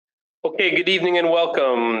Okay, good evening and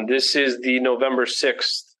welcome. This is the November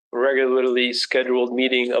 6th regularly scheduled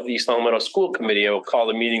meeting of the East Long Meadow School Committee. I will call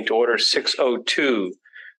the meeting to order 6:02.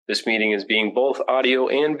 This meeting is being both audio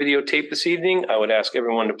and videotaped this evening. I would ask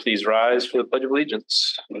everyone to please rise for the Pledge of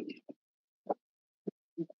Allegiance.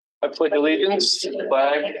 I pledge allegiance to the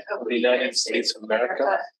flag of the United States of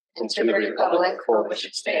America and to the republic for which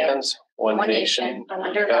it stands, one nation,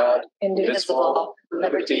 under God, indivisible, with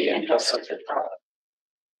liberty and justice for all.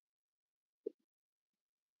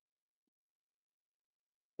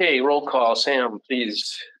 Okay, roll call. Sam,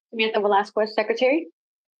 please. Samantha Velasquez, Secretary.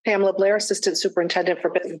 Pamela Blair, Assistant Superintendent for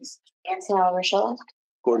Business. Ansel Rochelle.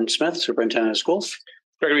 Gordon Smith, Superintendent of Schools.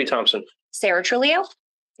 Gregory Thompson. Sarah Trulio.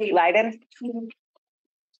 Kate Leiden.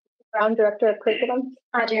 Brown, Director of Curriculum.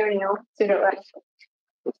 Audrey O'Neill, Student Rep.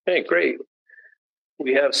 Okay, great.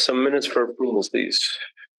 We have some minutes for approval, please.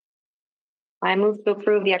 I move to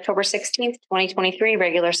approve the October 16th, 2023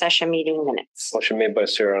 regular session meeting minutes. Motion made by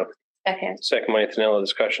Sarah. Second. Second by Antonella.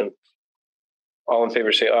 Discussion. All in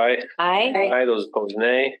favor say aye. Aye. Aye. Those opposed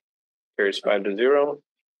nay. Carries 5-0.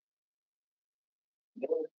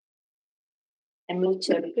 I move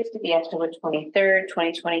to approve the October 23rd,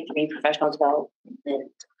 2023 professional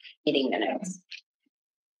development meeting minutes.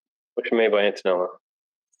 Motion made by Antonella.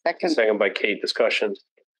 Second by Kate. Discussion.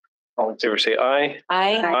 All in favor say aye.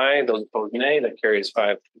 Aye. Aye. Those opposed nay. That carries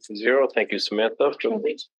 5-0. Thank you, Samantha.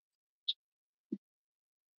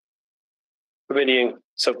 Committee and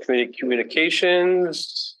subcommittee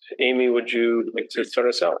communications. Amy, would you like to start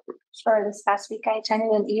us out? Sure. This past week, I attended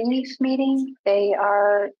an eLeaf meeting.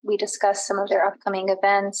 We discussed some of their upcoming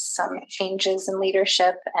events, some changes in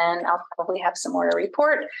leadership, and I'll probably have some more to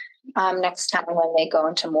report next time when they go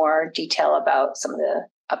into more detail about some of the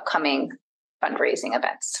upcoming fundraising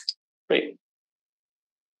events. Great.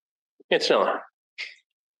 Antonella.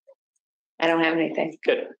 I don't have anything.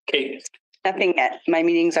 Good. Kate. Nothing yet. My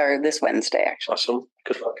meetings are this Wednesday, actually. Awesome.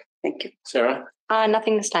 Good luck. Thank you. Sarah.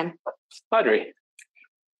 Nothing this time. Audrey.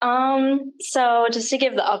 So just to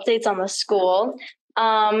give the updates on the school,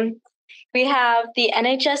 we have the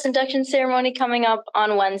NHS induction ceremony coming up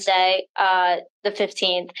on Wednesday, the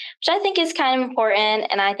 15th, which I think is kind of important.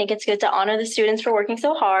 And I think it's good to honor the students for working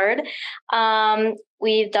so hard.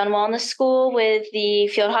 We've done well in the school with the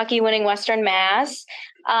field hockey winning Western Mass.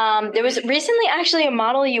 There was recently actually a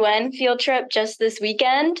Model UN field trip just this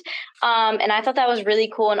weekend. And I thought that was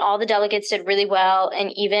really cool. And all the delegates did really well.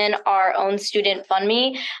 And even our own student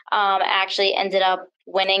FundMe actually ended up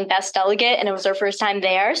winning best delegate. And it was our first time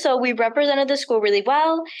there. So we represented the school really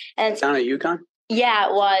well. And Down at UConn? Yeah,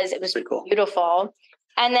 it was. It was pretty cool. Beautiful.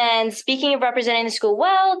 And then speaking of representing the school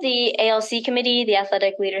well, the ALC committee, the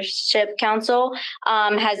Athletic Leadership Council,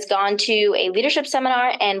 has gone to a leadership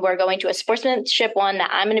seminar, and we're going to a sportsmanship one that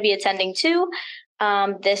I'm going to be attending too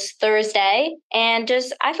this Thursday. And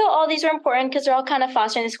I feel all these are important because they're all kind of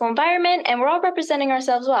fostering the school environment, and we're all representing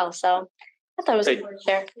ourselves well. So I thought it was important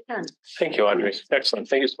to share. Thank you, Audrey. Excellent.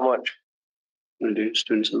 Thank you so much. Want to do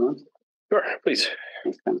Students of the Month? Sure, please.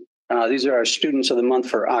 Okay. These are our Students of the Month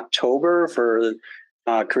for October for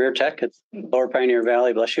Career Tech at Lower Pioneer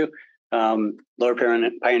Valley, bless you. Lower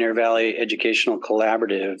Pioneer Valley Educational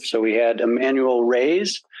Collaborative. So we had Emmanuel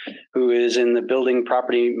Reyes, who is in the Building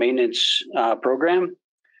Property Maintenance program.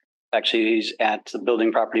 Actually, he's at the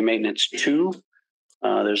Building Property Maintenance 2.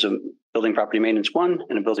 There's a Building Property Maintenance 1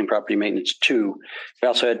 and a Building Property Maintenance 2. We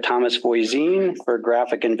also had Thomas Voisin for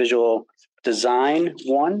Graphic and Visual Design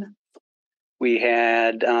 1. We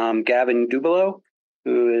had Gavin Dubelo,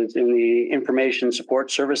 who is in the Information Support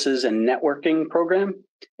Services and Networking program.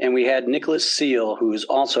 And we had Nicholas Seal, who is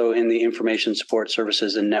also in the Information Support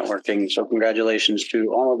Services and Networking. So congratulations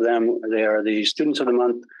to all of them. They are the Students of the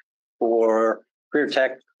Month for Career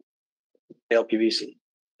Tech, LPVC.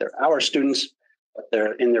 They're our students, but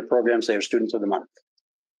they're in their programs. They are Students of the Month.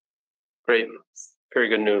 Great. Very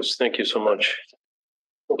good news. Thank you so much.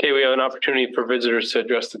 Okay, we have an opportunity for visitors to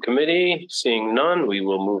address the committee. Seeing none, we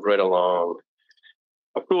will move right along.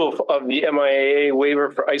 Approval of the MIAA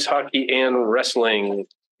waiver for ice hockey and wrestling.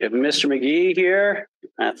 We have Mr. McGee here,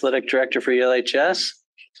 Athletic Director for ELHS,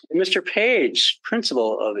 and Mr. Page,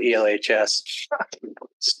 Principal of ELHS.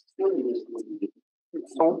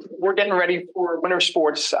 So we're getting ready for winter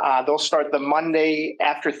sports. They'll start the Monday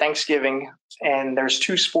after Thanksgiving, and there's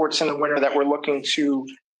 2 sports in the winter that we're looking to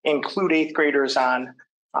include 8th graders on.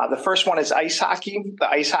 The first one is ice hockey. The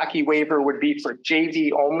ice hockey waiver would be for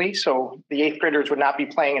JV only. So the 8th graders would not be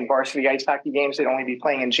playing in varsity ice hockey games. They'd only be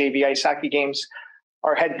playing in JV ice hockey games.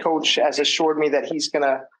 Our head coach has assured me that he's going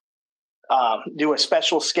to do a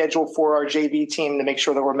special schedule for our JV team to make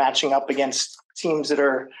sure that we're matching up against teams that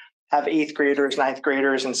are have 8th graders, 9th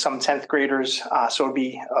graders, and some 10th graders. So it'd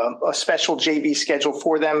be a special JV schedule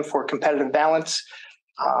for them for competitive balance.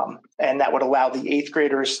 And that would allow the 8th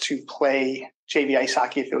graders to play JV ice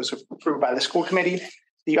hockey if it was approved by the school committee.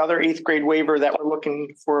 The other 8th grade waiver that we're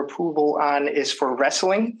looking for approval on is for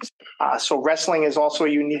wrestling. So wrestling is also a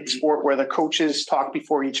unique sport where the coaches talk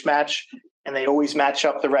before each match, and they always match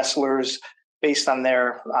up the wrestlers based on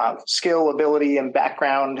their skill, ability, and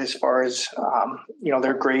background as far as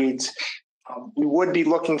their grades. We would be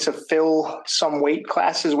looking to fill some weight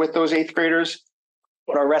classes with those 8th graders,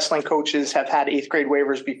 but our wrestling coaches have had 8th grade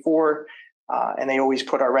waivers before, and they always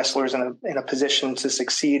put our wrestlers in a position to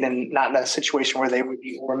succeed and not in a situation where they would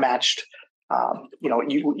be overmatched.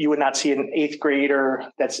 You would not see an 8th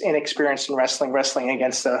grader that's inexperienced in wrestling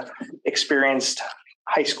against a experienced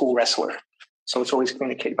high school wrestler. So it's always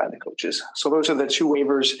communicated by the coaches. So those are the 2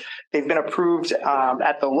 waivers. They've been approved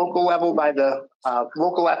at the local level by the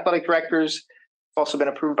local athletic directors. It's also been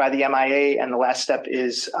approved by the MIA. And the last step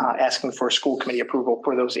is asking for school committee approval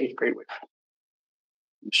for those 8th grade waivers.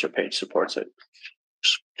 Mr. Page supports it.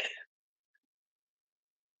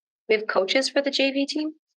 We have coaches for the JV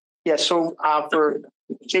team? Yeah, so for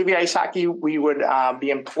JV ice hockey, we would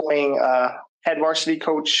be employing a head varsity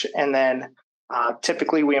coach, and then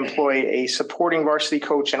typically we employ a supporting varsity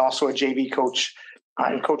coach and also a JV coach.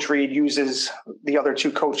 And Coach Reed uses the other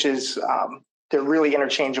 2 coaches. They're really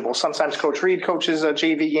interchangeable. Sometimes Coach Reed coaches a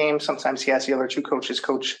JV game. Sometimes he has the other 2 coaches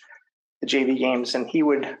coach the JV games, and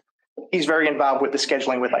he's very involved with the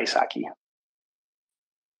scheduling with ice hockey.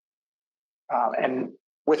 And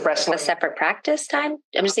with wrestling, A separate practice time?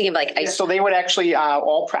 I'm just thinking of like ice. so they would actually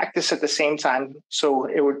all practice at the same time. So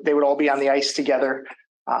they would all be on the ice together.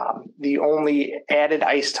 The only added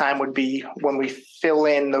ice time would be when we fill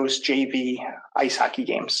in those JV ice hockey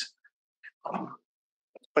games.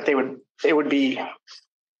 But it would be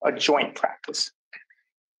a joint practice.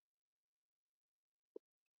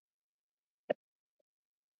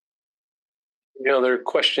 Any other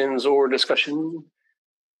questions or discussion?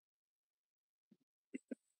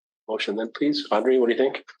 Motion then, please. Audrey, what do you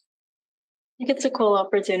think? I think it's a cool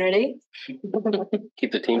opportunity.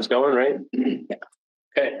 Keep the teams going, right? Yeah.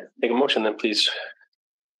 Okay, take a motion then, please.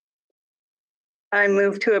 I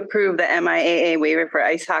move to approve the MIAA waiver for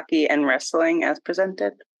ice hockey and wrestling as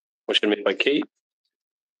presented. Motion made by Kate,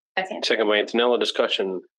 second by Antonella.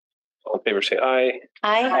 Discussion. All in favor, say aye.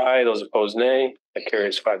 Aye. Those opposed, nay. That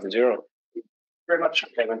carries 5-0. Very much.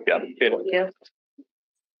 Kevin, yeah, good. Yeah.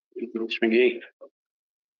 Mr. McGee.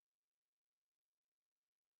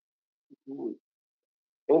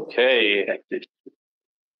 Okay.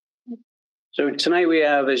 So tonight we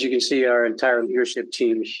have, as you can see, our entire leadership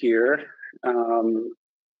team here.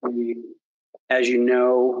 As you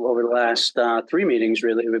know, over the last 3 meetings,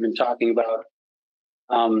 really, we've been talking about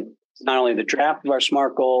not only the draft of our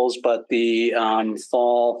SMART goals, but the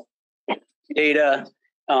fall data.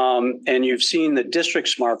 And you've seen the district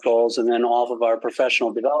SMART goals, and then off of our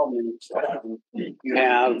professional development, you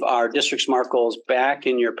have our district SMART goals back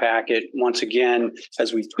in your packet. Once again,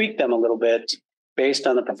 as we tweak them a little bit, based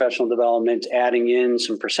on the professional development, adding in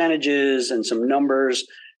some percentages and some numbers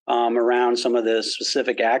around some of the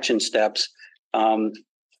specific action steps.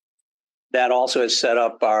 That also has set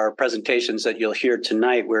up our presentations that you'll hear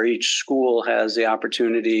tonight, where each school has the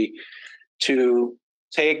opportunity to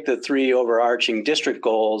take the 3 overarching district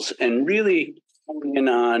goals and really hone in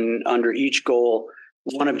on, under each goal,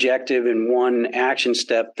 one objective and one action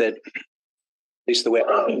step that, at least the way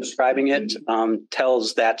I'm describing it,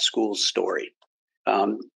 tells that school's story.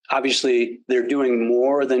 Obviously, they're doing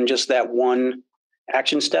more than just that one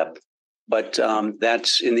action step, but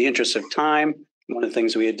that's in the interest of time. One of the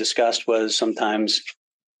things we had discussed was sometimes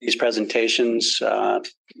these presentations,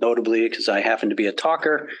 notably because I happen to be a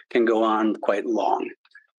talker, can go on quite long.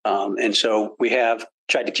 And so we have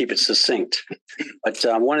tried to keep it succinct. But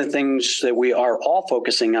one of the things that we are all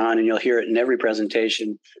focusing on, and you'll hear it in every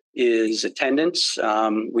presentation, is attendance.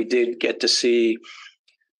 We did get to see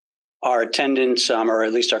our attendance, or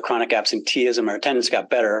at least our chronic absenteeism, our attendance got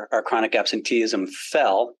better. Our chronic absenteeism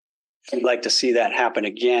fell. We'd like to see that happen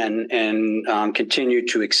again and continue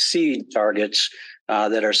to exceed targets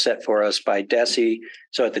that are set for us by DESE.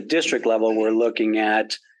 So at the district level, we're looking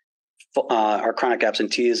at our chronic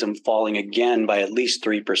absenteeism falling again by at least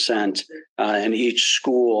 3%. And each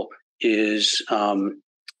school is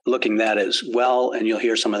looking at that as well. And you'll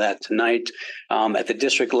hear some of that tonight. At the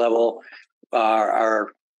district level,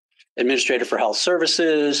 our Administrator for Health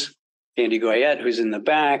Services, Andy Goyette, who's in the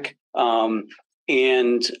back,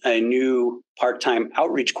 and a new part-time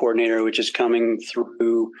outreach coordinator, which is coming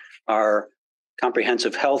through our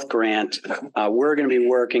comprehensive health grant, we're going to be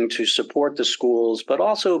working to support the schools, but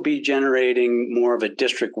also be generating more of a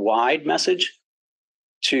district-wide message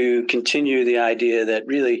to continue the idea that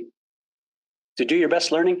really to do your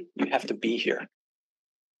best learning, you have to be here.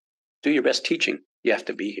 Do your best teaching, you have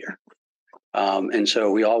to be here. And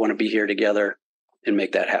so we all want to be here together and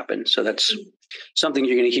make that happen. So that's something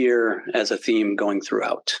you're going to hear as a theme going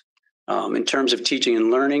throughout. In terms of teaching and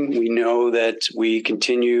learning, we know that we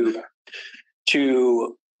continue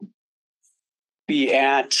to be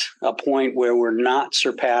at a point where we're not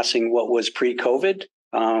surpassing what was pre-COVID.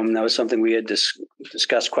 That was something we had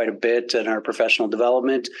discussed quite a bit in our professional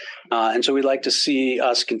development. And so we'd like to see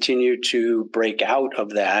us continue to break out of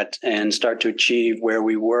that and start to achieve where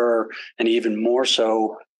we were, and even more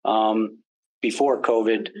so before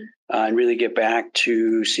COVID, and really get back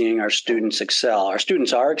to seeing our students excel. Our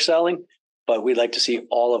students are excelling, but we'd like to see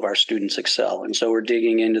all of our students excel. And so we're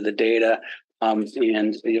digging into the data, and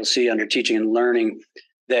you'll see under teaching and learning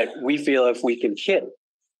that we feel if we can hit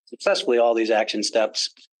successfully all these action steps,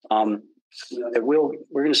 that we're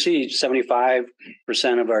going to see 75%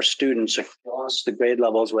 of our students across the grade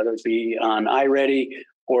levels, whether it be on iReady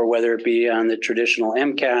or whether it be on the traditional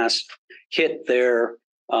MCAS, hit their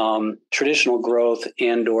traditional growth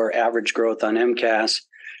and or average growth on MCAS.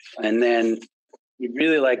 And then we'd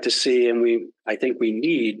really like to see, and I think we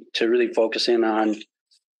need to really focus in on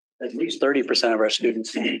at least 30% of our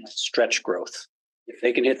students stretch growth. If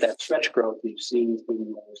they can hit that stretch growth, we've seen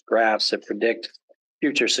those graphs that predict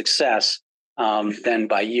future success, then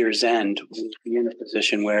by year's end, we'll be in a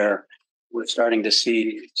position where we're starting to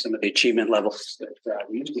see some of the achievement levels that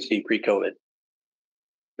we used to see pre-COVID.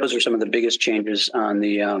 Those are some of the biggest changes on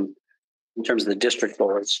the in terms of the district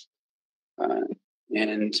boards.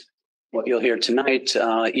 And what you'll hear tonight,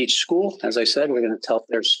 each school, as I said, we're going to tell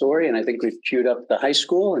their story. And I think we've queued up the high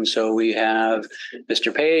school. And so we have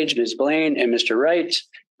Mr. Page, Ms. Blaine, and Mr. Wright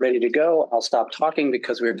ready to go. I'll stop talking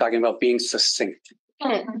because we were talking about being succinct.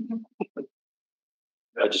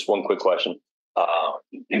 Just one quick question.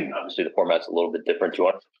 Obviously, the format's a little bit different. Do you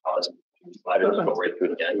want to pause? I just go right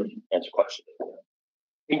through the end and answer questions.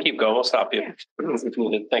 You can keep going. We'll stop you.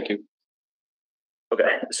 Thank you. Okay,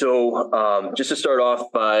 so just to start off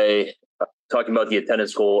by talking about the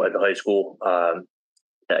attendance goal at the high school,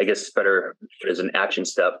 I guess it's better as an action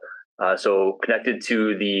step. So connected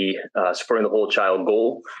to the supporting the whole child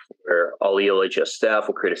goal, where all ELHS staff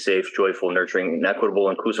will create a safe, joyful, nurturing, and equitable,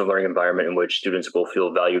 inclusive learning environment in which students will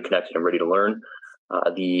feel valued, connected, and ready to learn.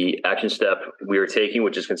 The action step we are taking,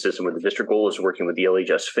 which is consistent with the district goal, is working with the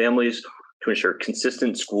ELHS families to ensure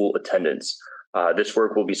consistent school attendance. This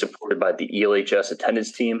work will be supported by the ELHS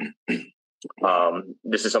attendance team.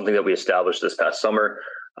 This is something that we established this past summer.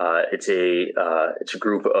 It's a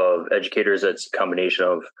group of educators that's a combination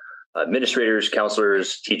of administrators,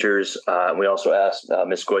 counselors, teachers. We also asked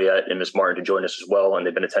Ms. Goyette and Ms. Martin to join us as well, and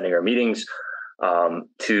they've been attending our meetings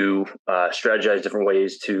to strategize different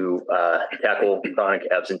ways to tackle chronic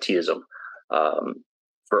absenteeism.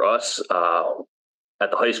 For us, at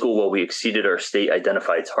the high school, while we exceeded our state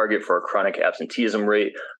identified target for our chronic absenteeism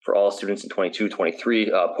rate for all students in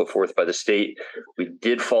 22-23 put forth by the state, we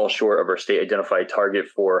did fall short of our state identified target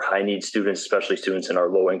for high need students, especially students in our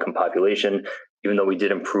low income population, even though we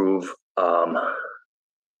did improve from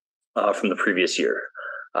the previous year.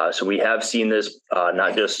 So we have seen this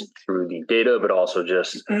not just through the data, but also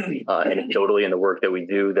just anecdotally in the work that we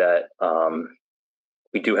do, that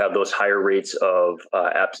we do have those higher rates of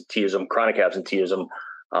absenteeism, chronic absenteeism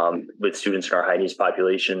with students in our high needs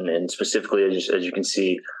population, and specifically, as you can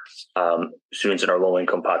see, students in our low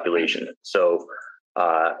income population. So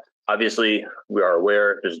obviously, we are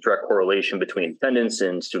aware there's a direct correlation between attendance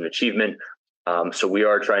and student achievement. So we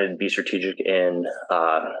are trying to be strategic in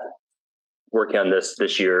working on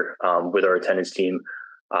this year with our attendance team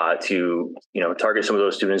to target some of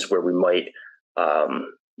those students where we might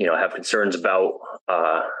have concerns about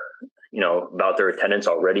their attendance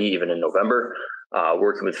already, even in November.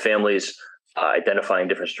 Working with families, identifying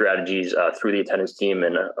different strategies through the attendance team,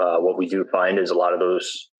 and what we do find is a lot of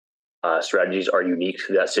those strategies are unique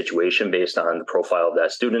to that situation based on the profile of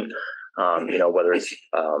that student. Whether it's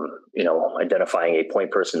identifying a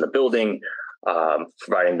point person in the building,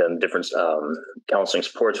 providing them different counseling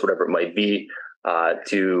supports, whatever it might be,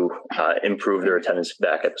 to improve their attendance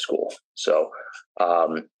back at the school. So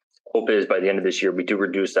hope is by the end of this year, we do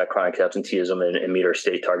reduce that chronic absenteeism and meet our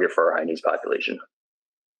state target for our high needs population.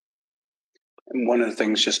 And one of the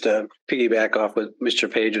things, just to piggyback off what Mr.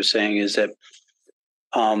 Page was saying, is that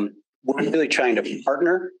we're really trying to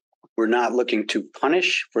partner. We're not looking to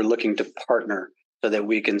punish. We're looking to partner so that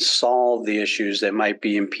we can solve the issues that might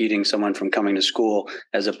be impeding someone from coming to school,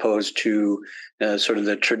 as opposed to sort of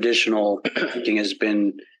the traditional thinking has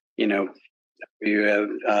been, you know, you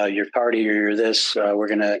have your party or you're this, we're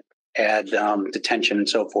going to add detention and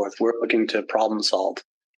so forth. We're looking to problem solve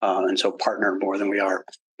and so partner more than we are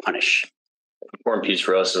punish. Important piece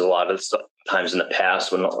for us is a lot of times in the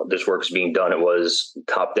past when this work is being done, it was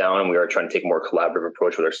top down, and we are trying to take a more collaborative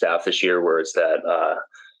approach with our staff this year, where it's that,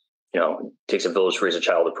 takes a village to raise a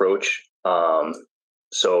child approach.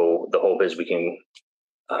 So the hope is we can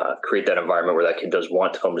create that environment where that kid does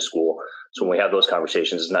want to come to school. So when we have those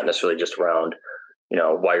conversations, it's not necessarily just around,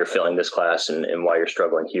 why you're failing this class and why you're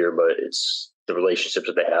struggling here, but it's the relationships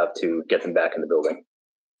that they have to get them back in the building.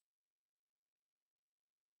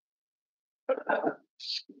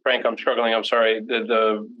 Frank, I'm struggling. I'm sorry.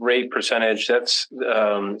 The rate percentage, that's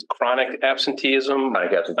chronic absenteeism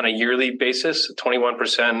on a yearly basis.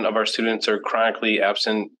 21% of our students are chronically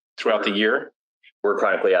absent throughout the year. We're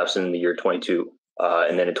chronically absent in the year 22.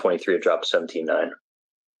 And then in 23, it dropped to 17.9.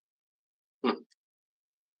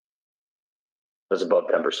 That's above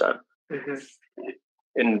 10%. Mm-hmm.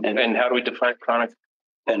 And how do we define chronic?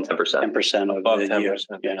 10%. 10% of Above the 10%, year,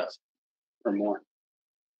 yeah. or more.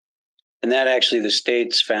 And that actually, the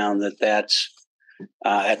states found that that's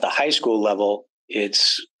at the high school level,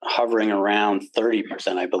 it's hovering around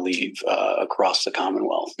 30%, I believe, across the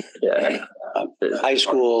Commonwealth. Yeah. High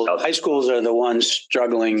schools are the ones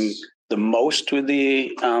struggling the most with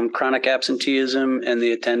the chronic absenteeism and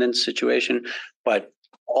the attendance situation, but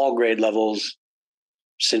all grade levels,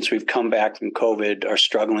 since we've come back from COVID, are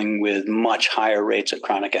struggling with much higher rates of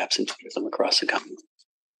chronic absenteeism across the Commonwealth.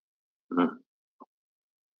 Mm-hmm.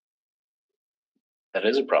 That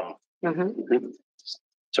is a problem. Mm-hmm.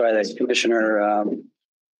 So the commissioner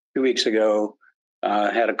 2 weeks ago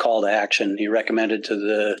had a call to action. He recommended to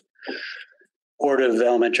the Board of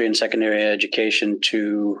Elementary and Secondary Education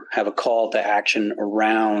to have a call to action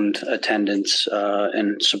around attendance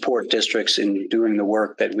and support districts in doing the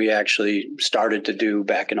work that we actually started to do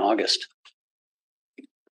back in August.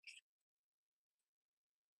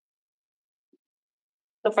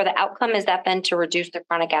 So for the outcome, is that then to reduce the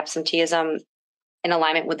chronic absenteeism in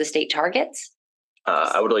alignment with the state targets?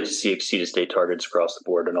 I would like to see exceeded state targets across the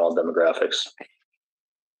board in all demographics.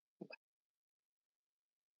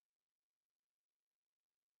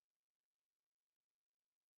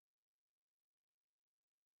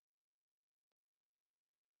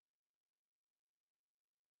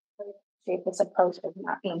 This approach of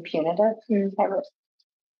not being punitive. I wrote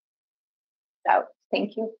out.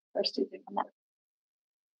 Thank you for speaking on that.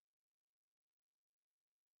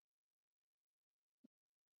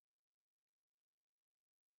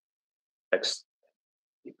 Next.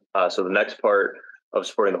 So the next part of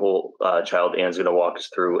supporting the whole child, Anne's going to walk us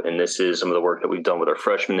through, and this is some of the work that we've done with our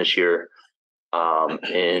freshmen this year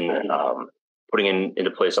in putting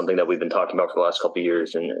into place something that we've been talking about for the last couple of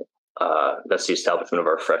years, and that's the establishment of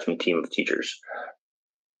our freshman team of teachers.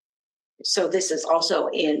 So this is also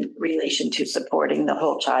in relation to supporting the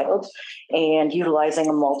whole child and utilizing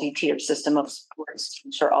a multi-tiered system of supports to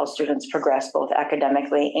ensure all students progress both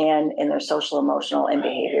academically and in their social, emotional, and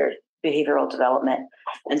behavioral development.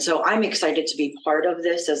 And so I'm excited to be part of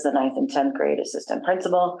this as the 9th and 10th grade assistant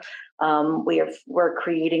principal. We're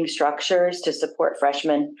creating structures to support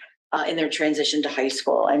freshmen in their transition to high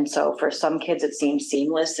school. And so for some kids, it seems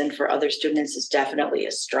seamless, and for other students, it's definitely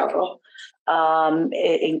a struggle.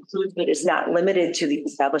 It includes, but is not limited to, the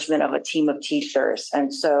establishment of a team of teachers.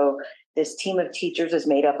 And so this team of teachers is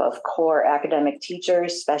made up of core academic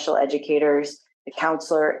teachers, special educators, the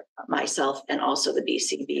counselor, myself, and also the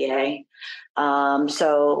BCBA.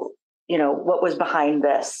 What was behind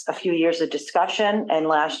this? A few years of discussion. And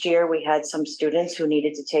last year we had some students who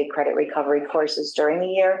needed to take credit recovery courses during the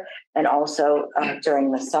year and also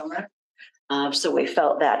during the summer. So we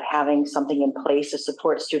felt that having something in place to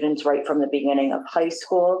support students right from the beginning of high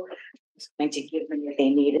school was going to give them what they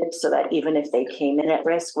needed, so that even if they came in at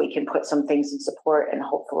risk, we can put some things in support, and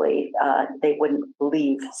hopefully they wouldn't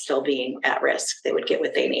leave still being at risk. They would get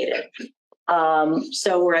what they needed.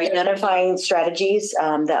 So we're identifying strategies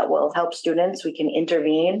that will help students. We can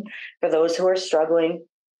intervene for those who are struggling,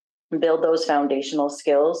 build those foundational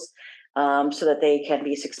skills so that they can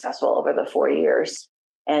be successful over the 4 years.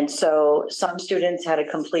 And so some students had a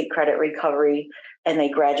complete credit recovery and they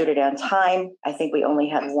graduated on time. I think we only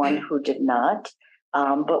had one who did not.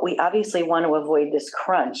 But we obviously want to avoid this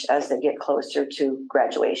crunch as they get closer to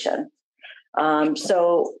graduation.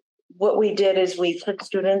 So what we did is we took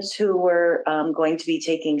students who were going to be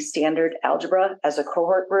taking standard algebra as a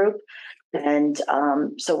cohort group. And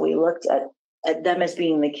so we looked at them as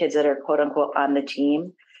being the kids that are quote unquote on the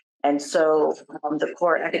team. And so the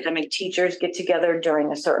core academic teachers get together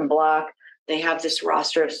during a certain block. They have this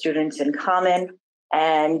roster of students in common,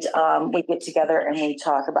 and we get together and we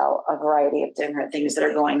talk about a variety of different things that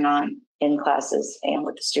are going on in classes and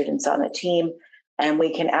with the students on the team. And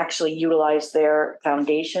we can actually utilize their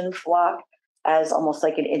foundation block as almost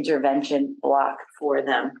like an intervention block for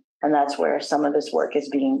them. And that's where some of this work is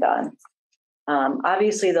being done.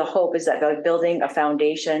 Obviously, the hope is that by building a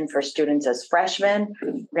foundation for students as freshmen,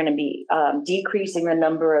 we're going to be decreasing the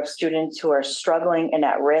number of students who are struggling and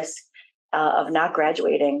at risk of not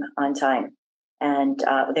graduating on time. And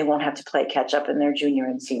they won't have to play catch up in their junior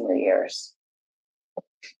and senior years.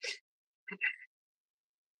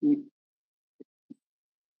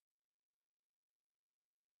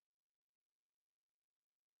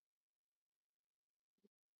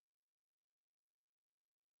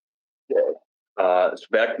 So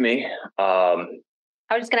back to me. I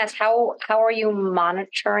was just gonna ask, how are you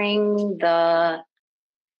monitoring the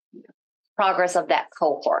progress of that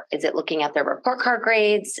cohort? Is it looking at their report card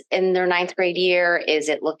grades in their 9th grade year? Is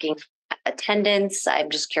it looking at attendance? I'm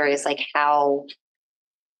just curious, like how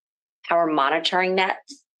we're monitoring that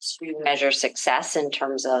to measure success in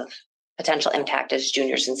terms of potential impact as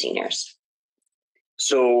juniors and seniors.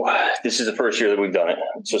 So this is the first year that we've done it.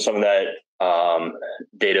 So some of that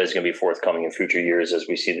data is going to be forthcoming in future years as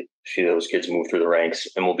we see those kids move through the ranks,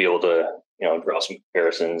 and we'll be able to, draw some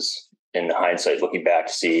comparisons in hindsight, looking back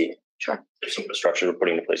to see if some of the structures we're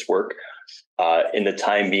putting into place work. In the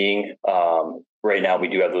time being, right now we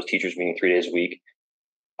do have those teachers meeting 3 days a week.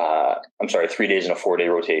 3 days in a 4-day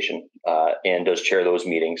rotation, and does chair those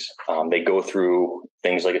meetings. They go through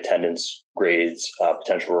things like attendance, grades,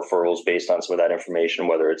 potential referrals based on some of that information,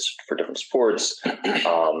 whether it's for different sports,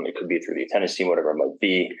 it could be through the attendance team, whatever it might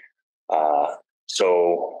be.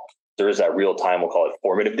 So there is that real time, we'll call it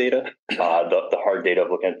formative data, the hard data of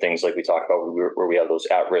looking at things like we talked about where we have those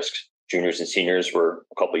at-risk juniors and seniors. We're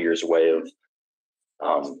a couple of years away of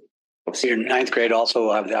your 9th grade also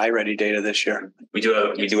will have the iReady data this year. We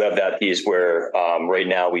do have that piece where right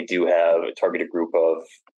now we do have a targeted group of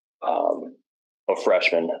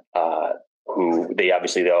freshmen who they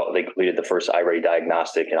completed the first iReady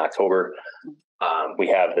diagnostic in October. We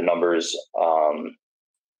have the numbers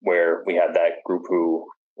where we have that group who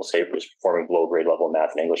we'll say was performing below grade level in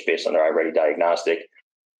math and English based on their iReady diagnostic.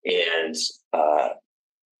 And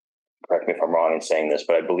correct me if I'm wrong in saying this,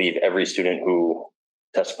 but I believe every student who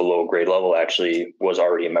tests below grade level actually was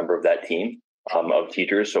already a member of that team of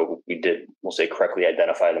teachers. So we did, we'll say, correctly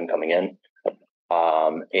identify them coming in.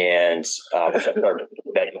 And we started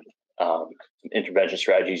intervention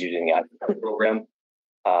strategies using the academic program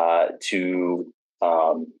to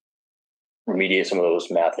remediate some of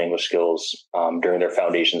those math and English skills during their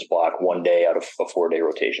foundations block 1 day out of a 4-day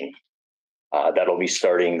rotation. That'll be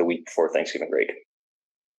starting the week before Thanksgiving break.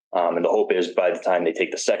 And the hope is by the time they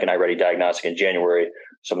take the second iReady diagnostic in January,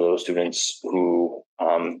 some of those students who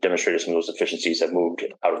demonstrated some of those deficiencies have moved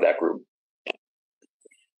out of that group.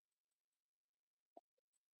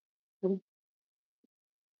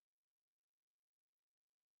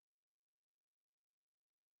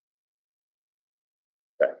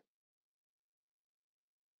 Okay.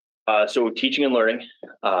 So teaching and learning.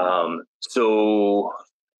 So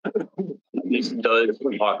this does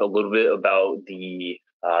talk a little bit about the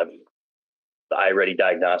iReady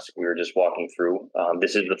diagnostic we were just walking through.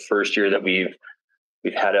 This is the first year that we've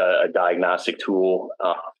had a diagnostic tool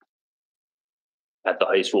at the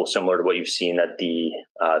high school, similar to what you've seen at the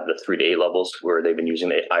 3 to 8 levels, where they've been using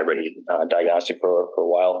the iReady diagnostic for a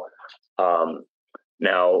while.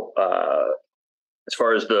 Now, as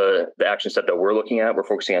far as the action step that we're looking at, we're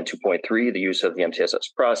focusing on 2.3, the use of the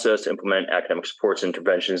MTSS process to implement academic supports and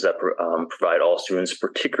interventions that provide all students,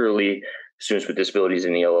 particularly students with disabilities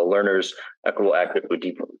and ELL learners, equitable active with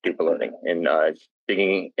deeper learning. And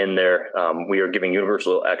digging in there, we are giving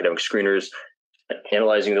universal academic screeners,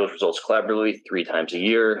 analyzing those results collaboratively 3 times a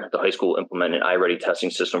year. The high school will implement an iReady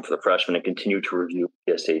testing system for the freshmen and continue to review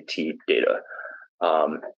PSAT data.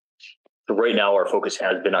 So right now, our focus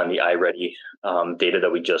has been on the iReady data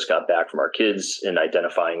that we just got back from our kids and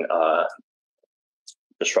identifying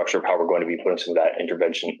the structure of how we're going to be putting some of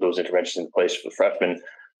those interventions in place for the freshmen.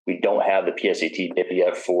 We don't have the PSAT data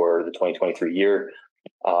yet for the 2023 year.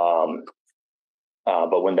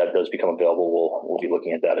 But when that does become available, we'll be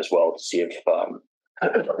looking at that as well to see if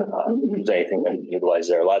there's anything that we can utilize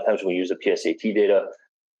there. A lot of times when we use the PSAT data,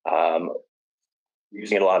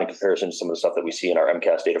 using it a lot in comparison to some of the stuff that we see in our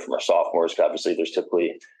MCAS data from our sophomores. Obviously, there's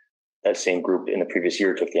typically that same group in the previous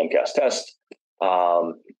year took the MCAS test.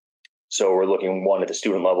 So we're looking one at the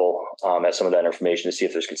student level at some of that information to see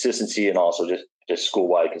if there's consistency, and also just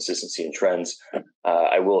school-wide consistency and trends.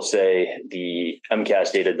 I will say the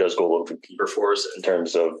MCAS data does go a little bit deeper for us in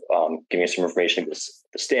terms of giving us some information about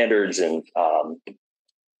the standards and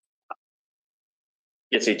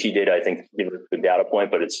SAT data. I think gives a good data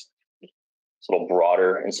point, but it's a little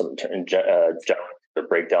broader in some general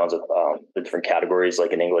breakdowns of the different categories.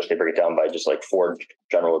 Like in English, they break it down by just like 4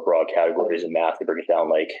 general or broad categories. In math, they break it down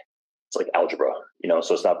like it's like algebra,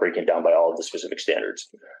 so it's not breaking it down by all of the specific standards.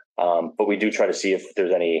 But we do try to see if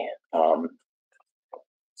there's any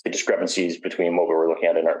discrepancies between what we were looking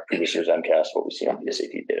at in our previous year's MCAS, what we see on the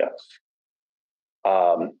SAT data.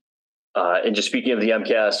 And just speaking of the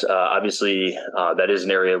MCAS, obviously that is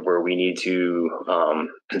an area where we need to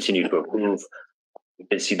continue to improve. We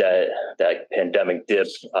did see that pandemic dip.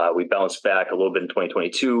 We bounced back a little bit in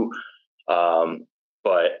 2022,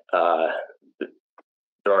 but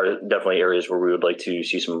there are definitely areas where we would like to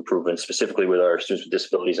see some improvements, specifically with our students with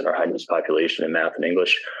disabilities and our high needs population in math and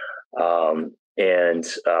English. And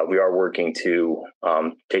we are working to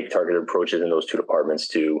take targeted approaches in those 2 departments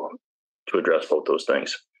to address both those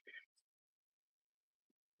things.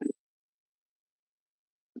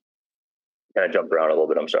 Kind of jumped around a little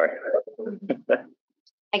bit. I'm sorry.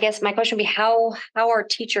 I guess my question would be how are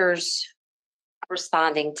teachers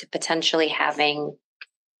responding to potentially having,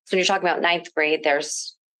 so when you're talking about 9th grade,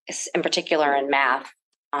 there's in particular in math,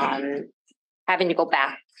 having to go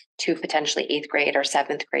back to potentially 8th grade or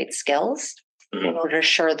 7th grade skills in order to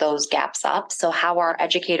shore those gaps up. So how are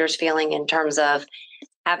educators feeling in terms of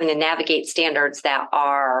having to navigate standards that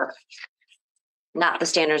are not the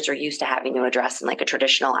standards they're used to having to address in like a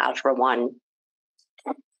traditional Algebra 1?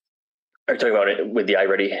 Are you talking about it with the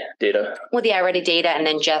iReady data? With the iReady data, and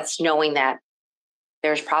then just knowing that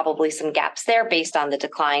there's probably some gaps there based on the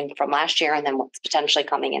decline from last year and then what's potentially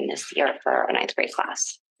coming in this year for a 9th grade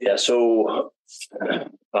class. Yeah, so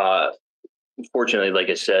unfortunately, like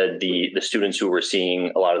I said, the students who were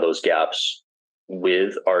seeing a lot of those gaps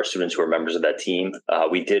with our students who are members of that team,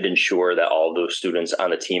 we did ensure that all of those students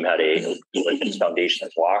on the team had a foundation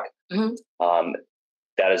block.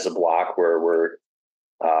 That is a block where we're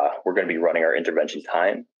going to be running our intervention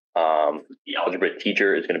time. The algebra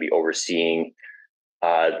teacher is going to be overseeing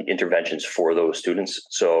the interventions for those students.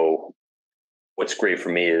 So what's great for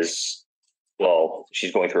me is, well,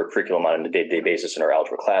 she's going through a curriculum on a day-to-day basis in our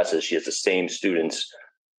algebra classes. She has the same students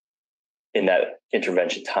in that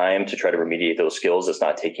intervention time to try to remediate those skills. It's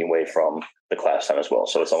not taking away from the class time as well.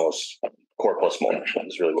 So it's almost core plus more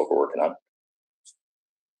is really what we're working on.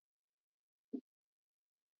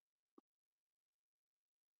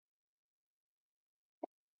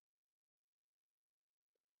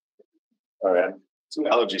 All right. Some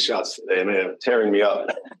allergy shots today, man, tearing me up.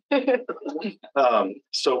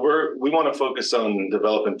 So we want to focus on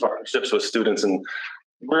developing partnerships with students, and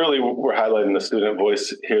really we're highlighting the student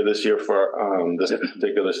voice here this year for this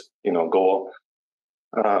particular goal.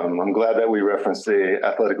 I'm glad that we referenced the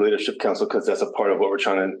Athletic Leadership Council because that's a part of what we're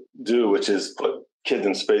trying to do, which is put kids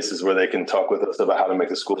in spaces where they can talk with us about how to make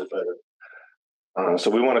the school better. So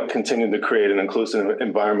we want to continue to create an inclusive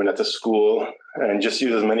environment at the school and just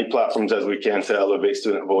use as many platforms as we can to elevate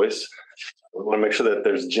student voice. We want to make sure that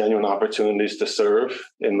there's genuine opportunities to serve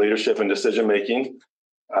in leadership and decision-making.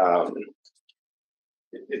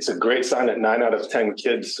 It's a great sign that 9 out of 10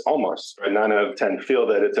 kids, almost, right, 9 out of 10 feel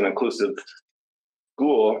that it's an inclusive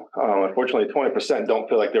school. Unfortunately, 20% don't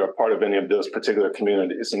feel like they're a part of any of those particular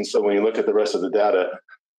communities. And so when you look at the rest of the data,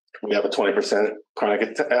 we have a 20%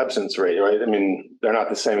 chronic absence rate, right? I mean, they're not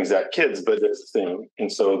the same exact kids, but it's the same.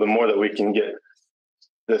 And so the more that we can get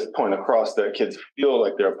this point across that kids feel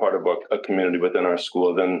like they're a part of a community within our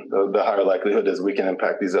school, then the higher likelihood is we can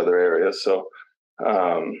impact these other areas. So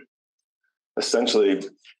essentially,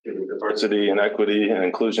 the Diversity and Equity and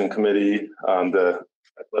Inclusion Committee, the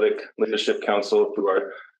Athletic Leadership Council, through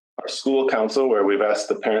our school council, where we've asked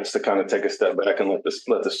the parents to kind of take a step back and let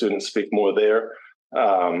the students speak more there.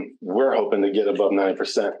 We're hoping to get above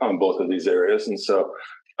 90% on both of these areas. And so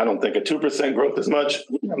I don't think a 2% growth is much,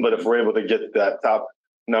 but if we're able to get that top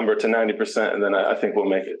number to 90%, and then I think we'll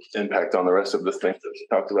make an impact on the rest of the things that we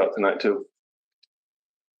talked about tonight too.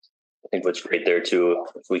 I think what's great there too,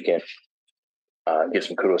 if we can give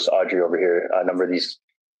some kudos to Audrey over here, a number of these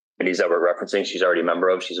committees that we're referencing, she's already a member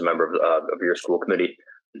of. She's a member of your school committee.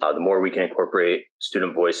 The more we can incorporate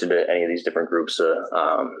student voice into any of these different groups,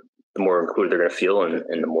 the more included they're going to feel,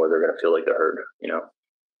 and the more they're going to feel like they're heard,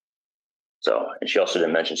 So, and she also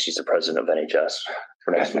didn't mention she's the president of NHS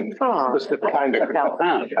for next week. Oh, Kind of.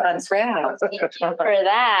 that's rad. For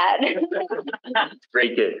that.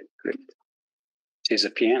 Great kid. She's a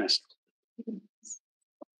pianist.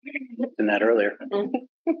 In that earlier.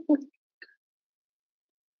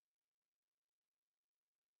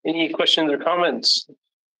 Any questions or comments?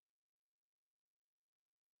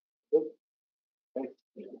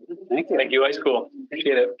 Thank you. Thank you, high school.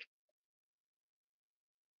 Appreciate it.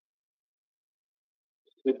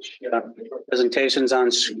 Which presentations on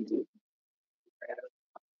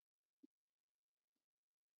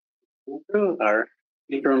our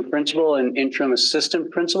interim principal and interim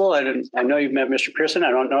assistant principal. I know you've met Mr. Pearson.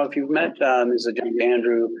 I don't know if you've met Mrs.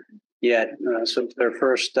 Andrew yet. So it's their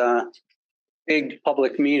first big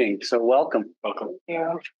public meeting. So welcome. Welcome.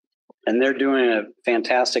 Yeah. And they're doing a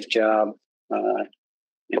fantastic job.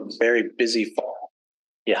 Very busy fall.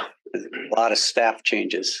 Yeah. A lot of staff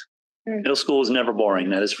changes. Middle school is never boring,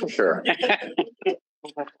 that is for sure.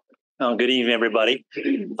 Good evening, everybody.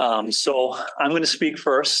 So I'm going to speak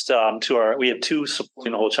first we have two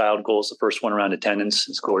supporting the whole child goals. The first one around attendance.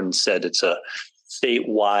 As Gordon said, it's a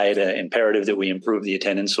statewide imperative that we improve the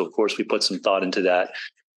attendance. So of course we put some thought into that.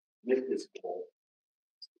 With this goal,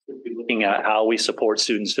 looking at how we support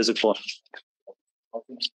students' physical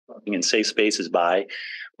and safe spaces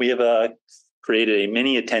we have created a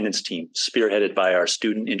mini attendance team spearheaded by our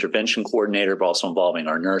student intervention coordinator, but also involving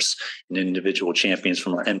our nurse and individual champions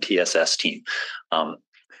from our MTSS team.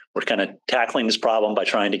 We're kind of tackling this problem by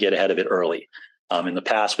trying to get ahead of it early. In the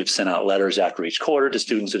past, we've sent out letters after each quarter to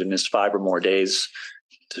students that have missed 5 or more days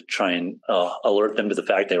to try and alert them to the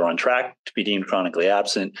fact they were on track to be deemed chronically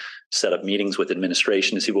absent, set up meetings with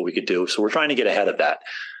administration to see what we could do. So we're trying to get ahead of that.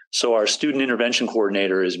 So our student intervention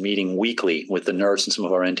coordinator is meeting weekly with the nurse and some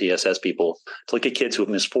of our NTSS people to look at kids who have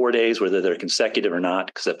missed 4 days, whether they're consecutive or not,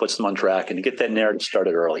 because that puts them on track, and to get that narrative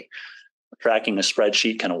started early. We're tracking a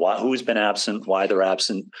spreadsheet, kind of who's been absent, why they're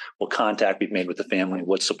absent, what contact we've made with the family,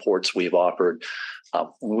 what supports we've offered.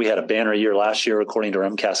 We had a banner year last year, according to our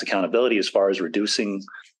MCAS accountability, as far as reducing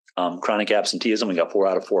chronic absenteeism. We got 4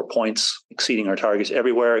 out of 4 points, exceeding our targets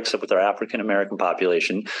everywhere except with our African-American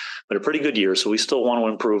population, but a pretty good year. So we still want to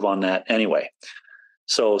improve on that anyway.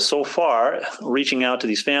 So far, reaching out to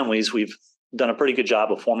these families, we've done a pretty good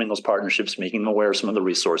job of forming those partnerships, making them aware of some of the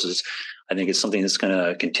resources. I think it's something that's going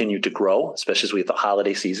to continue to grow, especially as we have the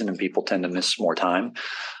holiday season and people tend to miss more time.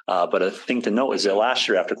 But a thing to note is that last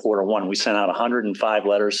year, after Q1, we sent out 105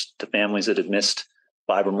 letters to families that had missed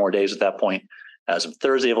 5 or more days at that point. As of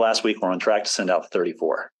Thursday of last week, we're on track to send out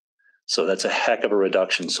 34. So that's a heck of a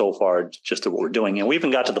reduction so far, just to what we're doing. And we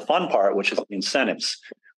even got to the fun part, which is the incentives.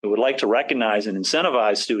 We would like to recognize and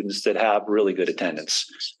incentivize students that have really good attendance.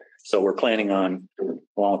 So we're planning on,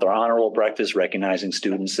 along with our honor roll breakfast, recognizing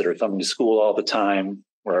students that are coming to school all the time.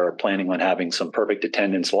 We're planning on having some perfect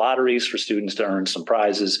attendance lotteries for students to earn some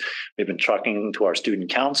prizes. We've been talking to our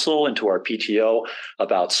student council and to our PTO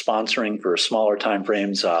about sponsoring for smaller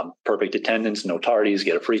timeframes, perfect attendance, no tardies,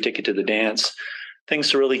 get a free ticket to the dance,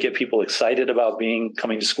 things to really get people excited about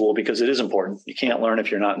coming to school, because it is important. You can't learn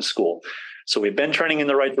if you're not in school. So we've been trending in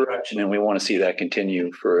the right direction, and we want to see that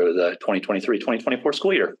continue for the 2023-2024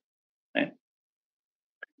 school year. Okay.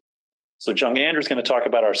 So Jung Andrew is going to talk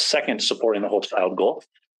about our second supporting the whole child goal.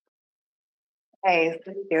 Hey,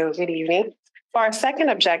 thank you. Good evening. Our second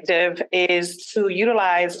objective is to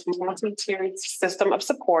utilize a multi-tiered system of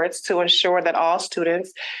supports to ensure that all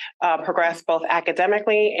students progress both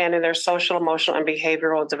academically and in their social, emotional, and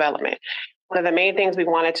behavioral development. One of the main things we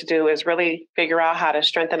wanted to do is really figure out how to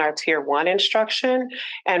strengthen our Tier 1 instruction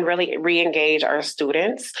and really re-engage our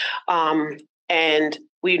students. And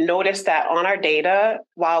we noticed that on our data,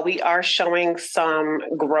 while we are showing some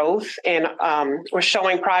growth and we're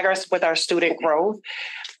showing progress with our student growth,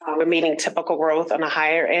 we're meeting typical growth on the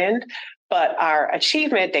higher end, but our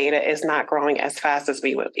achievement data is not growing as fast as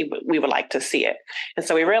we would like to see it. And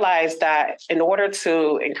so we realized that in order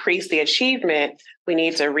to increase the achievement, we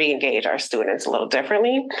need to re-engage our students a little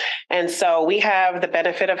differently. And so we have the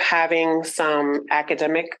benefit of having some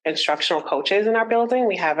academic instructional coaches in our building.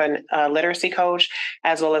 We have a literacy coach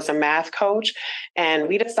as well as a math coach. And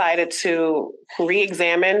we decided to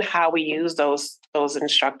re-examine how we use those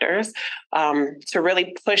instructors to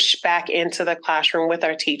really push back into the classroom with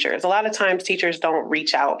our teachers. A lot of times teachers don't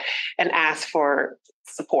reach out and ask for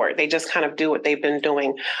support. They just kind of do what they've been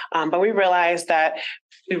doing. But we realized that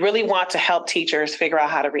we really want to help teachers figure out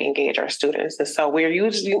how to re-engage our students. And so we're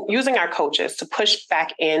using our coaches to push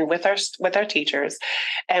back in with our teachers.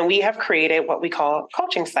 And we have created what we call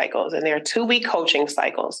coaching cycles. And they're 2-week coaching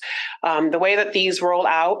cycles. The way that these roll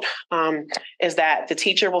out is that the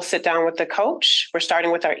teacher will sit down with the coach. We're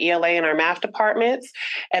starting with our ELA and our math departments,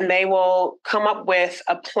 and they will come up with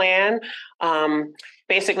a plan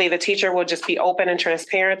basically the teacher will just be open and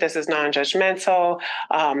transparent. This is non-judgmental.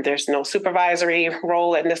 There's no supervisory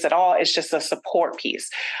role in this at all. It's just a support piece.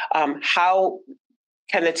 How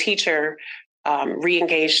can the teacher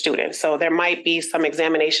re-engage students? So there might be some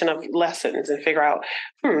examination of lessons and figure out,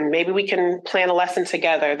 maybe we can plan a lesson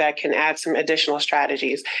together that can add some additional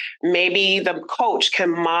strategies. Maybe the coach can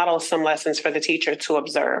model some lessons for the teacher to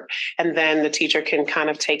observe, and then the teacher can kind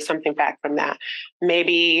of take something back from that.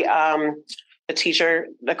 Maybe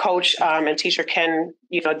the coach and teacher can,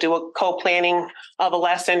 do a co-planning of a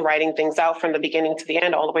lesson, writing things out from the beginning to the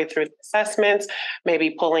end, all the way through the assessments, maybe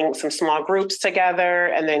pulling some small groups together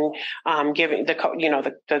and then giving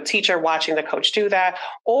the teacher watching the coach do that,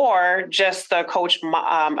 or just the coach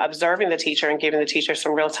observing the teacher and giving the teacher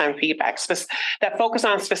some real-time feedback that focus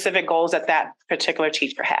on specific goals that particular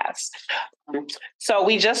teacher has. So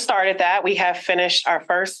we just started that. We have finished our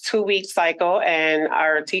first 2-week cycle, and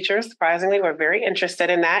our teachers, surprisingly, were very interested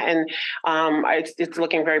in that. And it's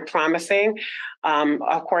looking very promising.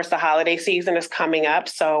 Of course, the holiday season is coming up.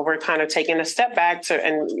 So we're kind of taking a step back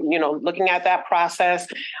and looking at that process,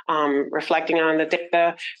 reflecting on the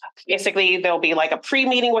data. Basically, there'll be like a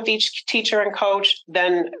pre-meeting with each teacher and coach.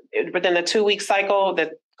 Then within the 2-week cycle,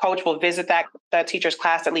 the coach will visit that teacher's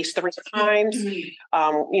class at least 3 times,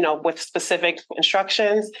 with specific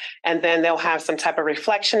instructions, and then they'll have some type of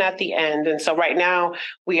reflection at the end. And so right now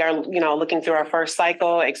we are, looking through our first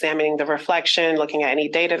cycle, examining the reflection, looking at any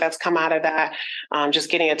data that's come out of that, just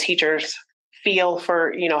getting a teacher's feel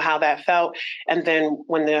for, how that felt. And then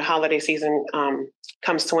when the holiday season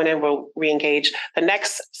comes to an end, we'll re-engage the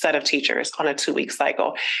next set of teachers on a 2-week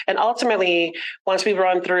cycle. And ultimately, once we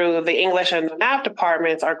run through the English and the math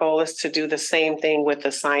departments, our goal is to do the same thing with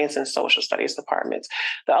the science and social studies departments.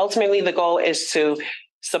 Ultimately, the goal is to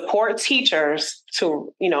support teachers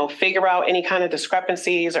to, figure out any kind of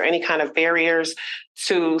discrepancies or any kind of barriers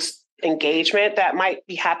to engagement that might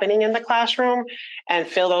be happening in the classroom, and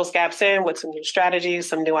fill those gaps in with some new strategies,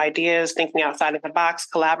 some new ideas, thinking outside of the box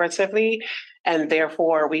collaboratively. And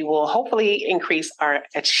therefore, we will hopefully increase our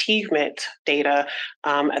achievement data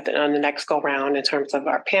on the next go round in terms of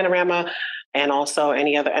our panorama and also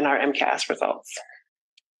any other in our MCAS results.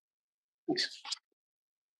 Thanks.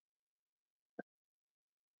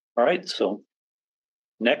 All right, so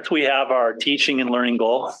next we have our teaching and learning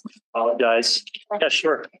goal. Apologize. Yeah,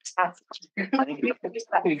 sure. What is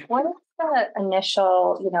the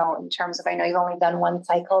initial, in terms of, I know you've only done one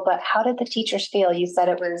cycle, but how did the teachers feel? You said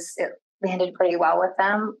it landed pretty well with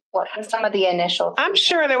them. What was some of the initial? I'm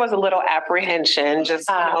sure there was a little apprehension, just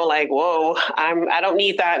like, whoa, I don't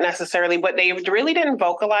need that necessarily, but they really didn't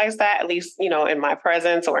vocalize that, at least, in my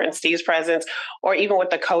presence or in Steve's presence, or even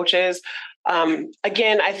with the coaches.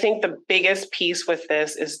 Again, I think the biggest piece with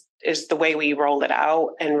this is the way we roll it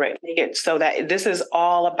out and make it so that this is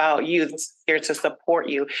all about you. It's here to support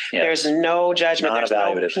you. Yes. There's no judgment.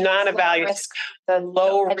 Non-evaluative. The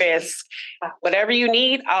low risk. Whatever you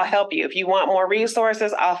need, I'll help you. If you want more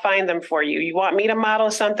resources, I'll find them for you. You want me to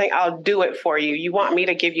model something, I'll do it for you. You want me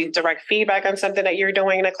to give you direct feedback on something that you're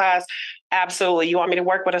doing in a class? Absolutely. You want me to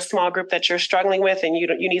work with a small group that you're struggling with and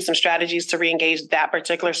you need some strategies to re-engage that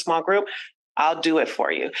particular small group? I'll do it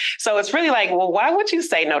for you. So it's really like, well, why would you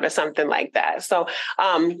say no to something like that? So,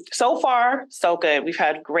 so far, so good. We've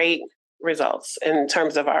had great results in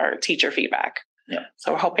terms of our teacher feedback. Yeah.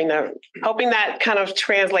 So we're hoping that kind of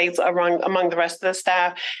translates among the rest of the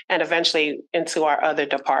staff and eventually into our other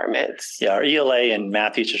departments. Yeah, our ELA and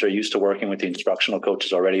math teachers are used to working with the instructional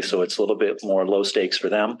coaches already, so it's a little bit more low stakes for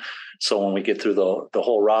them. So when we get through the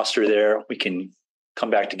whole roster there, we can come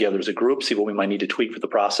back together as a group, see what we might need to tweak for the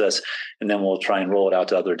process, and then we'll try and roll it out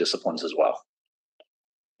to other disciplines as well.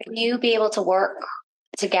 Will you be able to work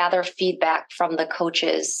to gather feedback from the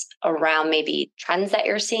coaches around maybe trends that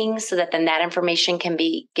you're seeing so that then that information can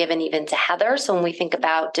be given even to Heather? So when we think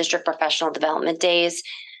about district professional development days,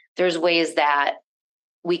 there's ways that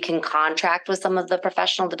we can contract with some of the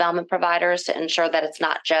professional development providers to ensure that it's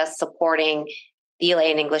not just supporting the ELA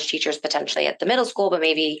and English teachers potentially at the middle school, but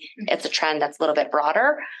maybe it's a trend that's a little bit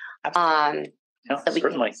broader. Yeah,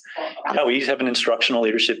 certainly. Yeah, we have an instructional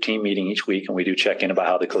leadership team meeting each week, and we do check in about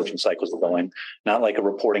how the coaching cycles are going. Not like a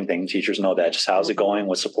reporting thing. Teachers know that. Just how's it going?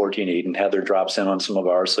 What support do you need? And Heather drops in on some of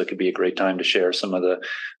ours, so it could be a great time to share some of the at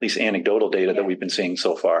least anecdotal data that we've been seeing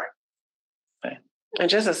so far. Okay. And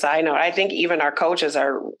just a side note, I think even our coaches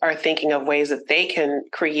are thinking of ways that they can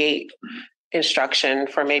create instruction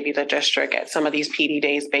for maybe the district at some of these PD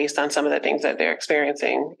days based on some of the things that they're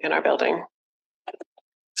experiencing in our building.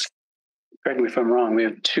 Correct me if I'm wrong. We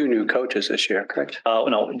have 2 new coaches this year, correct?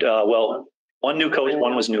 No. Well, one new coach,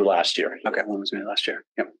 one was new last year. Okay, one was new last year.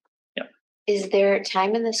 Yep. Yep. Is there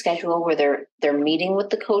time in the schedule where they're meeting with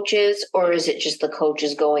the coaches, or is it just the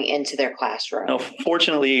coaches going into their classroom? No,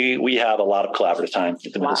 fortunately, we have a lot of collaborative time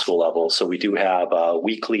at the middle school level. So we do have a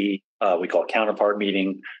weekly, we call counterpart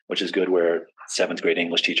meeting, which is good, where 7th grade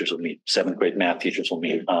English teachers will meet, 7th grade math teachers will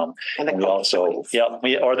meet. And we also,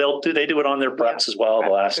 they do it on their preps as well.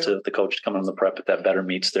 They'll ask the coach to come on the prep if that better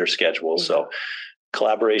meets their schedule. So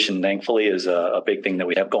collaboration, thankfully, is a big thing that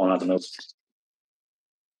we have going on in those.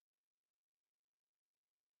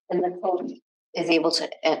 And the coach is able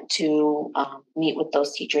to meet with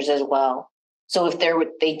those teachers as well. So if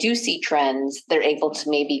they do see trends, they're able to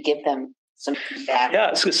maybe give them some feedback.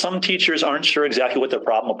 Yeah, so some teachers aren't sure exactly what their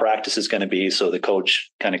problem of practice is going to be. So the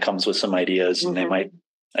coach kind of comes with some ideas and they might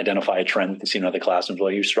identify a trend and see in other classrooms.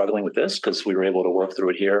 Well, you're struggling with this, because we were able to work through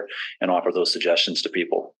it here and offer those suggestions to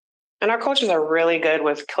people. And our coaches are really good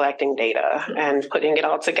with collecting data and putting it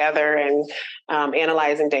all together and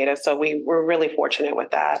analyzing data. So we're really fortunate with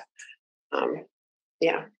that.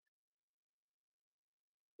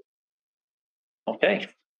 Okay.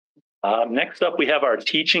 Next up, we have our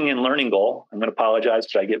teaching and learning goal. I'm going to apologize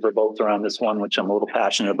because I get verbose around this one, which I'm a little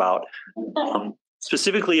passionate about.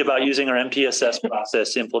 Specifically about using our MTSS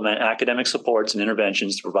process to implement academic supports and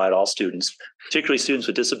interventions to provide all students, particularly students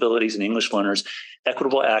with disabilities and English learners,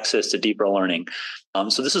 equitable access to deeper learning.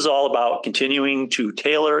 So this is all about continuing to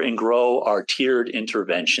tailor and grow our tiered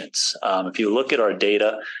interventions. If you look at our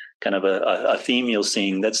data, kind of a theme you'll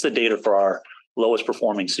see, that's the data for our lowest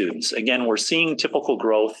performing students. Again, we're seeing typical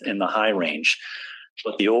growth in the high range,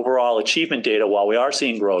 but the overall achievement data, while we are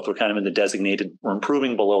seeing growth, we're kind of in the designated, we're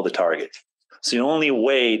improving below the target. So the only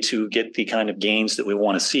way to get the kind of gains that we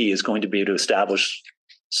want to see is going to be to establish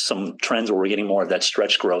some trends where we're getting more of that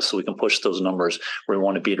stretch growth so we can push those numbers where we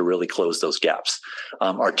want to be to really close those gaps.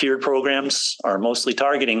 Our tiered programs are mostly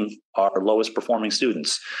targeting our lowest performing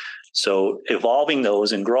students. So evolving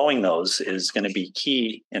those and growing those is going to be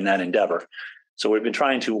key in that endeavor. So we've been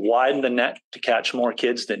trying to widen the net to catch more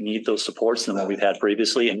kids that need those supports than what we've had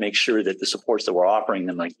previously and make sure that the supports that we're offering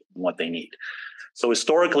them like what they need. So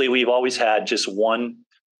historically, we've always had just one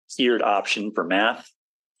tiered option for math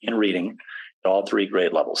and reading at all 3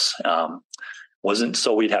 grade levels.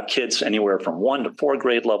 So we'd have kids anywhere from 1 to 4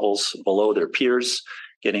 grade levels below their peers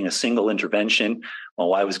getting a single intervention. Well,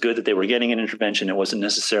 why it was good that they were getting an intervention, it wasn't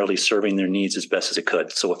necessarily serving their needs as best as it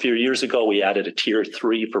could. So a few years ago, we added a tier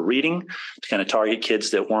 3 for reading to kind of target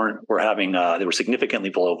kids that they were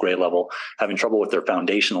significantly below grade level, having trouble with their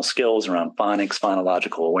foundational skills around phonics,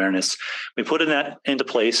 phonological awareness. We put that into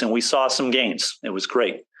place and we saw some gains. It was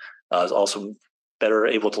great. It was also better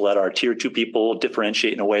able to let our tier 2 people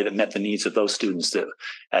differentiate in a way that met the needs of those students that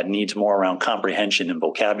had needs more around comprehension and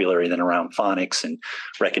vocabulary than around phonics and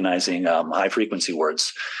recognizing high frequency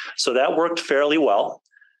words. So that worked fairly well.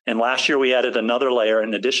 And last year we added another layer,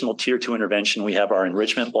 an additional tier 2 intervention. We have our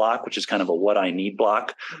enrichment block, which is kind of a what I need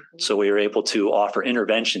block. So we were able to offer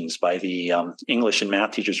interventions by the English and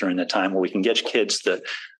math teachers during that time where we can get kids that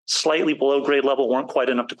slightly below grade level, weren't quite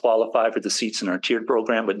enough to qualify for the seats in our tiered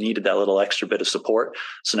program, but needed that little extra bit of support.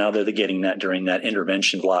 So now they're getting that during that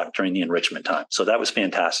intervention block during the enrichment time. So that was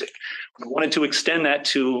fantastic. We wanted to extend that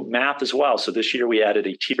to math as well. So this year we added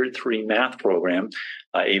a tiered 3 math program,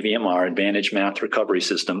 AVMR, Advantage Math Recovery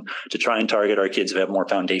System, to try and target our kids who have more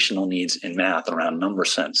foundational needs in math around number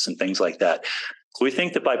sense and things like that. So we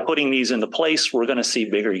think that by putting these into place, we're going to see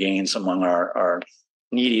bigger gains among our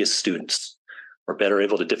neediest students. We're better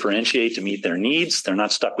able to differentiate to meet their needs. They're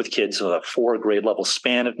not stuck with kids with a 4 grade level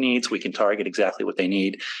span of needs. We can target exactly what they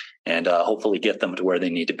need and hopefully get them to where they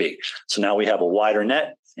need to be. So now we have a wider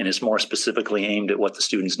net and it's more specifically aimed at what the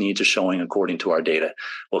students' needs are showing according to our data.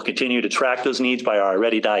 We'll continue to track those needs by our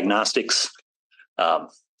Ready diagnostics,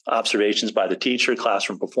 observations by the teacher,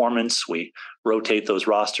 classroom performance. We rotate those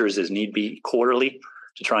rosters as need be quarterly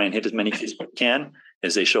to try and hit as many kids as we can.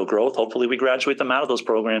 As they show growth, hopefully we graduate them out of those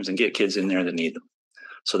programs and get kids in there that need them.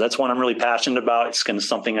 So that's one I'm really passionate about. It's going to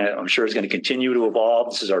something I'm sure is going to continue to evolve.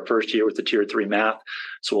 This is our first year with the tier 3 math.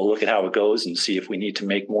 So we'll look at how it goes and see if we need to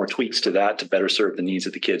make more tweaks to that to better serve the needs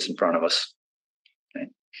of the kids in front of us. Okay.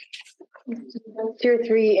 Tier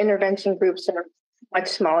 3 intervention groups are much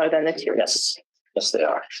smaller than the tier. Yes, they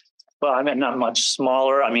are. Well, I mean, not much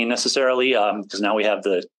smaller. I mean, necessarily, because now we have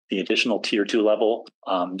the additional tier 2 level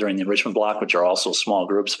during the enrichment block, which are also small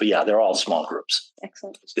groups. But yeah, they're all small groups.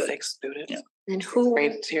 Excellent. 6 students. Yeah. And who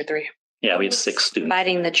Grade tier 3. Yeah, we have 6 students.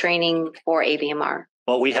 providing the training for AVMR?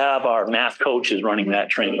 Well, we have our math coach is running that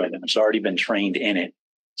training right now. It's already been trained in it.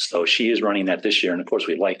 So she is running that this year. And of course,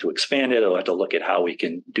 we'd like to expand it. I'll have to look at how we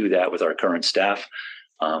can do that with our current staff.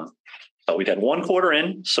 We've had one quarter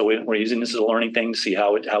in, so we're using this as a learning thing to see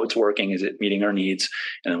how it's working. Is it meeting our needs?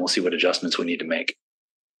 And then we'll see what adjustments we need to make.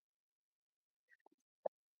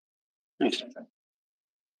 Nice.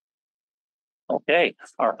 Okay,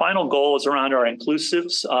 our final goal is around our inclusive,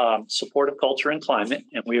 supportive culture and climate,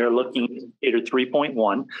 and we are looking at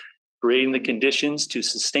 3.1, creating the conditions to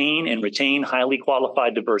sustain and retain highly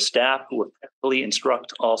qualified, diverse staff who effectively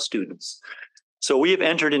instruct all students. So we have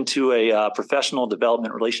entered into a professional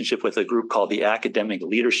development relationship with a group called the Academic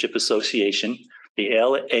Leadership Association, the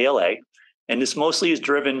ALA, and this mostly is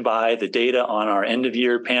driven by the data on our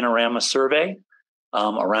end-of-year panorama survey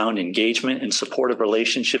around engagement and supportive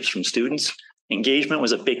relationships from students. Engagement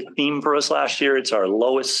was a big theme for us last year. It's our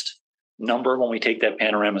lowest number when we take that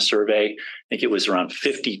panorama survey. I think it was around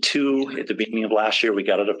 52 at the beginning of last year. We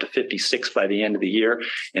got it up to 56 by the end of the year.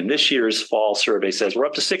 And this year's fall survey says we're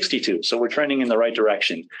up to 62. So we're trending in the right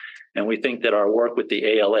direction. And we think that our work with the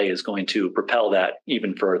ALA is going to propel that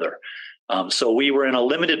even further. So we were in a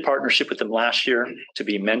limited partnership with them last year to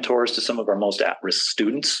be mentors to some of our most at-risk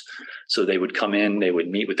students. So they would come in, they would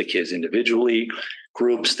meet with the kids individually,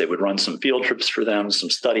 groups, they would run some field trips for them, some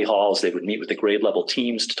study halls, they would meet with the grade level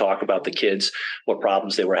teams to talk about the kids, what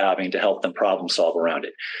problems they were having to help them problem solve around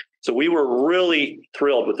it. So we were really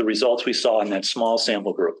thrilled with the results we saw in that small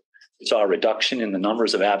sample group. We saw a reduction in the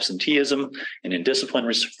numbers of absenteeism and in discipline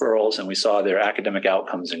referrals, and we saw their academic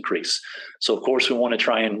outcomes increase. So, of course, we want to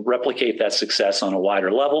try and replicate that success on a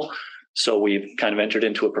wider level. So we've kind of entered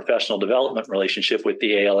into a professional development relationship with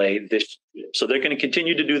the ALA this year. So they're going to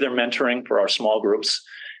continue to do their mentoring for our small groups.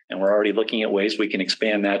 And we're already looking at ways we can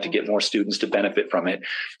expand that to get more students to benefit from it.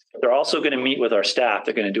 They're also going to meet with our staff.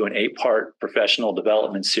 They're going to do an 8-part professional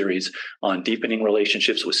development series on deepening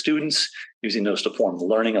relationships with students, using those to form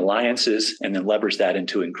learning alliances, and then leverage that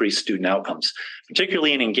into increased student outcomes,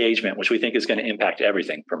 particularly in engagement, which we think is going to impact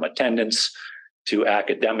everything from attendance to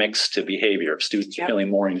academics to behavior. If students are feeling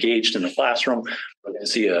more engaged in the classroom, we're going to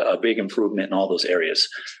see a big improvement in all those areas.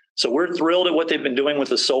 So we're thrilled at what they've been doing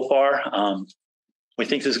with us so far. We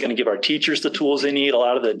think this is going to give our teachers the tools they need. A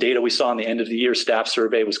lot of the data we saw in the end of the year staff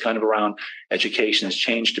survey was kind of around education has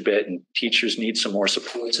changed a bit, and teachers need some more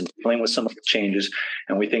supports in dealing with some of the changes.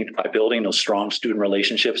 And we think by building those strong student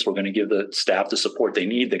relationships, we're going to give the staff the support they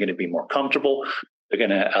need. They're going to be more comfortable. They're going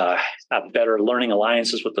to have better learning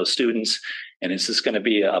alliances with those students. And it's just going to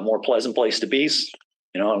be a more pleasant place to be.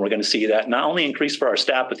 And we're going to see that not only increase for our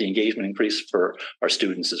staff, but the engagement increase for our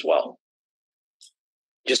students as well.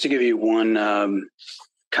 Just to give you one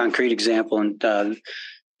concrete example, and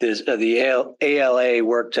the ALA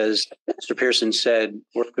worked, as Mr. Pearson said,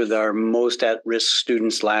 worked with our most at-risk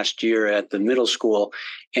students last year at the middle school.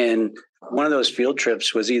 And one of those field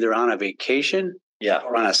trips was either on a vacation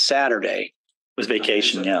or on a Saturday. It was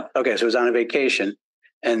vacation, yeah. Okay, so it was on a vacation.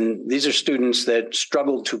 And these are students that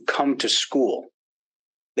struggled to come to school.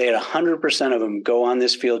 They had 100% of them go on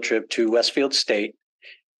this field trip to Westfield State,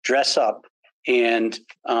 dress up, and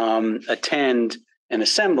attend an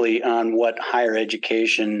assembly on what higher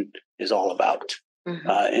education is all about. Mm-hmm.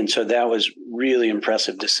 And so that was really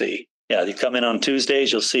impressive to see. Yeah, you come in on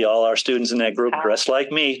Tuesdays, you'll see all our students in that group dressed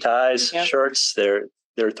like me, ties, shirts. They're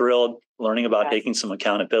thrilled, learning about taking some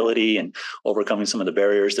accountability and overcoming some of the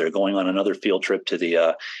barriers. They're going on another field trip to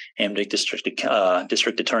the Hamden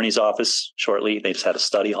District Attorney's Office shortly. They just had a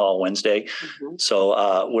study hall Wednesday. Mm-hmm.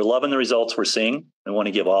 So we're loving the results we're seeing. We want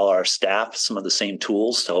to give all our staff some of the same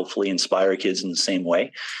tools to hopefully inspire kids in the same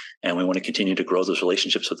way. And we want to continue to grow those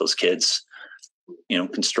relationships with those kids.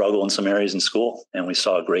 Can struggle in some areas in school. And we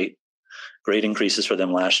saw great increases for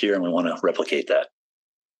them last year, and we want to replicate that.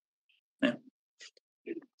 Yeah.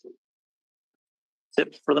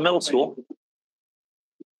 Tip for the middle school.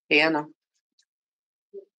 Deanna.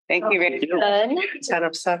 Thank you, Rick. 10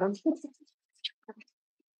 of 7.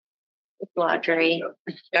 Audrey.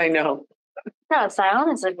 I know. No,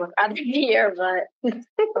 silent is like we're out of here, but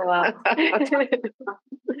oh, wow.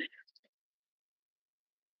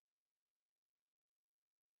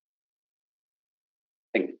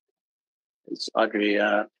 It's Audrey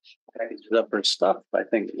packages up her stuff. I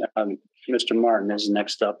think Mr. Martin is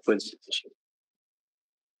next up with.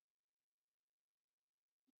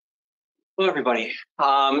 Hello, everybody.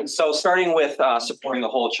 So starting with supporting the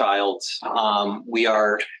whole child, we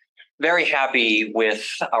are very happy with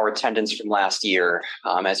our attendance from last year.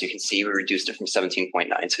 As you can see, we reduced it from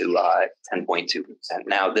 17.9 to 10.2%.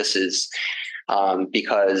 Now, this is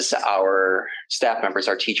because our staff members,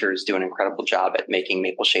 our teachers, do an incredible job at making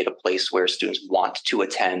Maple Shade a place where students want to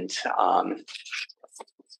attend,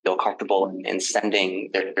 feel comfortable in sending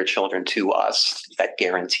their children to us, that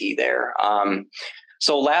guarantee there.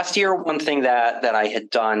 So last year, one thing that I had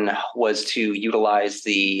done was to utilize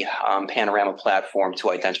the Panorama platform to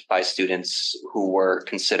identify students who were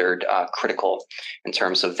considered critical in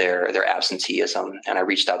terms of their absenteeism. And I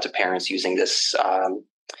reached out to parents using this,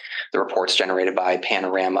 the reports generated by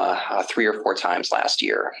Panorama 3 or 4 times last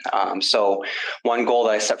year. So one goal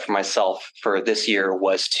that I set for myself for this year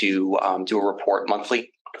was to do a report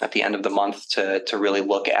monthly at the end of the month to really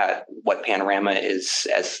look at what Panorama is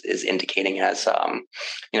indicating as,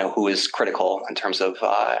 who is critical in terms of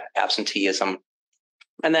absenteeism.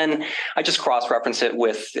 And then I just cross-reference it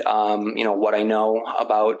with, what I know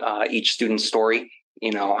about each student's story,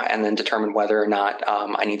 and then determine whether or not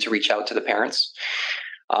I need to reach out to the parents.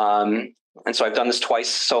 And so I've done this twice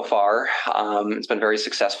so far. It's been very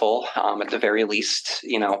successful. At the very least,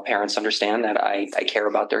 parents understand that I care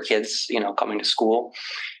about their kids, coming to school.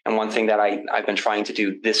 And one thing that I've been trying to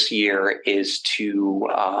do this year is to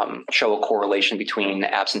show a correlation between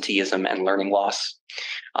absenteeism and learning loss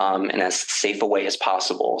in as safe a way as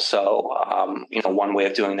possible. So, one way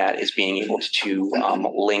of doing that is being able to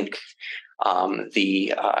link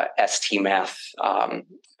the ST Math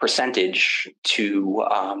percentage to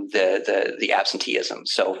the absenteeism.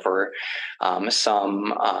 So for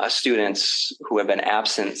some students who have been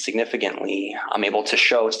absent significantly, I'm able to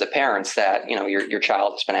show to the parents that your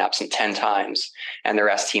child has been absent 10 times, and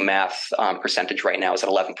their ST Math percentage right now is at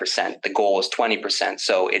 11%. The goal is 20%.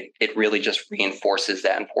 So it really just reinforces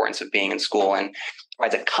that importance of being in school and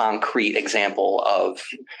provides a concrete example of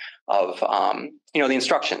the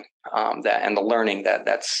instruction and the learning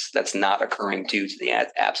that's not occurring due to the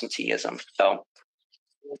absenteeism.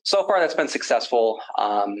 So far that's been successful,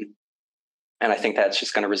 and I think that's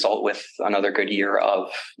just going to result with another good year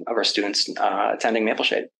of our students attending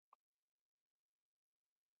Mapleshade.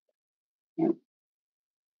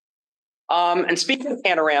 And speaking of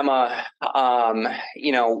Panorama,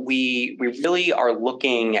 we really are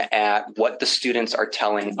looking at what the students are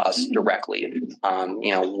telling us directly.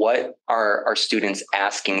 What are our students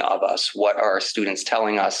asking of us? What are our students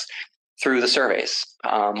telling us through the surveys?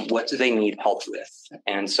 What do they need help with?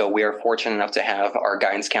 And so we are fortunate enough to have our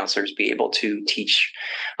guidance counselors be able to teach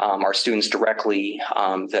our students directly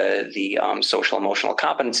the social emotional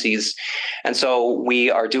competencies. And so we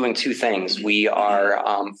are doing 2 things. We are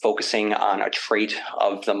focusing on a trait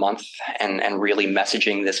of the month and really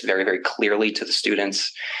messaging this very, very clearly to the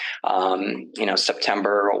students.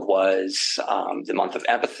 September was the month of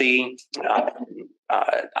empathy.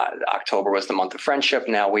 October was the month of friendship.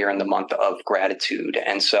 Now we are in the month of gratitude.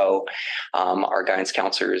 And so our guidance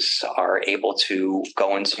counselors are able to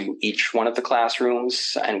go into each one of the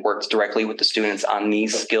classrooms and work directly with the students on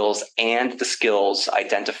these skills and the skills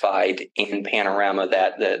identified in Panorama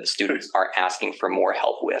that the students are asking for more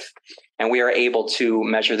help with. And we are able to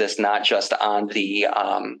measure this not just on the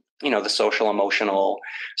the social emotional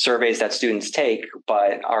surveys that students take,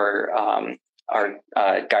 but our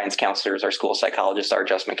guidance counselors, our school psychologists, our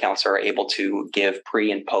adjustment counselor are able to give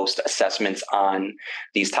pre and post assessments on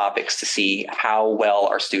these topics to see how well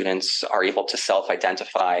our students are able to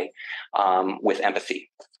self-identify with empathy.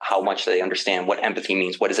 How much they understand what empathy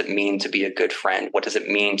means. What does it mean to be a good friend? What does it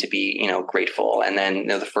mean to be, grateful? And then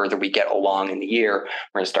the further we get along in the year,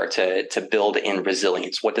 we're going to start to build in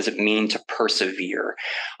resilience. What does it mean to persevere?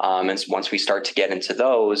 And once we start to get into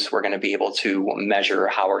those, we're going to be able to measure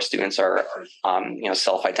how our students are,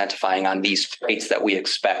 self-identifying on these traits that we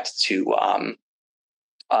expect to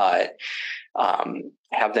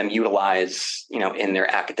have them utilize, in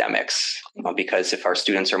their academics, because if our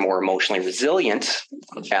students are more emotionally resilient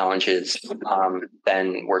to challenges,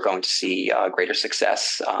 then we're going to see greater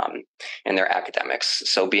success in their academics.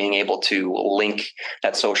 So being able to link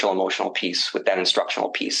that social emotional piece with that instructional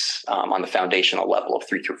piece on the foundational level of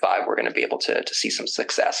 3 through 5, we're going to be able to see some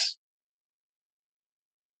success.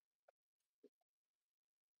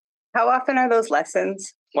 How often are those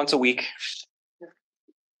lessons? Once a week.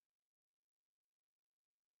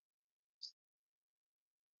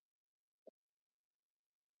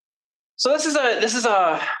 So this is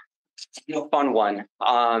a fun one,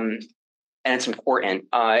 and it's important.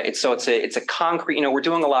 It's a concrete. We're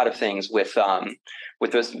doing a lot of things with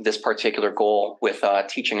this particular goal with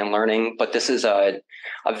teaching and learning, but this is a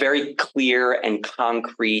very clear and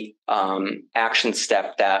concrete action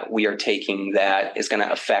step that we are taking that is going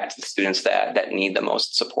to affect the students that need the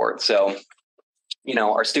most support. So,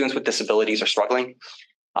 our students with disabilities are struggling.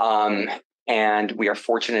 And we are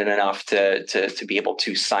fortunate enough to be able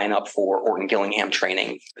to sign up for Orton Gillingham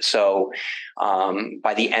training. So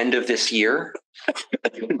by the end of this year,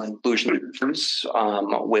 inclusion teachers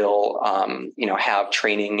will have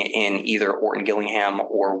training in either Orton Gillingham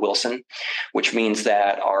or Wilson, which means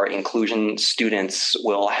that our inclusion students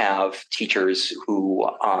will have teachers who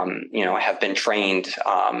have been trained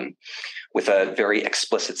with a very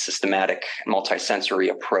explicit, systematic, multisensory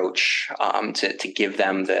approach to give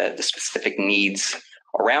them the specific needs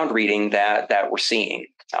around reading that we're seeing.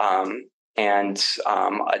 And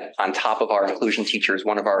on top of our inclusion teachers,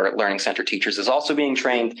 one of our learning center teachers is also being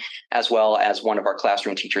trained, as well as one of our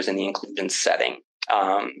classroom teachers in the inclusion setting.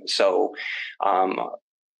 At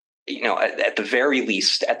the very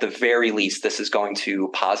least, this is going to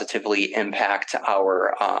positively impact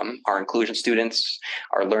our inclusion students,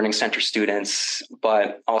 our learning center students,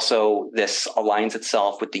 but also this aligns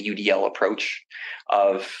itself with the UDL approach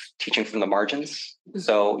of teaching from the margins.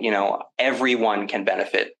 So, everyone can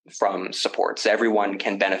benefit from supports. Everyone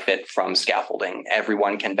can benefit from scaffolding.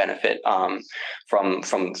 Everyone can benefit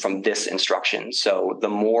from this instruction. So the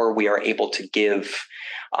more we are able to give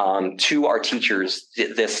to our teachers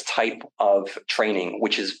this type of training,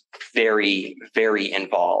 which is very, very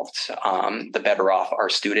involved, the better off our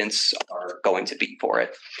students are going to be for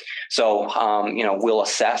it. So, we'll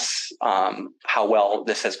assess how well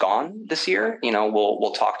this has gone this year.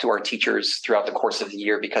 We'll talk to our teachers throughout the course of the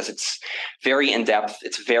year because it's very in-depth,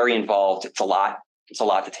 it's very involved, it's a lot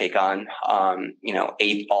to take on.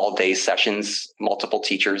 8 all-day sessions, multiple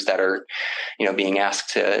teachers that are, being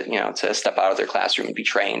asked to step out of their classroom and be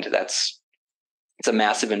trained. It's a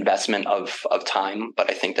massive investment of time,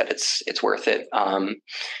 but I think that it's worth it. And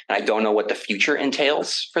I don't know what the future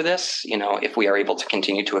entails for this. If we are able to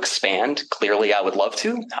continue to expand, clearly I would love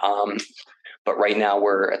to. But right now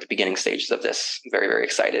we're at the beginning stages of this. Very, very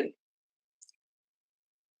excited.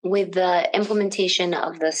 With the implementation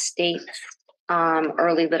of the state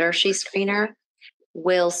early literacy screener,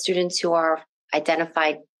 will students who are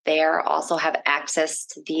identified there also have access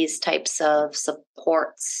to these types of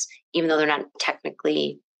supports, even though they're not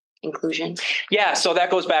technically inclusion? Yeah, so that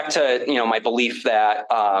goes back to my belief that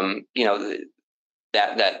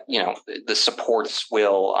that the supports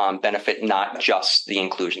will benefit not just the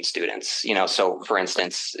inclusion students. So for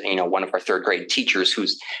instance, one of our 3rd grade teachers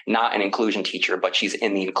who's not an inclusion teacher, but she's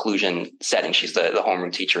in the inclusion setting. She's the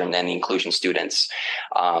homeroom teacher, and then the inclusion students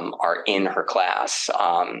are in her class.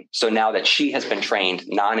 So now that she has been trained,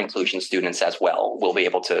 non-inclusion students as well will be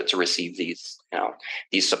able to receive these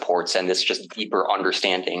supports and this just deeper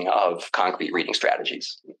understanding of concrete reading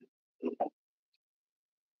strategies.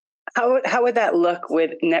 How would that look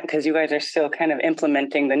with net? Because you guys are still kind of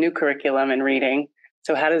implementing the new curriculum and reading.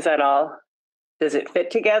 So how does that does it fit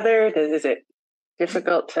together? Is it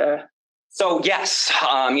difficult to? So yes,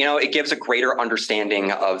 it gives a greater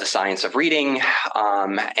understanding of the science of reading.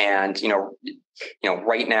 And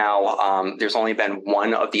right now, there's only been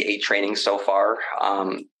one of the 8 trainings so far.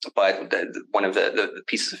 But one of the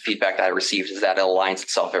pieces of feedback that I received is that it aligns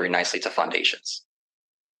itself very nicely to Foundations.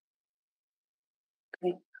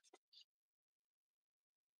 Okay.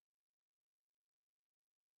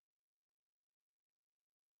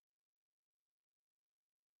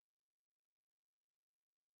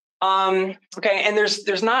 Okay, and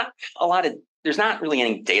there's not really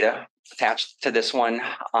any data attached to this one,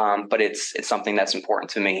 but it's something that's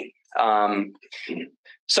important to me.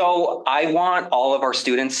 So I want all of our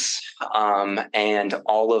students and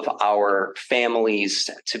all of our families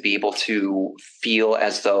to be able to feel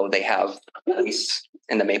as though they have a place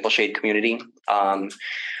in the Maple Shade community.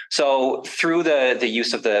 So through the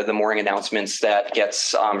use of the morning announcements that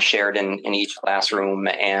gets shared in each classroom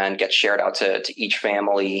and gets shared out to each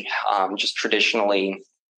family, just traditionally,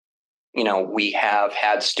 we have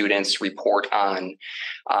had students report on,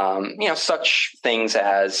 such things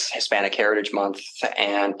as Hispanic Heritage Month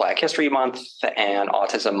and Black History Month and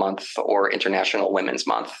Autism Month or International Women's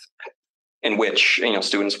Month, in which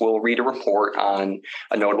students will read a report on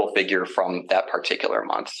a notable figure from that particular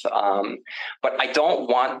month. But I don't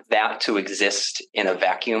want that to exist in a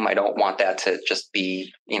vacuum. I don't want that to just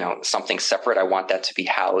be something separate. I want that to be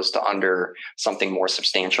housed under something more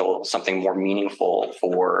substantial, something more meaningful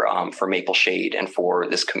for Maple Shade and for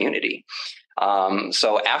this community.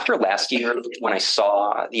 So after last year, when I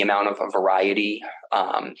saw the amount of variety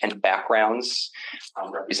and backgrounds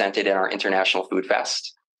represented in our International Food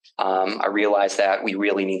Fest, I realized that we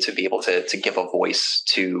really need to be able to give a voice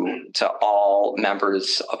to all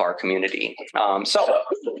members of our community. So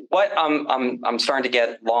what I'm starting to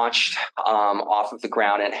get launched off of the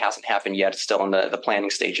ground, and it hasn't happened yet. It's still in the planning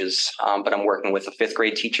stages. But I'm working with a 5th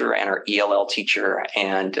grade teacher and our ELL teacher,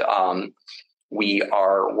 and we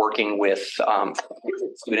are working with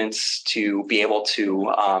students to be able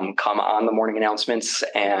to come on the morning announcements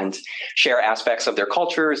and share aspects of their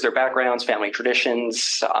cultures, their backgrounds, family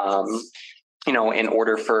traditions, in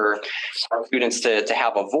order for our students to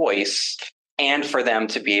have a voice and for them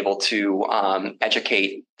to be able to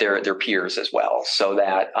educate their peers as well, so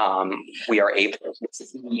that we are able to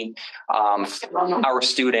see our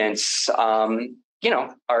students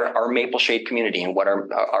our Maple Shade community and what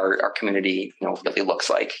our community, really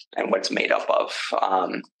looks like and what it's made up of.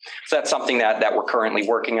 So that's something that we're currently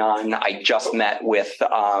working on. I just met with,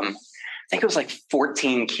 I think it was like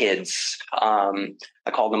 14 kids.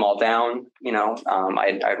 I called them all down.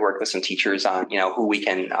 I'd worked with some teachers on, who we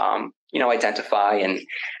can, identify and,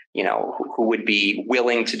 who would be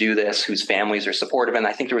willing to do this, whose families are supportive. And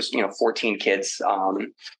I think there was, 14 kids,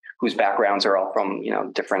 whose backgrounds are all from,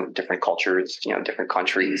 different cultures, different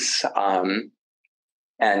countries.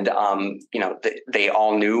 They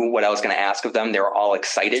all knew what I was going to ask of them. They were all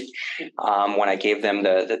excited when I gave them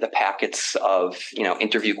the packets of,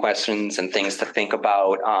 interview questions and things to think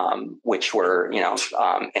about, which were,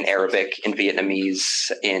 in Arabic, in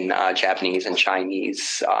Vietnamese, in Japanese and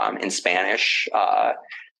Chinese, in Spanish.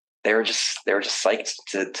 They were just psyched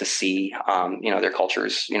to see, their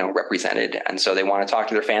cultures, represented. And so they want to talk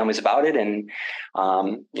to their families about it. And,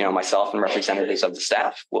 myself and representatives of the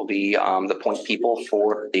staff will be the point people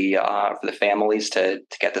for the families to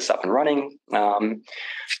get this up and running. I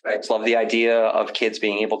just love the idea of kids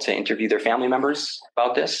being able to interview their family members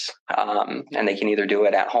about this. And they can either do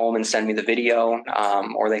it at home and send me the video,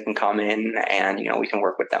 or they can come in and, we can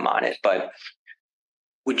work with them on it. But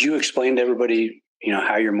would you explain to everybody,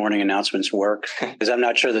 how your morning announcements work? Because I'm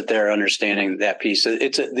not sure that they're understanding that piece.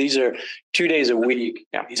 These are 2 days a week.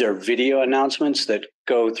 Yeah. These are video announcements that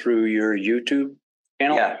go through your YouTube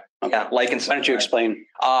channel. Yeah. Okay. Yeah. Why don't you explain?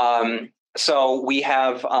 So we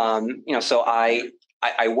have, so I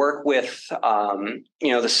work with,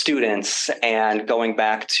 the students, and going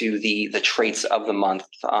back to the traits of the month,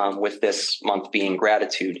 with this month being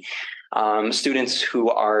gratitude. Students who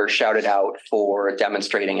are shouted out for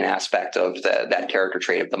demonstrating an aspect of that character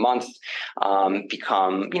trait of the month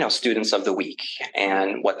become, students of the week.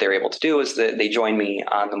 And what they're able to do is that they join me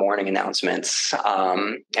on the morning announcements,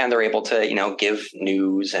 and they're able to, give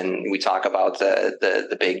news, and we talk about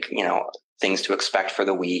the big, things to expect for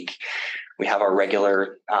the week. We have our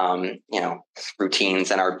regular,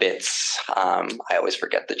 routines and our bits. I always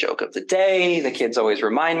forget the joke of the day. The kids always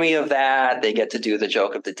remind me of that. They get to do the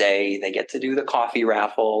joke of the day. They get to do the coffee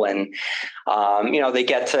raffle, and they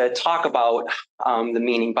get to talk about the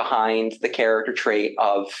meaning behind the character trait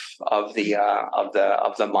of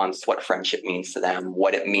the month. What friendship means to them.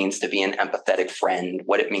 What it means to be an empathetic friend.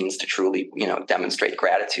 What it means to truly, demonstrate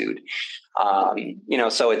gratitude.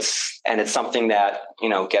 So it's something that,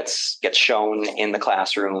 gets shown in the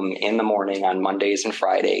classroom in the morning on Mondays and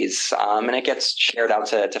Fridays. And it gets shared out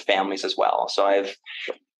to families as well. So I have,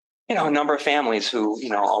 a number of families who,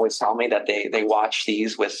 always tell me that they watch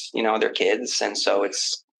these with, their kids. And so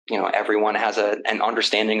it's, everyone has an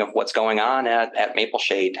understanding of what's going on at Maple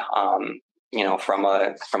Shade. From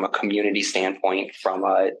a community standpoint, from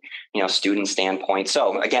a, student standpoint.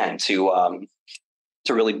 So again, to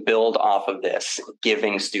really build off of this,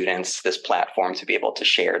 giving students this platform to be able to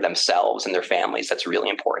share themselves and their families, that's really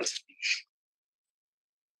important.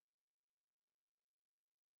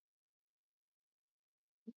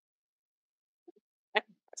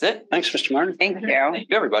 That's it. Thanks, Mr. Martin. Thank you. Thank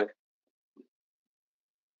you, everybody.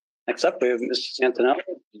 Next up, we have Mrs. Antonelli.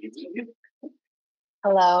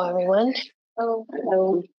 Hello, everyone.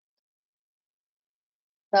 Hello.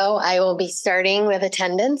 So I will be starting with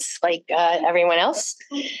attendance like everyone else.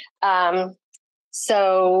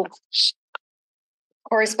 So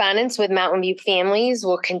correspondence with Mountain View families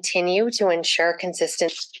will continue to ensure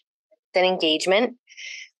consistent engagement.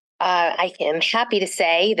 I am happy to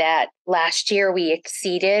say that last year we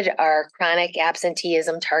exceeded our chronic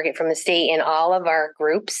absenteeism target from the state in all of our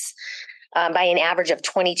groups by an average of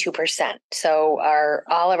 22%. So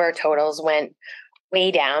all of our totals went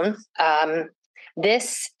way down.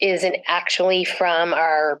 This is actually from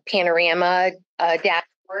our Panorama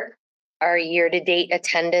dashboard. Our year-to-date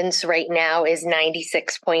attendance right now is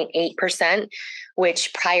 96.8%,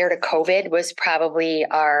 which prior to COVID was probably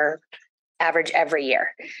our average every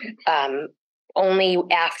year. Only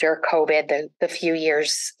after COVID, the few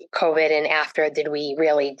years COVID and after, did we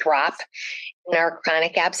really drop in our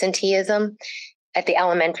chronic absenteeism. At the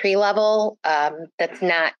elementary level, that's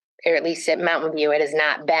not or at least at Mountain View, it has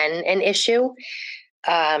not been an issue.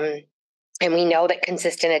 And we know that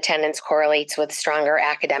consistent attendance correlates with stronger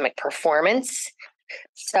academic performance.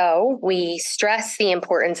 So we stress the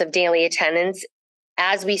importance of daily attendance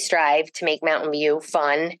as we strive to make Mountain View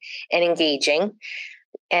fun and engaging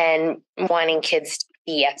and wanting kids to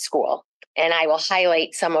be at school. And I will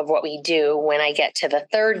highlight some of what we do when I get to the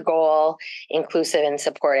third goal, inclusive and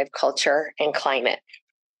supportive culture and climate.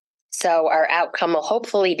 So our outcome will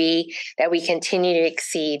hopefully be that we continue to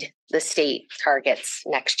exceed the state targets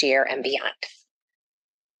next year and beyond.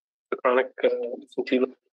 The chronic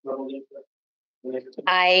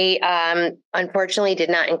I unfortunately did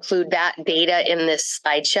not include that data in this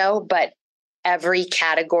slideshow, but every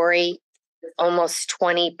category almost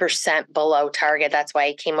 20% below target. That's why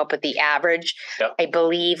I came up with the average. Yep. I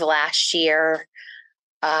believe last year,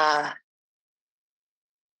 I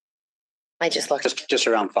just looked. Just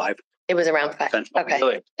around 5. It was around 5. Okay.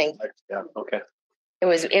 Really? Thank you. Yeah. Okay. It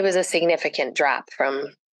was a significant drop from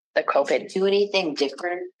the COVID. Do anything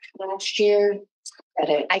different last year?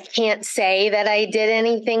 I can't say that I did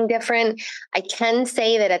anything different. I can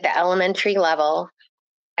say that at the elementary level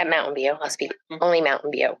at Mountain View, I'll speak only Mountain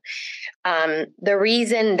View. The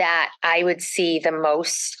reason that I would see the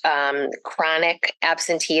most chronic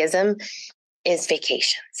absenteeism is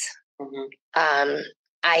vacations. I'm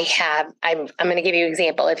going to give you an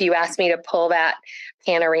example. If you ask me to pull that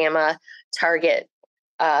panorama target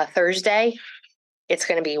Thursday, it's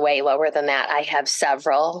going to be way lower than that. I have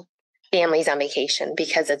several families on vacation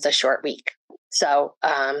because it's a short week. So,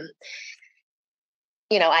 I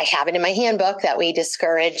have it in my handbook that we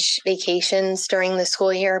discourage vacations during the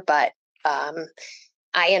school year, but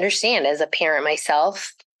I understand as a parent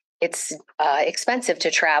myself, it's expensive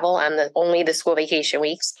to travel on only the school vacation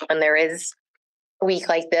weeks. When there is a week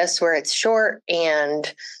like this where it's short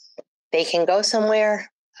and they can go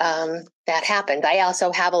somewhere, that happens. I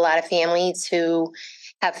also have a lot of families who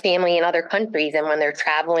have family in other countries, and when they're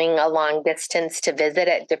traveling a long distance to visit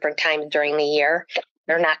at different times during the year,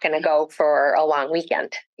 they're not going to go for a long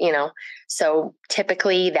weekend, So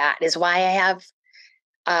typically that is why I have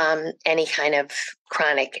any kind of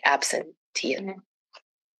chronic absenteeism.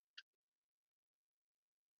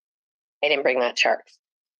 I didn't bring that chart.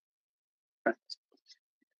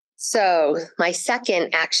 So my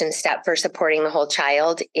second action step for supporting the whole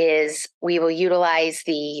child is we will utilize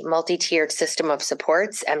the multi-tiered system of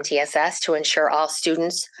supports, MTSS, to ensure all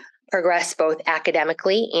students progress both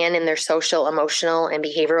academically and in their social, emotional, and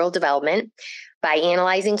behavioral development by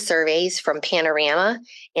analyzing surveys from Panorama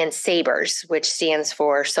and SABRS, which stands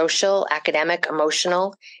for Social, Academic,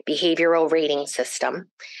 Emotional, Behavioral Rating System,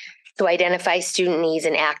 to identify student needs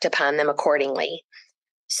and act upon them accordingly.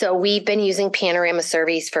 So we've been using Panorama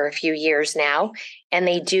surveys for a few years now, and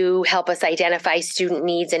they do help us identify student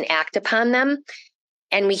needs and act upon them.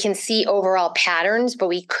 And we can see overall patterns, but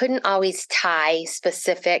we couldn't always tie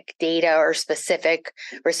specific data or specific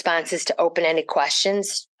responses to open-ended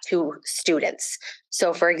questions to students.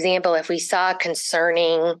 So for example, if we saw a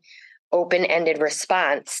concerning open-ended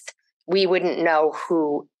response, we wouldn't know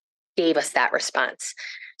who gave us that response.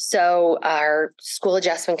 So our school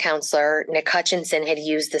adjustment counselor, Nick Hutchinson, had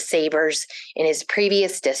used the SABRS in his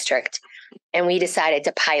previous district, and we decided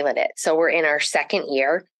to pilot it. So we're in our second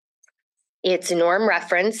year. It's norm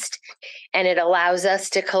referenced, and it allows us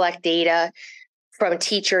to collect data from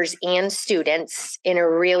teachers and students in a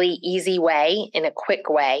really easy way, in a quick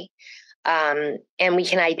way. And we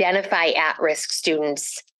can identify at-risk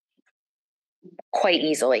students quite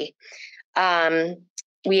easily.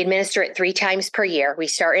 We administer it 3 times per year. We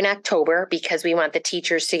start in October because we want the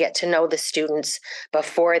teachers to get to know the students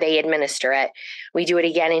before they administer it. We do it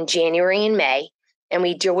again in January and May, and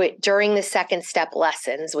we do it during the second step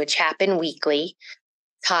lessons, which happen weekly,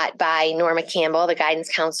 taught by Norma Campbell, the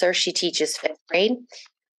guidance counselor. She teaches 5th grade.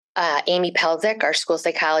 Amy Pelzik, our school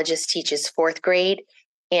psychologist, teaches 4th grade,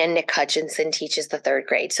 and Nick Hutchinson teaches the 3rd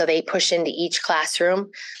grade. So they push into each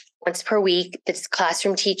classroom once per week. The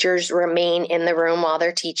classroom teachers remain in the room while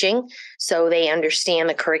they're teaching, so they understand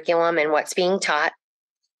the curriculum and what's being taught.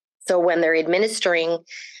 So when they're administering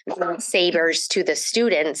SABRS to the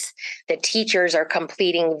students, the teachers are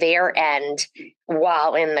completing their end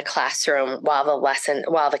while in the classroom, while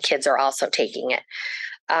the kids are also taking it.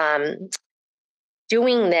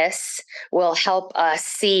 Doing this will help us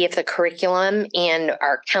see if the curriculum and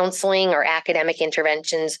our counseling or academic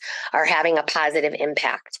interventions are having a positive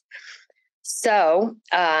impact. So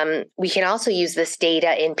we can also use this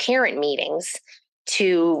data in parent meetings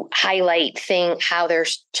to highlight how their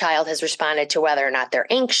child has responded to whether or not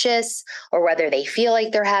they're anxious or whether they feel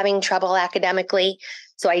like they're having trouble academically.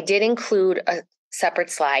 So I did include separate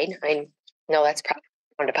slide. I know that's probably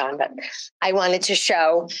frowned upon, but I wanted to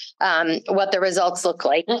show what the results look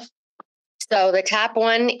like. So the top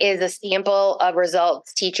one is a sample of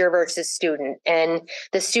results, teacher versus student. And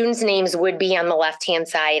the students' names would be on the left-hand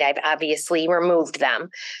side. I've obviously removed them.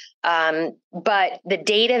 But the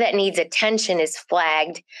data that needs attention is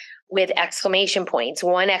flagged with exclamation points.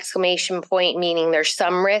 1 exclamation point meaning there's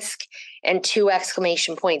some risk, and 2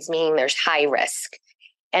 exclamation points meaning there's high risk.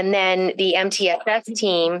 And then the MTSS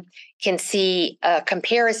team can see a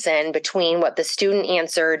comparison between what the student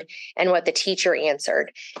answered and what the teacher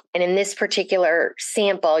answered. And in this particular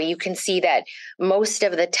sample, you can see that most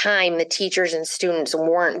of the time, the teachers and students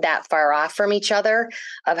weren't that far off from each other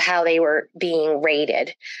of how they were being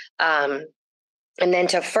rated. And then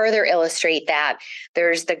to further illustrate that,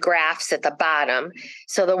 there's the graphs at the bottom.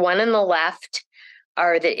 So the one on the left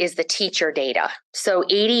is the teacher data. So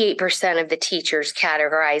 88% of the teachers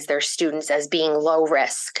categorize their students as being low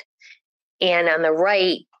risk. And on the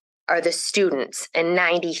right are the students, and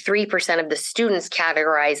 93% of the students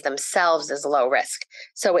categorize themselves as low risk.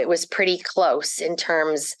 So it was pretty close in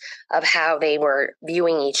terms of how they were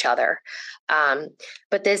viewing each other.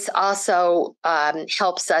 But this also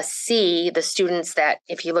helps us see the students that,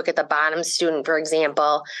 if you look at the bottom student, for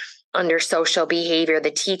example, under social behavior, the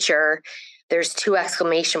teacher, there's 2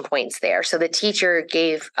 exclamation points there. So the teacher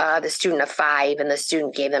gave the student a 5 and the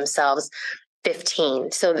student gave themselves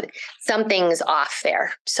 15. So something's off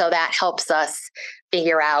there. So that helps us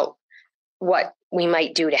figure out what we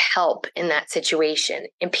might do to help in that situation.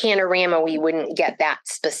 In Panorama, we wouldn't get that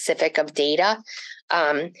specific of data.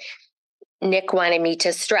 Nick wanted me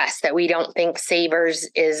to stress that we don't think Savers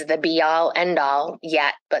is the be all end all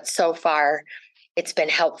yet, but so far it's been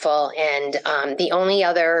helpful. And the only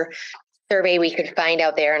other survey we could find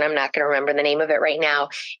out there, and I'm not going to remember the name of it right now,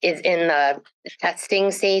 is in the testing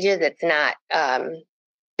stages. It's not,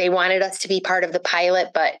 they wanted us to be part of the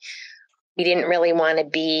pilot, but we didn't really want to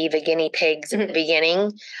be the guinea pigs at the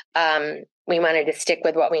beginning. We wanted to stick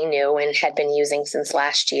with what we knew and had been using since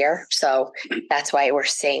last year. So that's why we're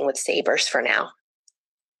staying with Savers for now.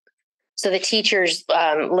 So the teachers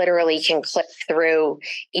literally can click through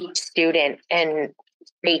each student and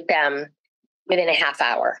rate them within a half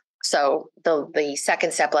hour. So the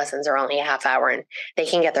second step lessons are only a half hour, and they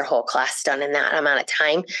can get their whole class done in that amount of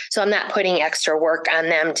time. So I'm not putting extra work on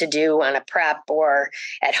them to do on a prep or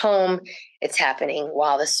at home. It's happening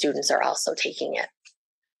while the students are also taking it.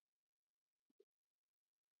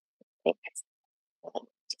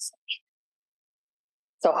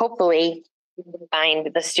 So hopefully we can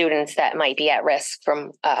find the students that might be at risk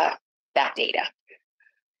from that data.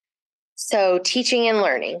 So teaching and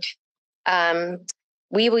learning.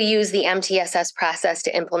 We will use the MTSS process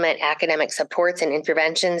to implement academic supports and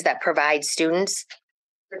interventions that provide students,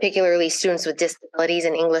 particularly students with disabilities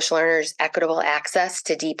and English learners, equitable access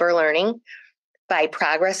to deeper learning by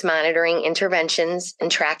progress monitoring interventions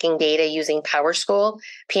and tracking data using PowerSchool,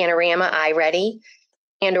 Panorama, iReady,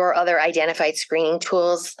 and or other identified screening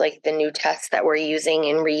tools like the new tests that we're using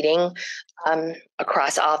in reading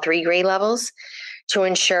across all 3 grade levels to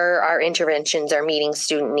ensure our interventions are meeting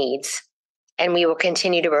student needs. And we will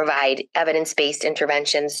continue to provide evidence-based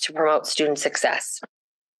interventions to promote student success.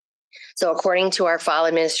 So according to our fall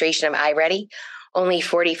administration of iReady, only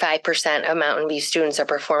 45% of Mountain View students are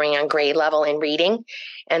performing on grade level in reading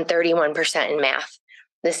and 31% in math.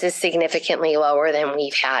 This is significantly lower than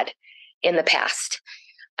we've had in the past.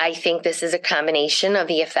 I think this is a combination of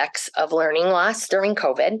the effects of learning loss during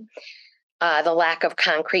COVID, the lack of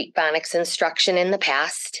concrete phonics instruction in the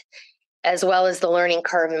past, as well as the learning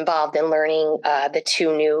curve involved in learning the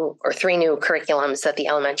 3 new curriculums that the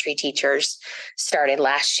elementary teachers started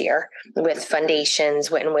last year with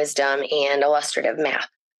Foundations, Wit and Wisdom, and Illustrative Math.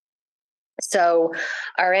 So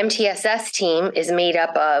our MTSS team is made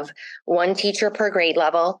up of 1 teacher per grade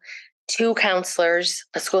level, 2 counselors,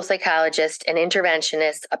 a school psychologist, an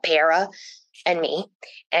interventionist, a para, and me.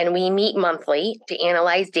 And we meet monthly to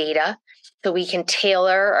analyze data so we can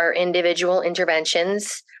tailor our individual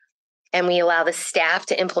interventions. And we allow the staff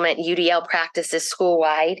to implement UDL practices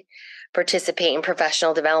school-wide, participate in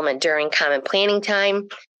professional development during common planning time,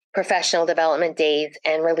 professional development days,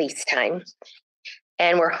 and release time.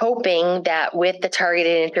 And we're hoping that with the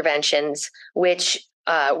targeted interventions, which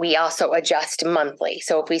we also adjust monthly.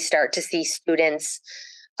 So if we start to see students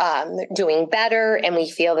doing better and we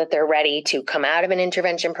feel that they're ready to come out of an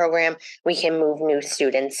intervention program, we can move new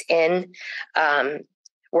students in.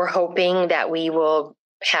 We're hoping that we will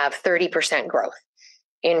have 30% growth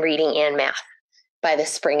in reading and math by the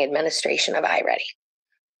spring administration of iReady.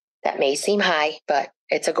 That may seem high, but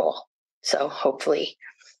it's a goal. So hopefully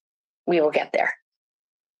we will get there.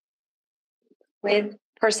 With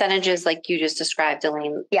percentages like you just described,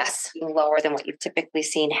 Elaine, Yes. being lower than what you've typically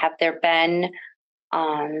seen, have there been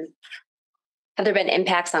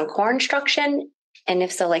impacts on core instruction? And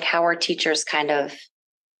if so, like how are teachers kind of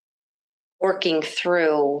working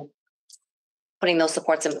through putting those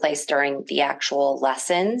supports in place during the actual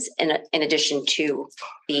lessons in addition to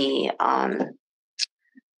the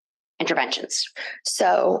interventions?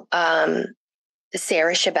 So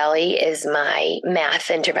Sarah Shabelli is my math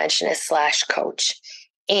interventionist / coach.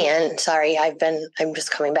 And sorry, I'm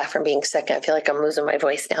just coming back from being sick. I feel like I'm losing my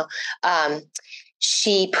voice now.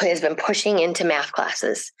 She has been pushing into math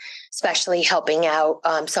classes, especially helping out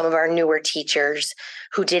some of our newer teachers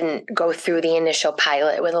who didn't go through the initial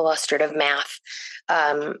pilot with illustrative math.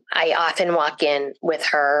 I often walk in with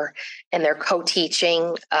her and they're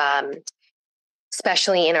co-teaching,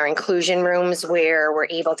 especially in our inclusion rooms where we're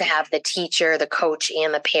able to have the teacher, the coach,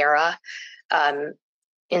 and the para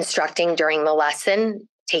instructing during the lesson,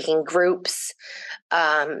 taking groups.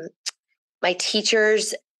 My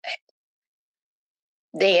teachers,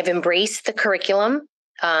 they have embraced the curriculum.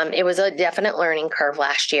 It was a definite learning curve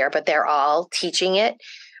last year, but they're all teaching it,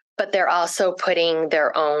 but they're also putting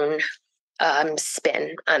their own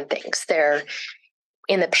spin on things. They're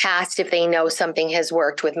in the past, if they know something has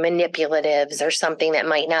worked with manipulatives or something that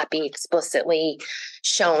might not be explicitly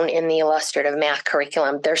shown in the illustrative math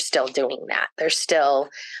curriculum, they're still doing that. They're still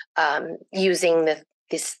using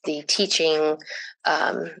the teaching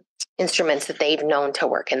instruments that they've known to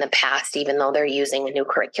work in the past, even though they're using a new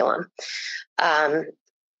curriculum.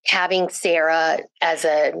 Having Sarah as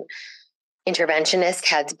a interventionist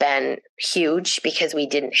has been huge because we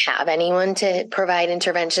didn't have anyone to provide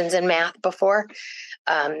interventions in math before.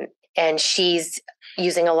 And she's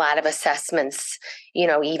using a lot of assessments,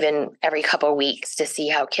 even every couple of weeks to see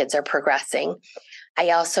how kids are progressing. I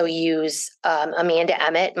also use Amanda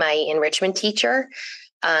Emmett, my enrichment teacher,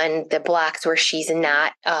 on the blocks where she's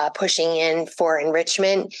not pushing in for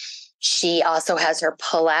enrichment. She also has her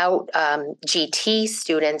pull out GT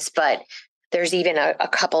students, but there's even a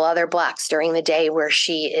couple other blocks during the day where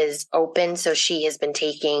she is open. So she has been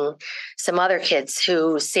taking some other kids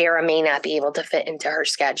who Sarah may not be able to fit into her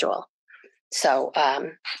schedule. So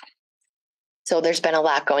there's been a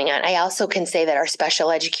lot going on. I also can say that our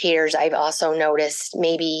special educators, I've also noticed,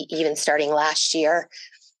 maybe even starting last year,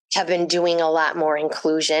 have been doing a lot more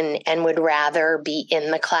inclusion and would rather be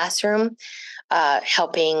in the classroom,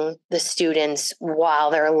 helping the students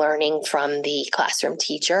while they're learning from the classroom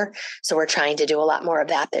teacher. So we're trying to do a lot more of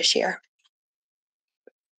that this year.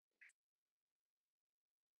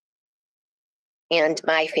 And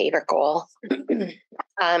my favorite goal.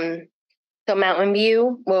 So Mountain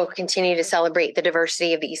View will continue to celebrate the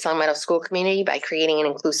diversity of the East Long Meadow school community by creating an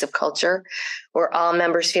inclusive culture where all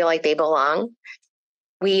members feel like they belong.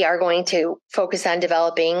 We are going to focus on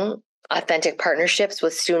developing authentic partnerships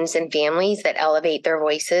with students and families that elevate their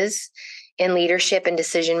voices in leadership and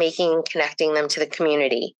decision-making and connecting them to the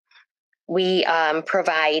community. We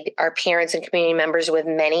provide our parents and community members with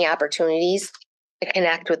many opportunities to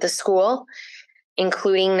connect with the school,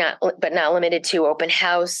 including but not limited to open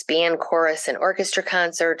house, band, chorus, and orchestra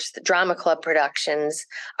concerts, the drama club productions,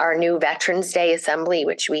 our new Veterans Day assembly,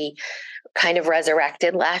 which we kind of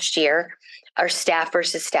resurrected last year, our staff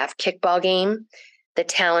versus staff kickball game, the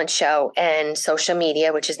talent show, and social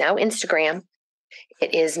media, which is now Instagram.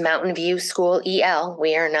 It is Mountain View School EL.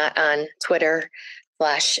 We are not on Twitter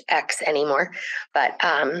 /X anymore, but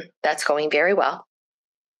that's going very well.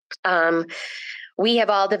 We have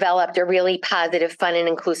all developed a really positive, fun, and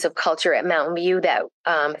inclusive culture at Mountain View that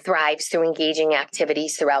thrives through engaging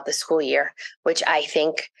activities throughout the school year, which I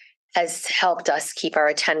think has helped us keep our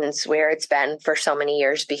attendance where it's been for so many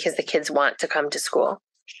years because the kids want to come to school.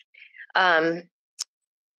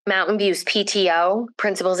 Mountain View's PTO,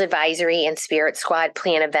 Principals Advisory, and Spirit Squad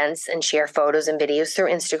plan events and share photos and videos through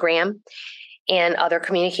Instagram and other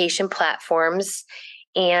communication platforms.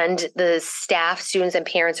 And the staff, students, and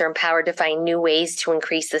parents are empowered to find new ways to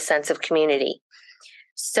increase the sense of community.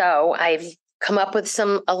 So I've come up with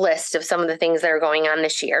a list of some of the things that are going on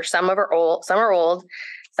this year. Some are old, some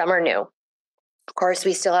are new. Of course,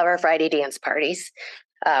 we still have our Friday dance parties,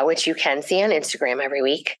 which you can see on Instagram every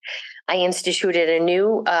week. I instituted a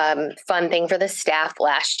new fun thing for the staff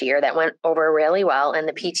last year that went over really well, and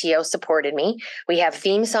the PTO supported me. We have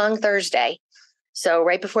Theme Song Thursday. So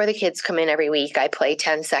right before the kids come in every week, I play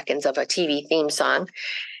 10 seconds of a TV theme song,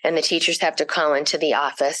 and the teachers have to call into the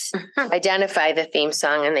office, identify the theme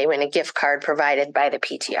song, and they win a gift card provided by the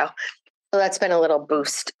PTO. So that's been a little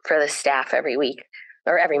boost for the staff every week.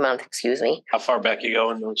 Or every month, excuse me. How far back you go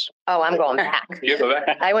in those? Oh, I'm going back. You go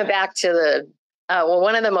back? I went back to the Well,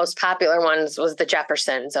 one of the most popular ones was the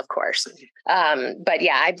Jeffersons, of course. But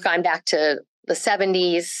yeah, I've gone back to the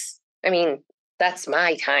 70s. I mean, that's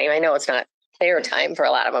my time. I know it's not their time for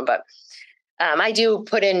a lot of them, but I do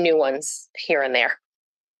put in new ones here and there.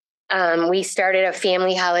 We started a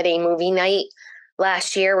family holiday movie night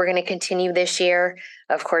last year. We're going to continue this year.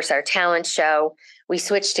 Of course, our talent show. We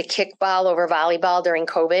switched to kickball over volleyball during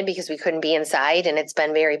COVID because we couldn't be inside, and it's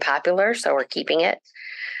been very popular, so we're keeping it.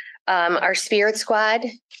 Our Spirit Squad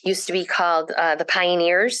used to be called the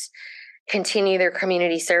Pioneers, continue their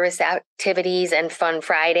community service activities and Fun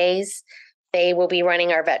Fridays. They will be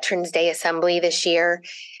running our Veterans Day Assembly this year.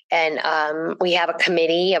 And we have a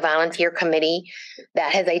committee, a volunteer committee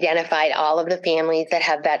that has identified all of the families that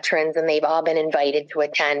have veterans, and they've all been invited to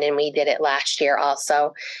attend. And we did it last year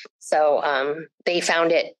also. So they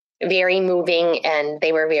found it very moving, and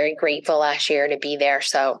they were very grateful last year to be there.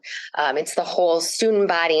 So it's the whole student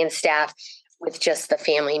body and staff with just the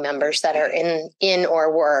family members that are in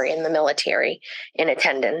or were in the military in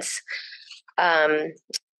attendance.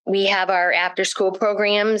 We have our after school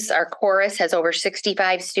programs. Our chorus has over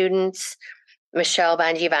 65 students. Michelle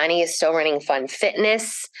Bongiovanni is still running Fun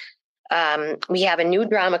Fitness. We have a new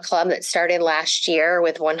drama club that started last year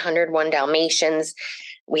with 101 Dalmatians.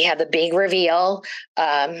 We had the big reveal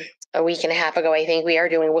a week and a half ago. I think we are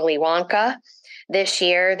doing Willy Wonka this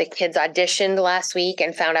year. The kids auditioned last week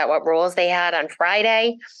and found out what roles they had on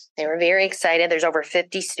Friday. They were very excited. There's over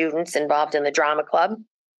 50 students involved in the drama club.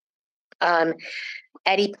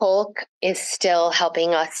 Eddie Polk is still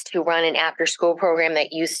helping us to run an after school program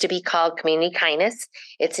that used to be called Community Kindness.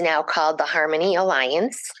 It's now called the Harmony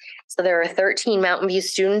Alliance. So there are 13 Mountain View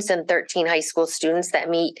students and 13 high school students that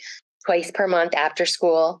meet twice per month after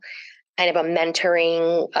school, kind of a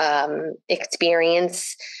mentoring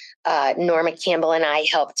experience. Norma Campbell and I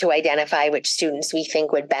help to identify which students we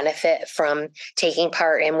think would benefit from taking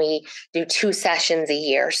part. And we do 2 sessions a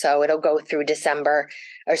year. So it'll go through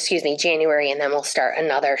January, and then we'll start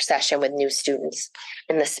another session with new students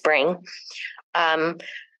in the spring. Our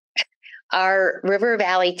River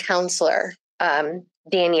Valley counselor,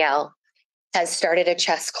 Danielle, has started a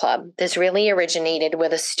chess club. This really originated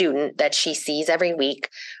with a student that she sees every week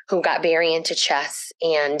who got very into chess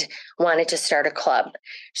and wanted to start a club.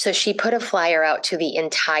 So she put a flyer out to the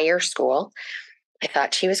entire school. I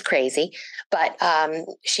thought she was crazy, but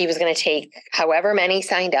she was going to take however many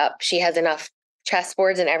signed up. She has enough chess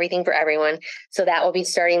boards and everything for everyone. So that will be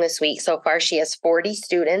starting this week. So far, she has 40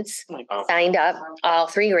 students signed up, all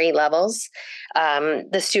 3 grade levels.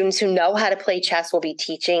 The students who know how to play chess will be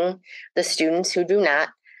teaching the students who do not.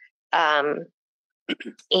 And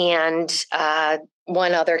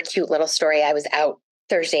one other cute little story. I was out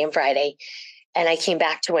Thursday and Friday, and I came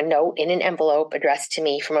back to a note in an envelope addressed to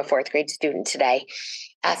me from a 4th grade student today,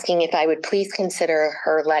 asking if I would please consider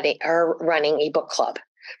her running a book club.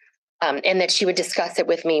 And that she would discuss it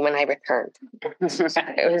with me when I returned.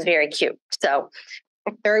 It was very cute. So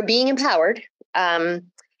they're being empowered. And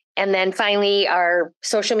then finally, our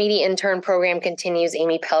social media intern program continues.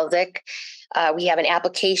 Amy Pelzik. We have an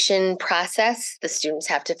application process. The students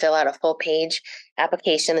have to fill out a full page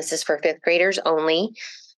application. This is for 5th graders only.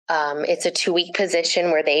 It's a 2-week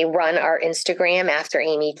position where they run our Instagram after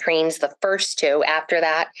Amy trains the first 2. After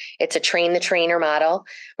that, it's a train the trainer model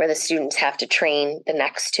where the students have to train the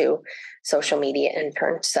next 2 social media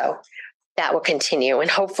interns. So that will continue.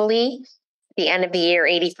 And hopefully at the end of the year,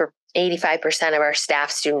 85% of our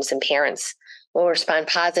staff, students, and parents will respond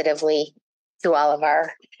positively to all of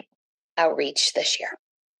our outreach this year.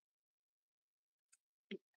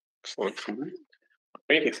 Excellent.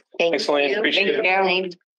 Thank you. Thanks, Elaine. Appreciate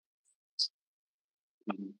it.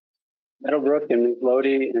 Meadowbrook and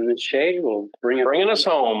Lodi and Ms. Shea will bringing us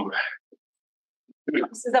home.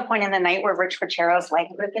 This is the point in the night where Rich Vachero's leg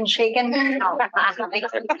has been shaken. All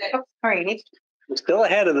right. We're still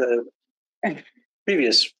ahead of the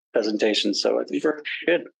previous presentation, so I think we're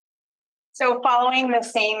good. So following the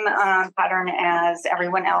same pattern as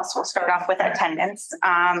everyone else, we'll start off with attendance.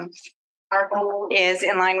 Our goal is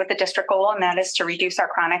in line with the district goal, and that is to reduce our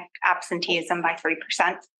chronic absenteeism by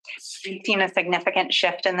 3%. We've seen a significant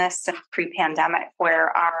shift in this since pre-pandemic,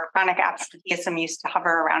 where our chronic absenteeism used to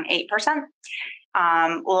hover around 8%.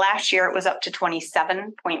 Last year, it was up to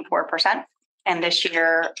 27.4%. And this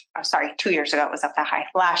year, 2 years ago, it was up that high.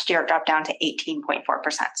 Last year, it dropped down to 18.4%.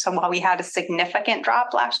 So while we had a significant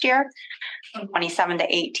drop last year, from 27 to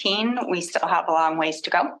 18, we still have a long ways to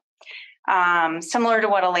go. Similar to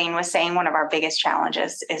what Elaine was saying, one of our biggest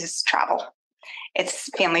challenges is travel. It's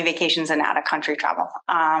family vacations and out of country travel.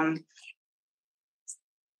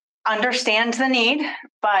 understand the need,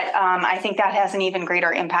 but I think that has an even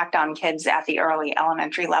greater impact on kids at the early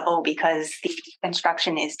elementary level because the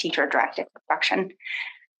instruction is teacher-directed instruction.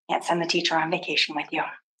 Can't send the teacher on vacation with you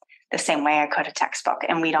the same way I could a textbook,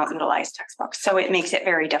 and we don't utilize textbooks. So it makes it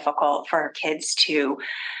very difficult for kids to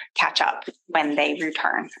catch up when they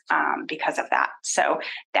return because of that. So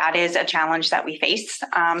that is a challenge that we face.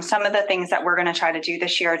 Some of the things that we're going to try to do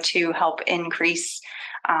this year to help increase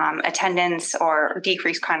attendance or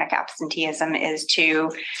decrease chronic absenteeism is to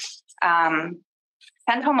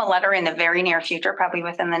send home a letter in the very near future, probably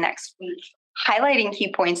within the next week, highlighting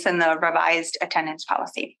key points in the revised attendance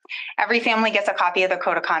policy. Every family gets a copy of the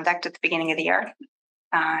code of conduct at the beginning of the year.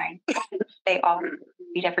 They all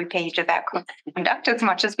read every page of that code of conduct as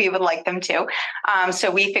much as we would like them to.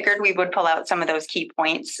 So we figured we would pull out some of those key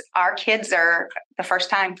points. Our kids are the first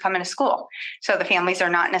time coming to school, so the families are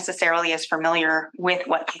not necessarily as familiar with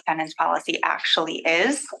what the attendance policy actually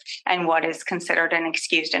is and what is considered an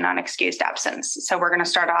excused and unexcused absence. So we're going to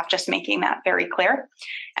start off just making that very clear.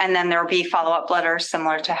 And then there will be follow-up letters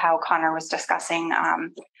similar to how Connor was discussing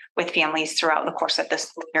with families throughout the course of the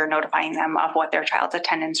school year, notifying them of what their child's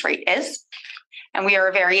attendance rate is. And we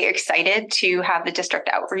are very excited to have the district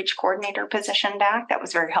outreach coordinator position back. That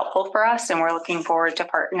was very helpful for us, and we're looking forward to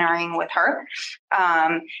partnering with her.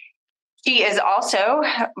 She is also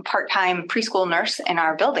a part-time preschool nurse in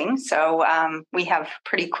our building, so we have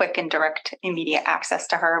pretty quick and direct immediate access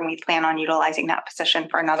to her, and we plan on utilizing that position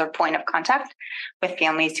for another point of contact with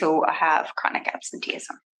families who have chronic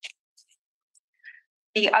absenteeism.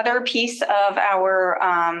 The other piece of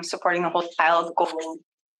our supporting the whole child goal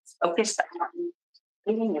is focused on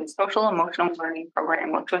reading and social emotional learning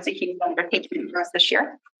program, which was a huge undertaking for us this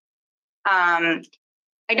year.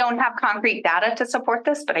 I don't have concrete data to support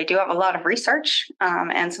this, but I do have a lot of research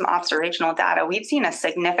and some observational data. We've seen a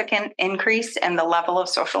significant increase in the level of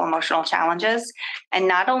social emotional challenges, and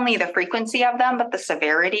not only the frequency of them, but the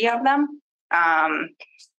severity of them.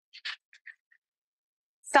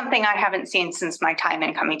 Something I haven't seen since my time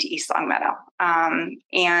in coming to East Longmeadow.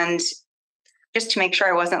 And just to make sure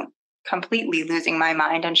I wasn't completely losing my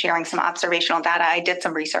mind and sharing some observational data, I did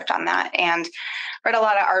some research on that and read a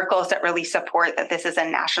lot of articles that really support that this is a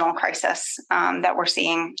national crisis that we're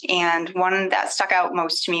seeing. And one that stuck out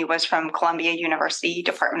most to me was from Columbia University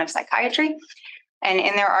Department of Psychiatry. And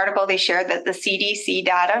in their article, they shared that the CDC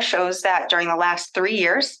data shows that during the last 3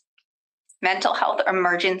 years, mental health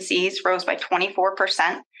emergencies rose by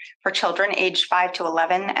 24% for children aged 5 to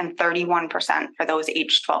 11 and 31% for those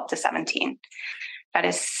aged 12 to 17. That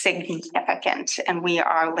is significant, and we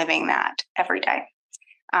are living that every day.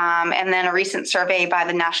 And then a recent survey by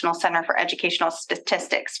the National Center for Educational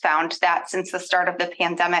Statistics found that since the start of the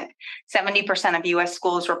pandemic, 70% of U.S.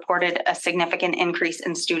 schools reported a significant increase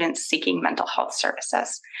in students seeking mental health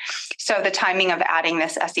services. So the timing of adding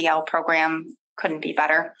this SEL program couldn't be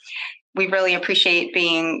better. We really appreciate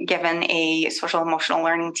being given a social emotional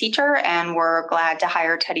learning teacher, and we're glad to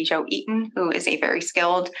hire Teddy Jo Eaton, who is a very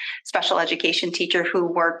skilled special education teacher who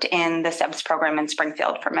worked in the SEBS program in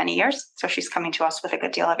Springfield for many years. So she's coming to us with a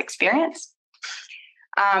good deal of experience.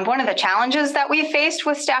 One of the challenges that we faced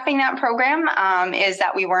with staffing that program is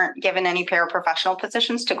that we weren't given any paraprofessional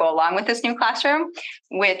positions to go along with this new classroom,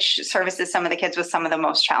 which services some of the kids with some of the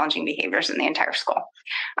most challenging behaviors in the entire school.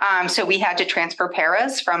 So we had to transfer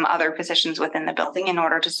paras from other positions within the building in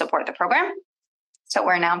order to support the program. So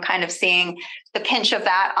we're now kind of seeing the pinch of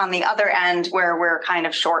that on the other end, where we're kind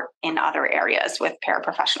of short in other areas with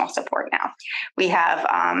paraprofessional support now. We have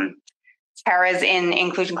paras in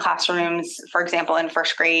inclusion classrooms. For example, in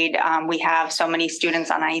first grade, we have so many students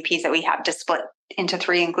on IEPs that we have to split into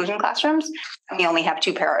 3 inclusion classrooms. And we only have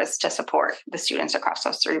 2 paras to support the students across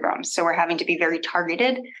those 3 rooms. So we're having to be very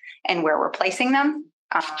targeted in where we're placing them.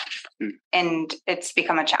 And it's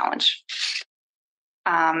become a challenge.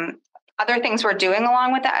 Other things we're doing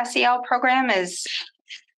along with the SEL program is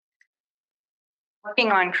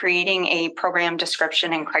working on creating a program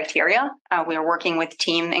description and criteria. We are working with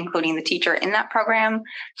team, including the teacher in that program,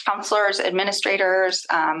 counselors, administrators.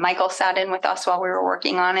 Michael sat in with us while we were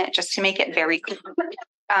working on it, just to make it very clear,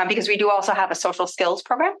 because we do also have a social skills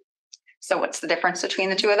program. So what's the difference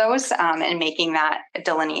between the 2 of those, and making that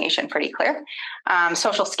delineation pretty clear.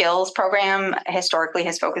 Social skills program historically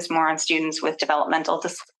has focused more on students with developmental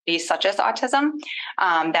disabilities such as autism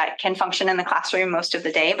that can function in the classroom most of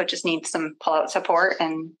the day, but just need some pull-out support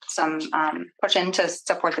and some push in to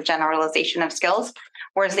support the generalization of skills.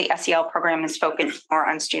 Whereas the SEL program is focused more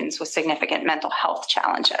on students with significant mental health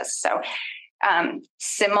challenges. So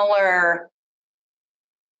similar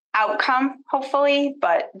outcome, hopefully,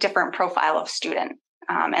 but different profile of student.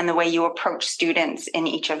 And the way you approach students in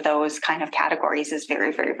each of those kind of categories is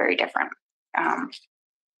very, very, very different.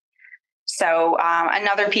 So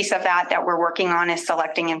another piece of that we're working on is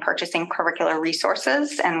selecting and purchasing curricular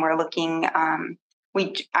resources. And we're looking,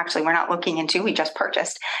 we're not looking into, we just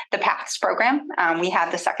purchased the PATHS program. We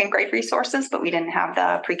had the second grade resources, but we didn't have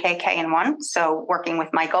the pre-K, K, and 1. So working with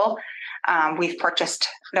Michael, we've purchased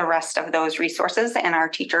the rest of those resources, and our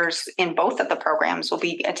teachers in both of the programs will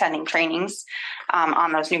be attending trainings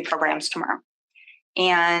on those new programs tomorrow.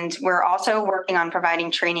 And we're also working on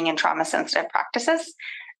providing training in trauma-sensitive practices.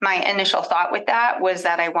 My initial thought with that was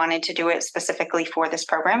that I wanted to do it specifically for this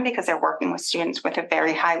program because they're working with students with a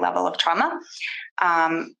very high level of trauma,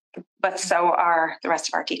 but so are the rest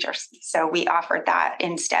of our teachers. So we offered that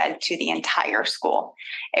instead to the entire school.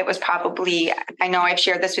 It was probably, I know I've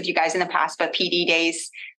shared this with you guys in the past, but PD days,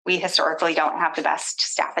 we historically don't have the best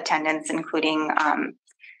staff attendance, including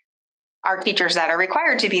our teachers that are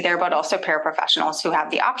required to be there, but also paraprofessionals who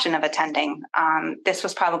have the option of attending. This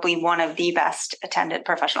was probably one of the best attended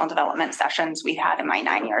professional development sessions we've had in my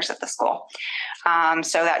 9 years at the school.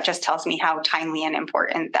 So that just tells me how timely and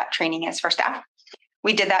important that training is for staff.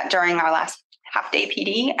 We did that during our last half-day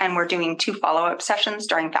PD, and we're doing 2 follow-up sessions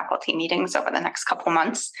during faculty meetings over the next couple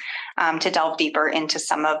months to delve deeper into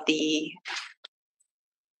some of the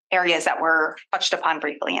areas that were touched upon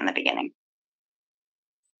briefly in the beginning.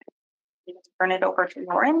 Turn it over to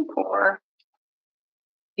Lauren for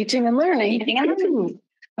teaching and learning.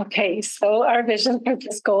 Okay, so our vision for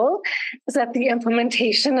this goal is that the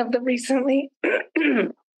implementation of the recently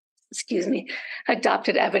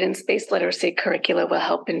adopted evidence-based literacy curricula will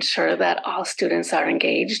help ensure that all students are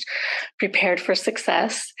engaged, prepared for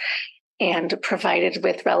success, and provided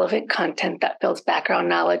with relevant content that builds background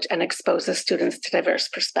knowledge and exposes students to diverse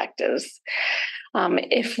perspectives. I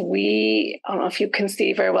don't know if you can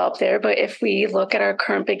see very well up there, but if we look at our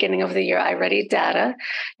current beginning of the year iReady data,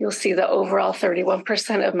 you'll see the overall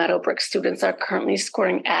 31% of Meadowbrook students are currently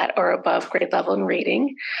scoring at or above grade level in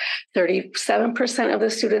reading. 37% of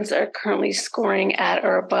the students are currently scoring at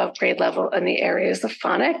or above grade level in the areas of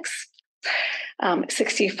phonics.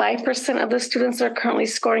 65% of the students are currently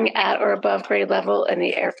scoring at or above grade level in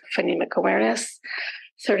the area of phonemic awareness.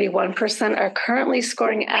 31% are currently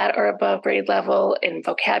scoring at or above grade level in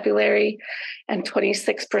vocabulary, and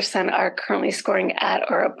 26% are currently scoring at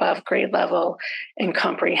or above grade level in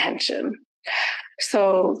comprehension.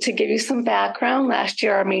 So to give you some background, last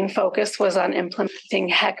year our main focus was on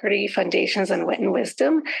implementing Heckerty Foundations and Wit and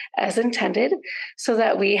Wisdom as intended, so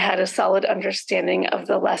that we had a solid understanding of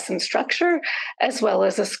the lesson structure as well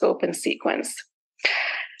as the scope and sequence.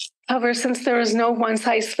 However, since there is no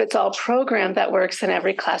one-size-fits-all program that works in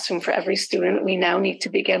every classroom for every student, we now need to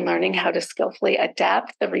begin learning how to skillfully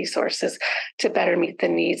adapt the resources to better meet the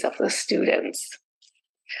needs of the students.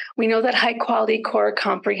 We know that high-quality, core,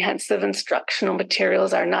 comprehensive instructional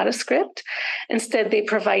materials are not a script. Instead, they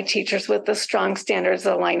provide teachers with a strong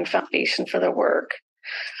standards-aligned foundation for their work.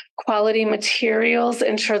 Quality materials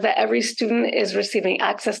ensure that every student is receiving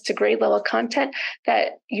access to grade level content,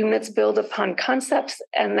 that units build upon concepts,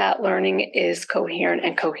 and that learning is coherent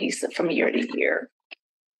and cohesive from year to year.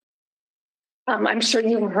 I'm sure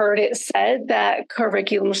you've heard it said that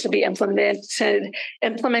curriculum should be implemented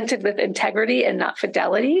with integrity and not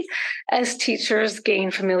fidelity. As teachers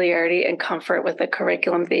gain familiarity and comfort with the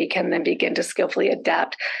curriculum, they can then begin to skillfully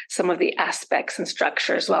adapt some of the aspects and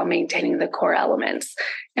structures while maintaining the core elements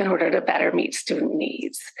in order to better meet student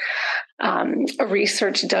needs.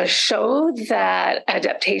 Research does show that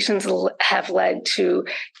adaptations have led to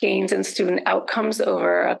gains in student outcomes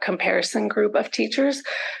over a comparison group of teachers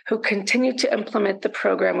who continue to implement the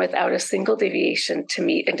program without a single deviation to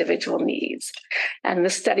meet individual needs. And the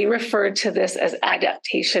study referred to this as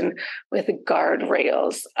adaptation with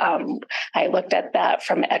guardrails. I looked at that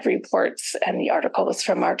from EdReports, and the article was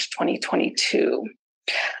from March 2022.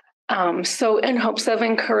 So in hopes of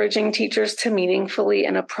encouraging teachers to meaningfully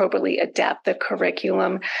and appropriately adapt the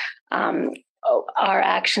curriculum, our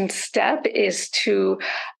action step is to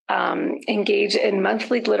engage in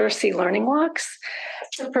monthly literacy learning walks.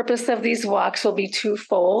 The purpose of these walks will be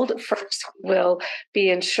twofold. First, we'll be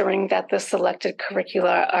ensuring that the selected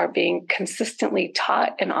curricula are being consistently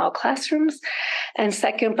taught in all classrooms. And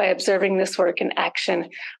second, by observing this work in action,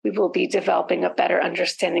 we will be developing a better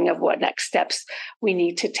understanding of what next steps we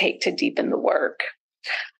need to take to deepen the work.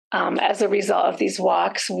 As a result of these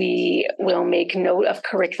walks, we will make note of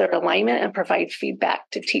curricular alignment and provide feedback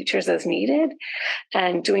to teachers as needed.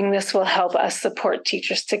 And doing this will help us support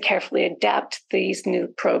teachers to carefully adapt these new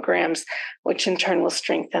programs, which in turn will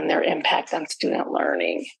strengthen their impact on student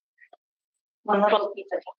learning. One little piece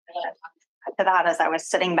of to that as I was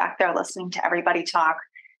sitting back there listening to everybody talk.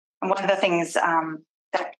 And one of the things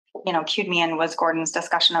that, cued me in was Gordon's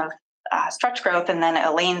discussion of stretch growth, and then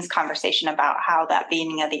Elaine's conversation about how that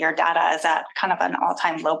beginning of the year data is at kind of an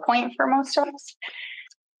all-time low point for most of us.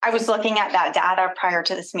 I was looking at that data prior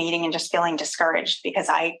to this meeting and just feeling discouraged because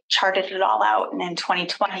I charted it all out. And in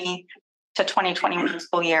 2020 to 2021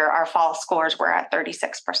 school year, our fall scores were at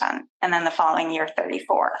 36%. And then the following year,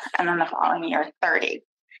 34. And then the following year, 30.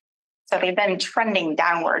 So they've been trending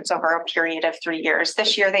downwards over a period of 3 years.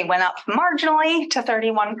 This year, they went up marginally to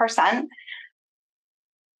 31%.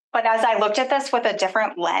 But as I looked at this with a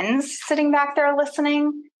different lens, sitting back there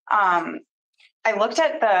listening, I looked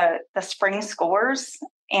at the spring scores,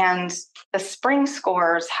 and the spring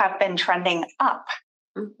scores have been trending up.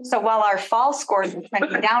 So while our fall scores are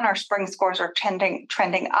trending down, our spring scores are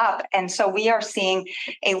trending up. And so we are seeing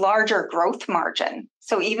a larger growth margin.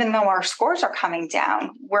 So even though our scores are coming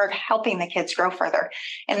down, we're helping the kids grow further.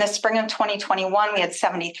 In the spring of 2021, we had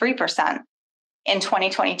 73%. In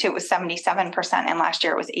 2022, it was 77%. And last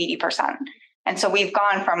year it was 80%. And so we've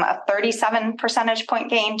gone from a 37 percentage point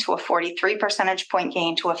gain to a 43 percentage point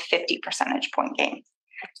gain to a 50 percentage point gain.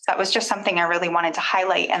 So that was just something I really wanted to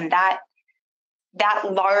highlight. And that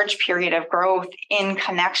large period of growth in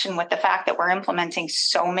connection with the fact that we're implementing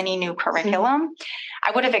so many new curriculum,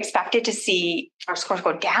 I would have expected to see our scores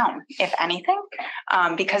go down, if anything,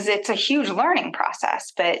 because it's a huge learning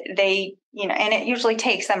process. But and it usually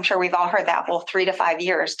takes, I'm sure we've all heard that, 3 to 5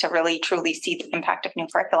 years to really truly see the impact of new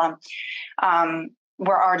curriculum.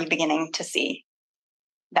 We're already beginning to see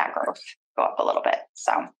that growth go up a little bit.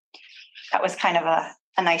 So that was kind of a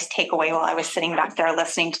nice takeaway while I was sitting back there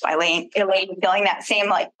listening to Elaine feeling that same,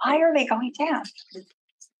 why are they going down?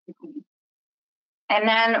 And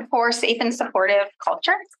then for safe and supportive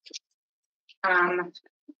culture,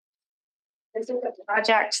 this is a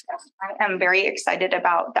project that I am very excited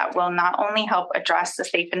about that will not only help address the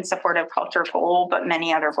safe and supportive culture goal, but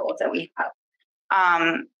many other goals that we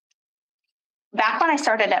have. Back when I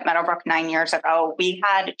started at Meadowbrook 9 years ago, we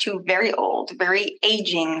had 2 very old, very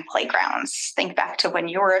aging playgrounds. Think back to when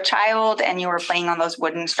you were a child and you were playing on those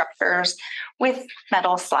wooden structures with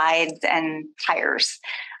metal slides and tires.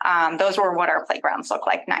 Those were what our playgrounds looked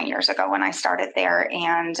like 9 years ago when I started there.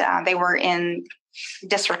 And they were in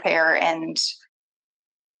disrepair and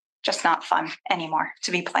just not fun anymore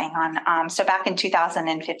to be playing on. So back in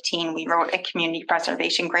 2015, we wrote a community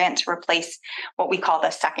preservation grant to replace what we call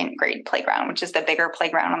the second grade playground, which is the bigger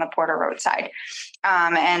playground on the Porter Road side.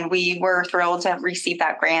 And we were thrilled to receive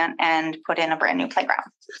that grant and put in a brand new playground.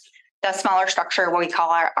 The smaller structure, what we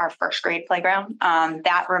call our first grade playground,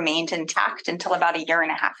 that remained intact until about 1.5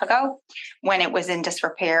 years ago when it was in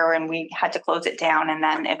disrepair and we had to close it down and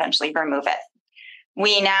then eventually remove it.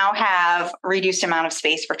 We now have reduced amount of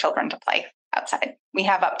space for children to play outside. We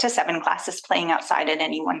have up to 7 classes playing outside at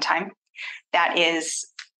any one time. That is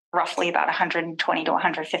roughly about 120 to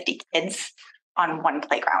 150 kids on one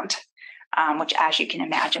playground, which, as you can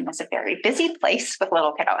imagine, is a very busy place with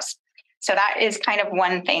little kiddos. So that is kind of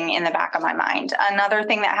one thing in the back of my mind. Another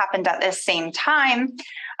thing that happened at this same time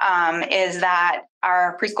is that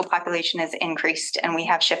our preschool population has increased and we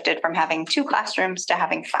have shifted from having 2 classrooms to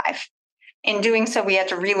having 5. In doing so, we had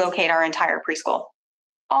to relocate our entire preschool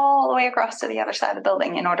all the way across to the other side of the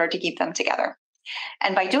building in order to keep them together.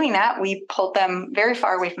 And by doing that, we pulled them very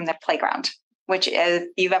far away from the playground, which, if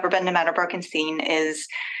you've ever been to Meadowbrook and seen, is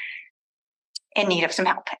in need of some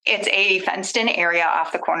help. It's a fenced-in area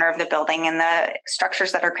off the corner of the building, and the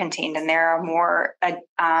structures that are contained in there are more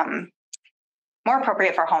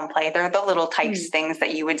appropriate for home play. They're the little types things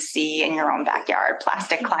that you would see in your own backyard,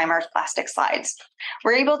 plastic climbers, plastic slides.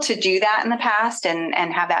 We're able to do that in the past and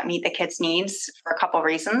have that meet the kids' needs for a couple of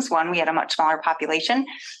reasons. One, we had a much smaller population.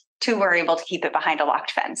 2, we're able to keep it behind a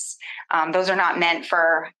locked fence. Those are not meant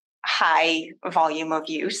for high volume of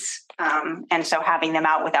use. And so having them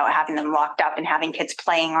out without having them locked up and having kids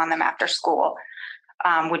playing on them after school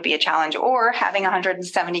would be a challenge, or having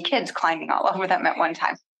 170 kids climbing all over them at one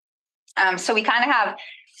time. So we kind of have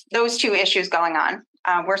those 2 issues going on.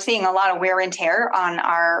 We're seeing a lot of wear and tear on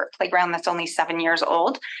our playground that's only 7 years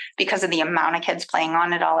old because of the amount of kids playing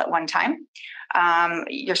on it all at one time.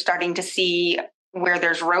 You're starting to see where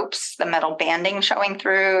there's ropes, the metal banding showing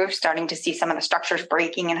through, starting to see some of the structures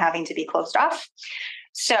breaking and having to be closed off.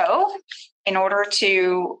 So in order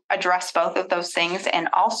to address both of those things and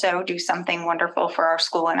also do something wonderful for our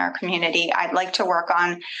school and our community, I'd like to work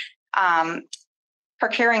on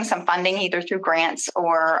procuring some funding either through grants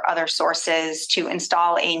or other sources to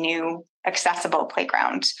install a new accessible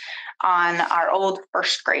playground. on our old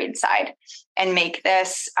first grade side and make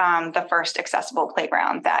this the first accessible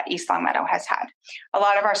playground that East Longmeadow has had. A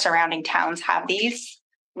lot of our surrounding towns have these.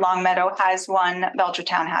 Longmeadow has one,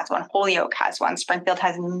 Belchertown has one, Holyoke has one, Springfield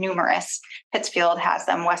has numerous, Pittsfield has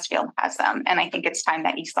them, Westfield has them, and I think it's time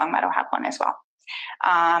that East Longmeadow have one as well.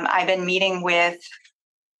 I've been meeting with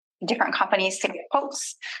different companies to get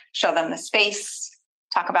quotes, show them the space,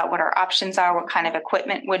 talk about what our options are, what kind of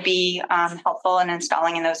equipment would be helpful in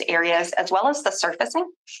installing in those areas, as well as the surfacing.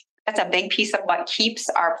 That's a big piece of what keeps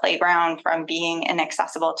our playground from being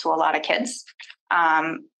inaccessible to a lot of kids.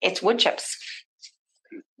 It's wood chips.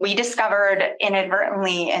 We discovered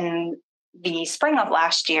inadvertently in the spring of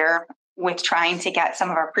last year with trying to get some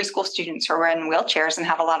of our preschool students who are in wheelchairs and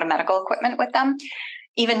have a lot of medical equipment with them.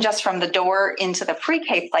 Even just from the door into the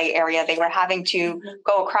pre-K play area, they were having to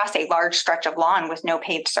go across a large stretch of lawn with no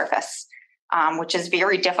paved surface, which is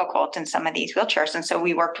very difficult in some of these wheelchairs. And so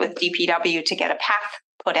we worked with DPW to get a path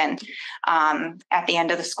put in at the end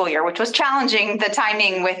of the school year, which was challenging, the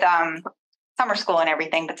timing with summer school and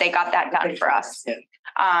everything, but they got that done for us. Yeah.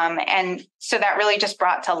 And so that really just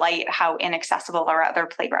brought to light how inaccessible our other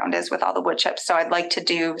playground is with all the wood chips. So I'd like to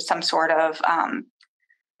do some sort of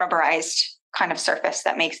rubberized kind of surface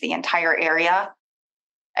that makes the entire area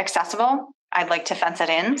accessible. I'd like to fence it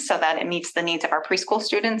in so that it meets the needs of our preschool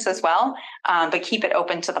students as well, but keep it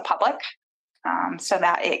open to the public so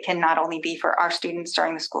that it can not only be for our students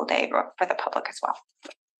during the school day, but for the public as well.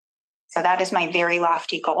 So that is my very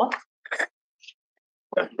lofty goal.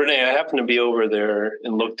 Renee, I happened to be over there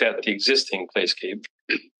and looked at the existing playscape.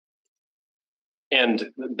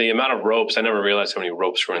 And the amount of ropes, I never realized how many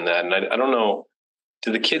ropes were in that. And I don't know,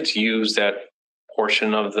 do the kids use that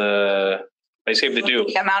portion of the playscape? They do.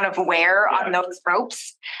 The amount of wear on those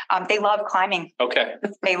ropes. They love climbing. Okay.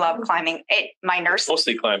 They love climbing. My nurse.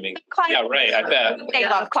 Mostly climbing. Yeah, right. I bet. They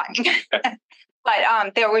love climbing.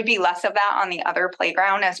 But there would be less of that on the other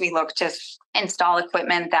playground as we look to install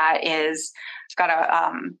equipment that is got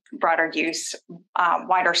a broader use,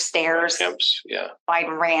 wider stairs, ramps, wide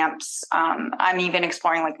ramps. I'm even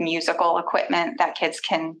exploring like musical equipment that kids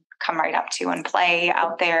can come right up to and play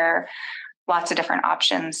out there. Lots of different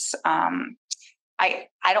options.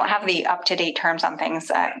 I don't have the up-to-date terms on things,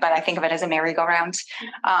 but I think of it as a merry-go-round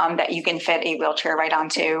that you can fit a wheelchair right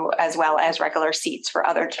onto, as well as regular seats for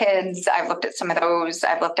other kids. I've looked at some of those.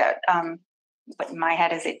 I've looked at what in my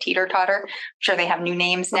head is a teeter-totter. I'm sure they have new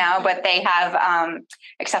names now, but they have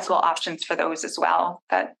accessible options for those as well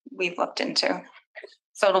that we've looked into.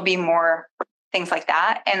 So it'll be more things like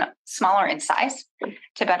that and smaller in size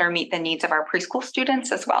to better meet the needs of our preschool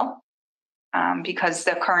students as well. Because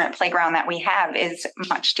the current playground that we have is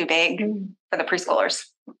much too big for the preschoolers.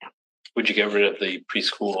 Would you get rid of the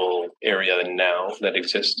preschool area now that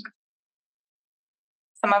exists?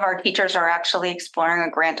 Some of our teachers are actually exploring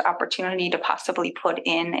a grant opportunity to possibly put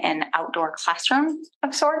in an outdoor classroom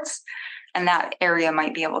of sorts. And that area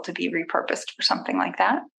might be able to be repurposed for something like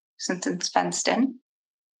that, since it's fenced in.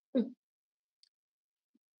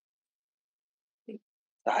 The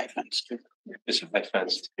high fence. It's high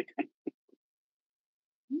fenced.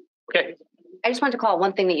 Okay. I just want to call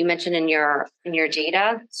one thing that you mentioned in your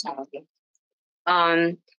data. So,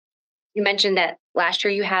 you mentioned that last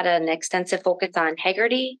year you had an extensive focus on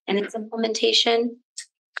Heggerty and its implementation.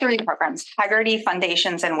 3 programs: Heggerty,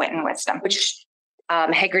 Foundations, and Wit and Wisdom. Which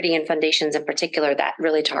Heggerty and Foundations in particular, that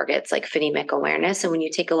really targets like phonemic awareness. And when you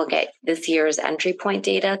take a look at this year's entry point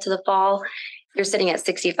data to the fall, you're sitting at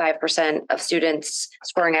 65% of students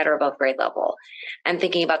scoring at or above grade level. And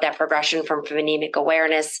thinking about that progression from phonemic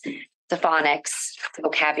awareness to phonics, to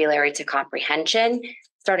vocabulary, to comprehension,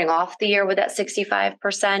 starting off the year with that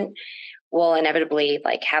 65% will inevitably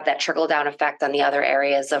like have that trickle down effect on the other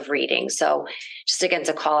areas of reading. So just again,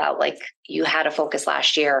 to call out, like you had a focus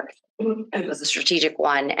last year, it was a strategic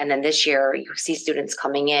one. And then this year you see students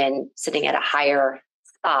coming in, sitting at a higher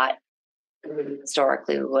spot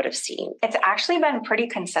historically we would have seen. It's actually been pretty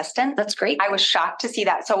consistent. That's great. I was shocked to see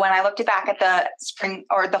that. So when I looked back at the spring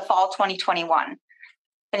or the fall 2021,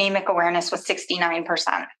 phonemic awareness was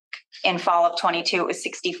 69%. In fall of 22, it was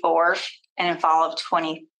 64. And in fall of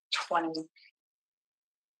 2020,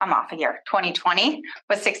 I'm off a year. 2020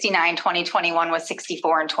 was 69, 2021 was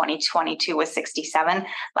 64, and 2022 was 67.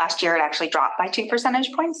 Last year, it actually dropped by 2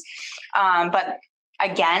 percentage points. But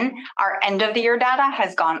again, our end of the year data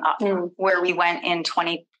has gone up where we went in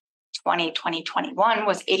 2020, 2021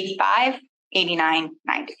 was 85, 89,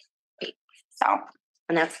 90. So,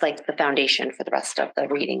 and that's like the foundation for the rest of the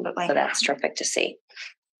reading. So that's terrific to see.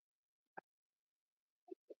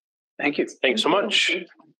 Thank you. Thanks so much.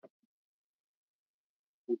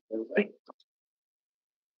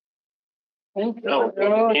 No.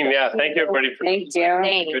 Yeah, thank you, everybody. Thank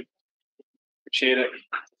you. Good. Appreciate it.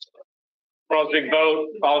 Tomorrow's big vote,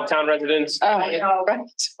 all town residents. Oh, right.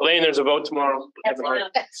 Elaine, there's a vote tomorrow. You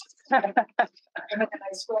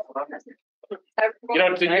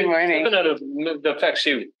don't, Good morning. that affects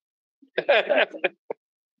you.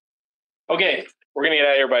 Okay, we're gonna get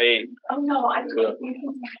out of here by 8. Oh, no, I.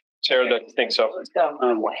 Sarah doesn't think so.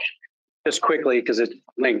 Just quickly, because it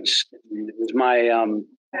links, it's my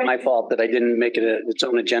fault that I didn't make it its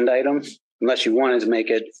own agenda item. Unless you wanted to make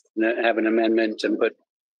it, have an amendment and put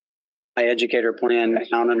my educator plan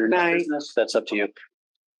down under new business, that's up to you.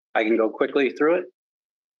 I can go quickly through it.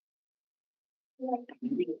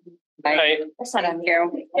 That's not on here.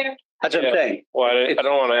 That's what I'm saying. Well, I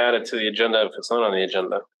don't want to add it to the agenda if it's not on the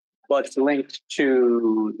agenda. Well, it's linked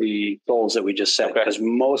to the goals that we just set, because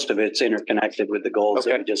most of it's interconnected with the goals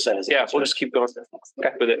that we just set. Yeah, we'll just keep going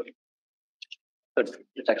with it. But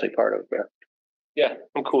it's actually part of the Yeah,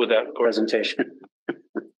 I'm cool with that. presentation.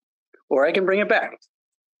 Or I can bring it back.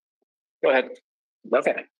 Go ahead.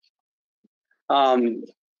 Okay.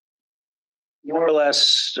 More or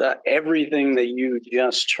less everything that you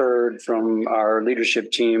just heard from our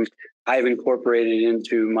leadership team, I've incorporated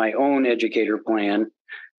into my own educator plan.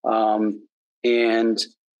 And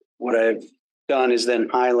what I've done is then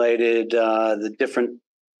highlighted the different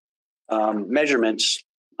measurements,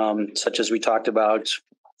 such as we talked about.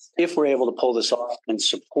 If we're able to pull this off and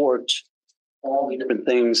support all the different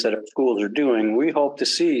things that our schools are doing, we hope to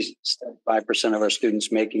see 5% of our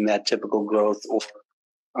students making that typical growth or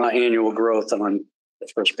annual growth on the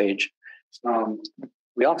first page.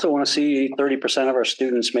 We also want to see 30% of our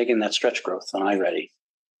students making that stretch growth on iReady.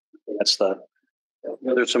 There's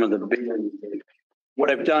some of the big.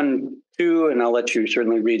 What I've done too, and I'll let you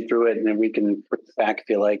certainly read through it, and then we can put it back if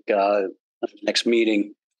you like next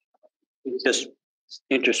meeting. Just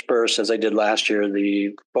intersperse, as I did last year,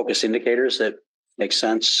 the focus indicators that make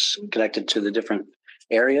sense connected to the different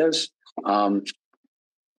areas. I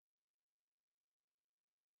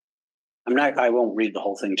won't read the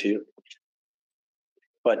whole thing to you,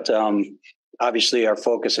 but obviously our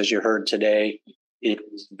focus, as you heard today,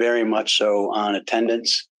 is very much so on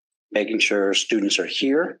attendance, making sure students are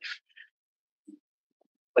here.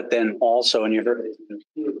 But then also, and you heard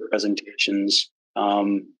the presentations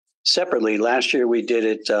separately. Last year we did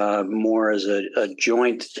it more as a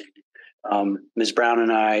joint thing. Ms. Brown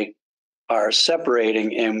and I are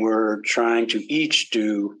separating, and we're trying to each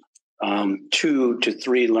do 2 to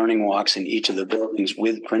 3 learning walks in each of the buildings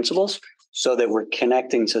with principals, so that we're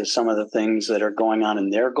connecting to some of the things that are going on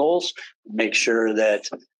in their goals. Make sure that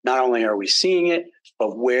not only are we seeing it,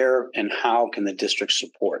 but where and how can the district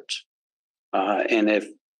support? And if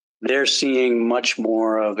they're seeing much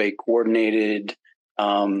more of a coordinated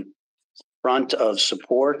front of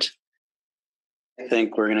support, I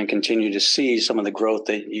think we're going to continue to see some of the growth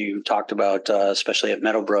that you talked about, especially at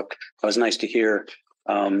Meadowbrook. It was nice to hear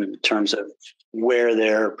in terms of where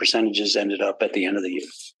their percentages ended up at the end of the year.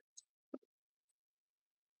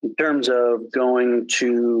 In terms of going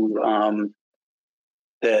to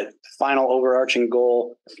the final overarching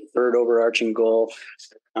goal, third overarching goal,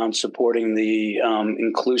 supporting the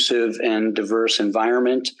inclusive and diverse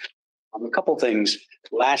environment. A couple things.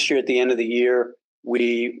 Last year at the end of the year,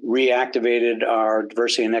 we reactivated our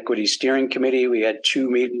diversity and equity steering committee. We had 2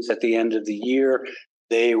 meetings at the end of the year.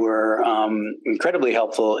 They were incredibly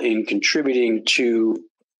helpful in contributing to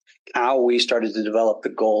how we started to develop the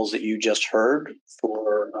goals that you just heard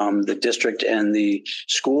for the district and the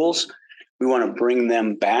schools. We want to bring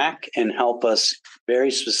them back and help us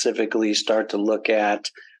very specifically start to look at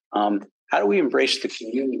how do we embrace the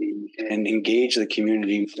community and engage the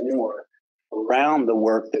community more around the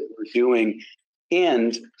work that we're doing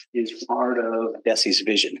and is part of DESE's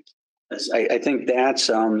vision. I think that's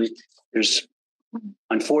there's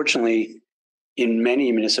unfortunately in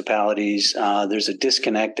many municipalities there's a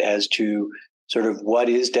disconnect as to sort of what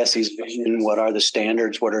is DESE's vision, what are the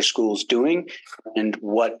standards, what are schools doing, and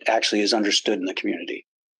what actually is understood in the community.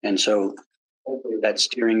 And so hopefully that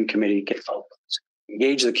steering committee can help us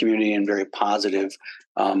engage the community in very positive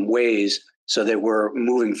ways so that we're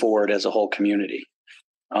moving forward as a whole community.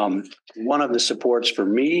 One of the supports for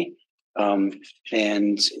me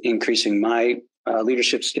and increasing my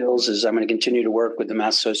leadership skills is I'm going to continue to work with the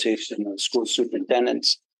Mass Association of School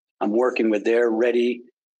Superintendents. I'm working with their Ready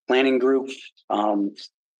planning group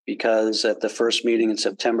because at the first meeting in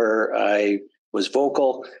September, I was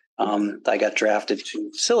vocal. I got drafted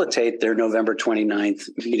to facilitate their November 29th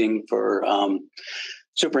meeting for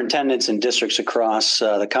superintendents and districts across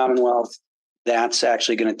the Commonwealth. That's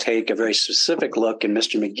actually going to take a very specific look, and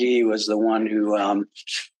Mr. McGee was the one who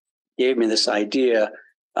gave me this idea.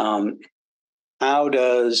 How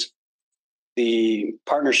does the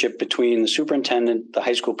partnership between the superintendent, the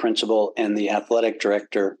high school principal, and the athletic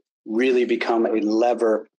director really become a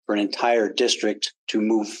lever for an entire district to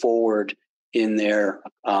move forward in their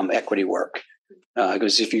equity work?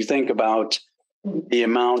 Because if you think about the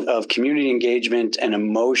amount of community engagement and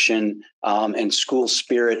emotion and school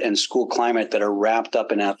spirit and school climate that are wrapped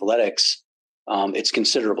up in athletics, it's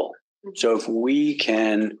considerable. So if we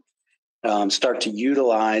can start to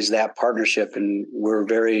utilize that partnership, and we're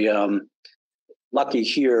very lucky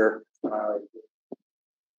here,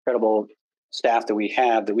 incredible staff that we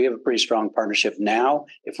have a pretty strong partnership now.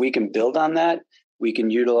 If we can build on that, we can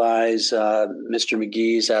utilize Mr.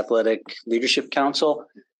 McGee's Athletic Leadership Council.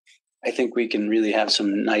 I think we can really have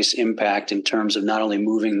some nice impact in terms of not only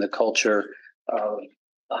moving the culture of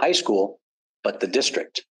the high school, but the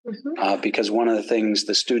district. Because one of the things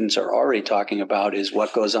the students are already talking about is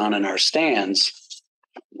what goes on in our stands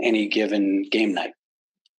any given game night.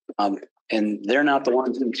 And they're not the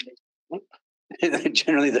ones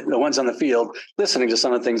generally the ones on the field listening to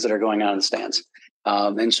some of the things that are going on in the stands.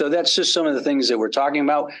 And so that's just some of the things that we're talking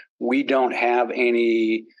about. We don't have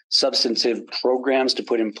any substantive programs to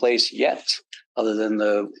put in place yet, other than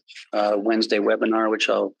the Wednesday webinar, which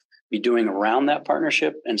I'll be doing around that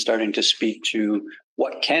partnership and starting to speak to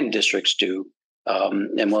what can districts do.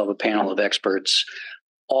 And we'll have a panel of experts,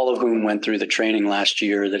 all of whom went through the training last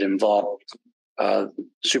year that involved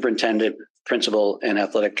superintendent, principal, and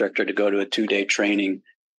athletic director to go to a 2-day training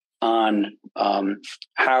on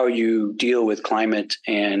how you deal with climate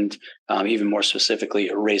and even more specifically,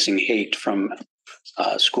 erasing hate from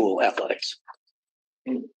school athletics.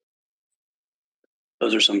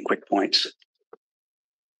 Those are some quick points.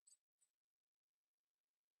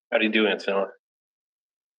 How do you do it, Phil?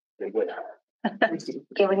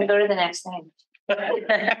 Okay, we can go to the next thing.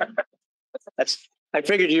 I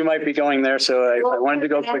figured you might be going there, so I wanted to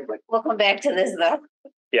go quickly. We'll come back to this though.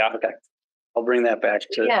 Yeah. Okay. I'll bring that back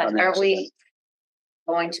to. Yeah. Are we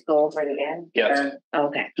going to go over it again? Yes.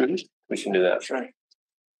 Okay. We can do that. Sure.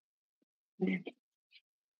 Thank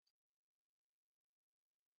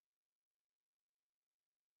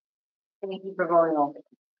you for going over.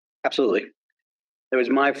 Absolutely. It was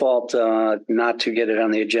my fault not to get it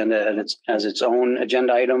on the agenda and as its own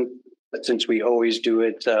agenda item. But since we always do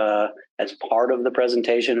it as part of the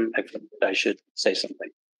presentation, I should say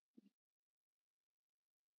something.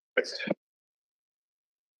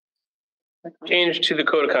 Change to the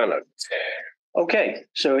code of conduct. Okay,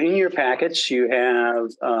 so in your packets, you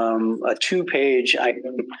have a 2-page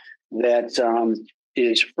item that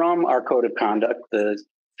is from our code of conduct, the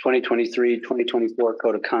 2023-2024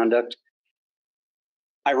 code of conduct.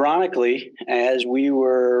 Ironically, as we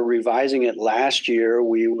were revising it last year,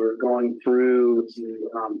 we were going through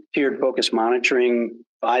tiered focus monitoring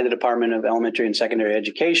by the Department of Elementary and Secondary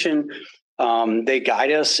Education. They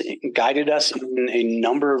guided us in a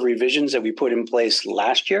number of revisions that we put in place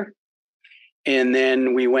last year. And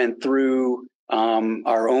then we went through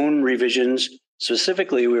our own revisions.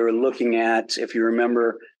 Specifically, we were looking at, if you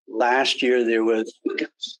remember, last year there was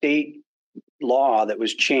state law that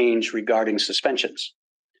was changed regarding suspensions.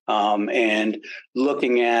 And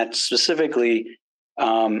looking at specifically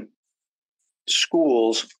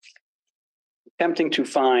schools attempting to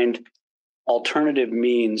find alternative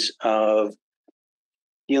means of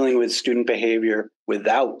dealing with student behavior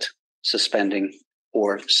without suspending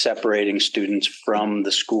or separating students from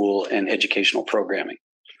the school and educational programming.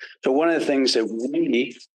 So one of the things that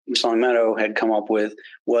we, East Long Meadow, had come up with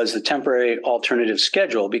was the temporary alternative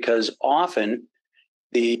schedule, because often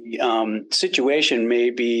the situation may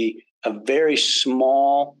be a very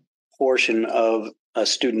small portion of a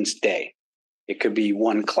student's day. It could be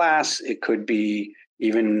one class, it could be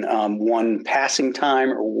even one passing time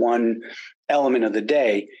or one element of the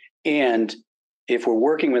day. And if we're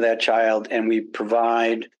working with that child and we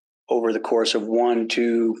provide over the course of 1,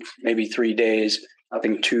 2, maybe 3 days,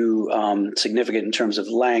 nothing too significant in terms of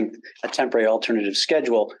length, a temporary alternative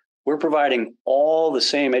schedule, we're providing all the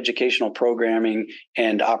same educational programming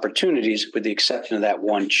and opportunities with the exception of that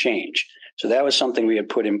one change. So that was something we had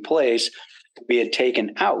put in place. We had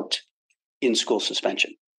taken out in-school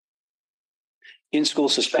suspension. In-school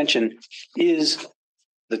suspension is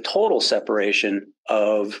the total separation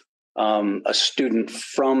of a student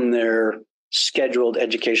from their scheduled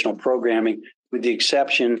educational programming, with the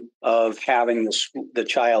exception of having the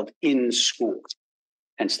child in school,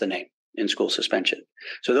 hence the name, in-school suspension.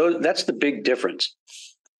 So that's the big difference.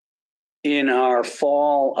 In our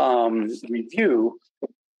fall review,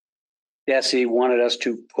 DESE wanted us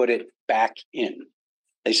to put it back in.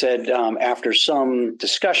 they said after some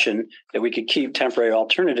discussion that we could keep temporary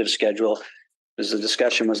alternative schedule, because the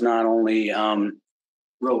discussion was not only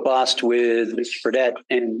robust with Mr. Fredette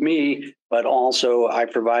and me, but also I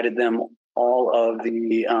provided them all of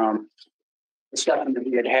the discussion that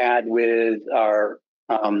we had with our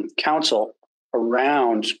council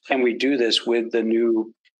around, can we do this with the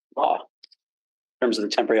new law in terms of the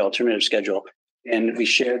temporary alternative schedule? And we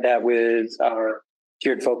shared that with our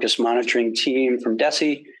tiered focus monitoring team from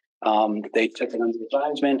DESE. They took it under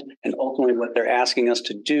advisement, and ultimately what they're asking us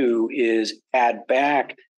to do is add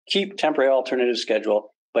back, keep temporary alternative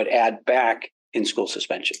schedule, but add back in-school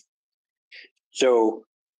suspension. So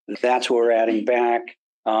that's what we're adding back.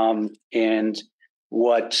 And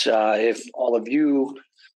what if all of you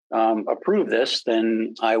approve this,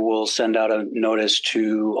 then I will send out a notice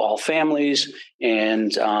to all families,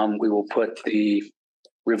 and we will put the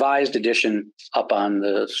revised edition up on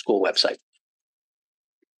the school website.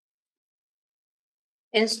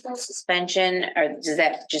 In-school suspension, or does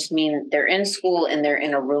that just mean they're in school and they're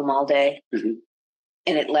in a room all day? Mm-hmm.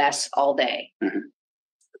 And it lasts all day? Mm-hmm.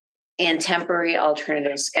 And temporary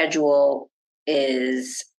alternative schedule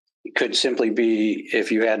is? It could simply be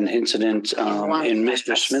if you had an incident in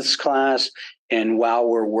Mr. Smith's class, and while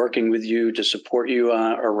we're working with you to support you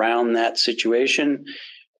around that situation,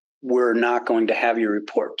 we're not going to have you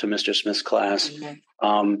report to Mr. Smith's class.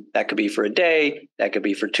 Mm-hmm. That could be for a day, that could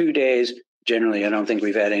be for 2 days. Generally, I don't think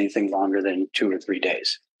we've had anything longer than 2 or 3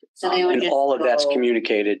 days. So they would and just all of that's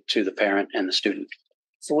communicated to the parent and the student.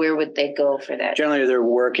 So where would they go for that? Generally, they're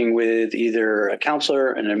working with either a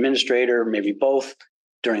counselor, an administrator, maybe both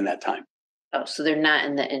during that time. Oh, so they're not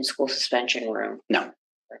in the in-school suspension room? No.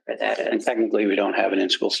 For that is. And technically, we don't have an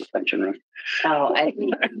in-school suspension room. Oh,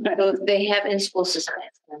 so if they have in-school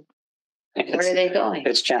suspension, where are they going?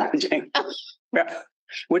 It's challenging. Yeah.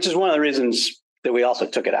 Which is one of the reasons that we also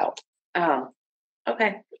took it out. Oh,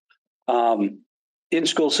 okay.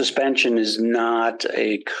 In-school suspension is not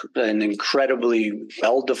an incredibly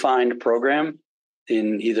well-defined program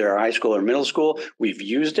in either our high school or middle school. We've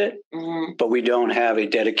used it, mm-hmm. but we don't have a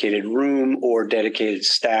dedicated room or dedicated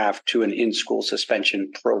staff to an in-school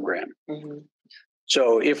suspension program. Mm-hmm.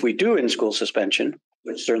 So if we do in-school suspension,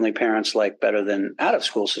 which certainly parents like better than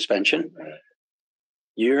out-of-school suspension,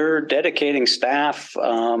 you're dedicating staff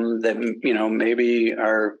that maybe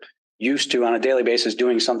are used to on a daily basis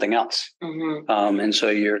doing something else. Mm-hmm. And so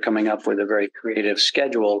you're coming up with a very creative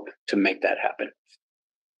schedule to make that happen.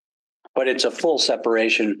 But it's a full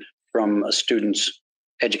separation from a student's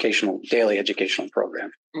daily educational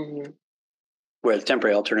program, mm-hmm. where the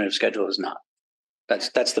temporary alternative schedule is not.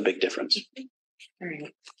 That's the big difference. All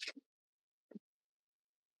right.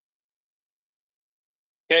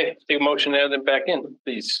 Okay, take a motion to add them back in,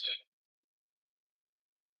 please.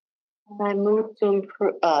 I move to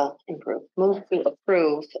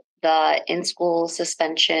approve the in-school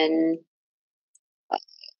suspension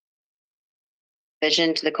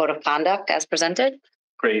vision to the code of conduct as presented.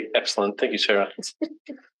 Great, excellent. Thank you, Sarah.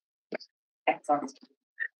 Excellent.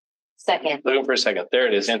 Second. Looking for a second. There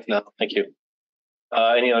it is, Antonella. Thank you.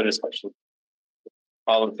 Any other discussion?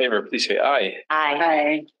 All in favor, please say aye.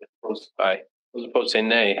 Aye. Opposed, aye. Those opposed say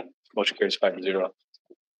nay. Motion carries 5-0.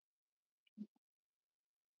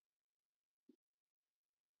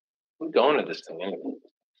 Who's going to this thing anyway?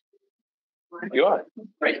 You are,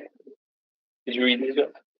 right? Did you read these?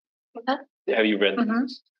 Huh? Have you read mm-hmm.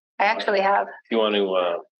 this? I actually have. You want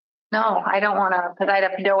to? No, I don't want to, because I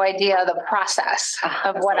have no idea the process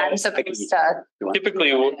of what I'm supposed to.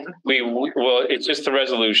 Typically, it's just a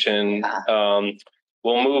resolution.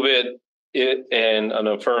 We'll move it in an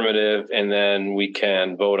affirmative, and then we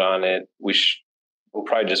can vote on it. We'll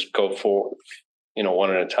probably just go for, one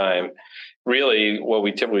at a time. Really, what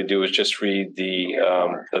we typically do is just read the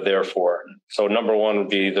therefore. So number one would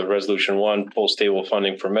be the resolution 1, full stable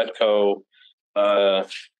funding for Metco.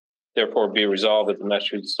 Therefore, be resolved that the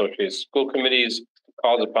Massachusetts Association of School Committees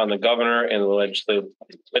calls upon the governor and the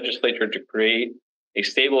legislature to create a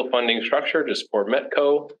stable funding structure to support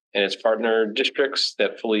Metco and its partner districts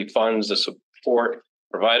that fully funds the support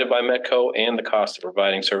provided by Metco and the cost of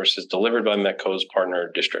providing services delivered by Metco's partner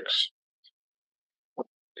districts.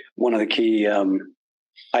 One of the key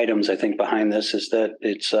items, I think, behind this is that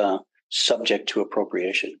it's subject to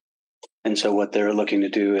appropriation. And so what they're looking to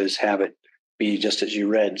do is have it be, just as you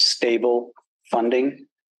read, stable funding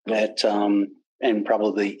that and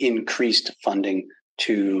probably increased funding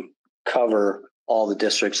to cover all the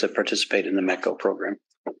districts that participate in the Metco program.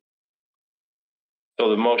 So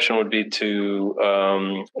the motion would be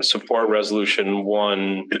to support resolution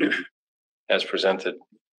 1 as presented.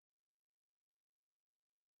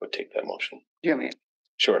 Would take that motion. You want me?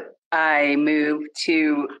 Sure. I move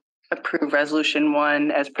to approve resolution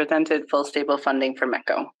 1 as presented, full stable funding for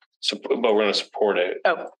MECO. But we're going to support it.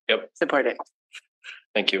 Oh, yep. Support it.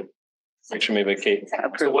 Thank you. Make sure made by Kate.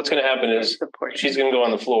 So what's going to happen is she's going to go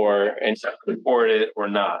on the floor and support it or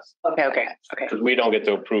not. Okay. Because we don't get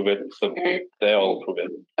to approve it. So they all approve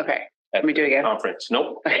it. Okay. Let me do it again. Conference.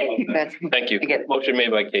 Nope. Thank you. Motion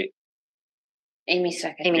made by Kate. Amy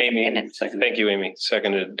second. Amy. Thank you, Amy.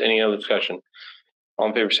 Seconded. Any other discussion? All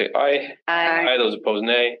in favor say aye. Aye. Those opposed,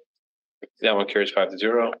 nay. That one carries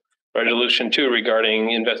 5-0. Resolution 2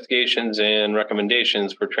 regarding investigations and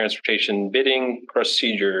recommendations for transportation bidding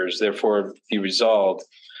procedures. Therefore, be resolved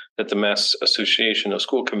that the Mass Association of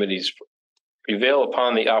School Committees prevail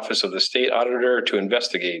upon the Office of the State Auditor to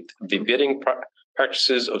investigate the bidding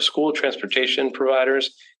practices of school transportation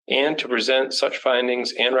providers and to present such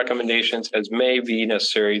findings and recommendations as may be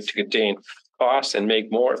necessary to contain costs and make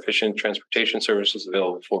more efficient transportation services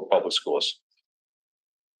available for public schools.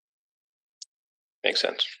 Makes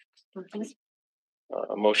sense.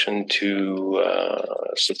 A motion to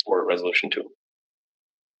support resolution 2.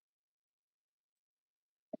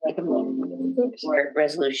 Support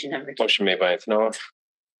resolution number 2. Motion made by Antonella.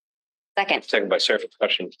 Second by Sarah.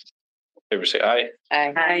 Discussion. Favor say aye.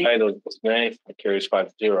 Aye. Those opposed, nay. It carries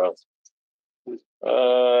 5-0.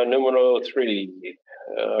 Number 3,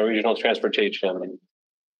 regional transportation.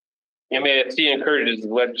 MASC encourages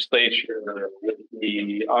the legislature with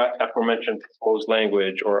the aforementioned proposed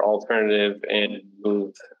language or alternative and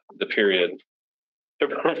move the period to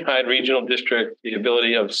provide regional district the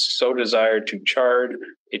ability of so desired to charge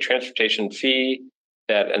a transportation fee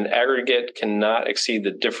that an aggregate cannot exceed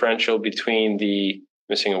the differential between the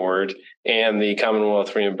missing a word and the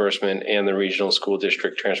Commonwealth reimbursement and the regional school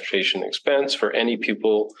district transportation expense for any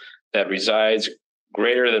pupil that resides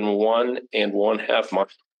greater than 1 1/2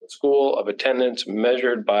 months school of attendance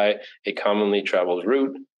measured by a commonly traveled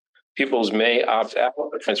route. Pupils may opt out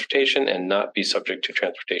of transportation and not be subject to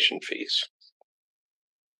transportation fees.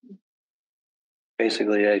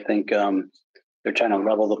 Basically, I think they're trying to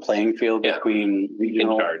level the playing field between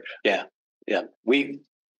regional. Yeah. We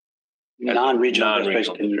non-regional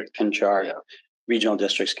districts can charge. Regional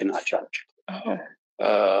districts cannot charge.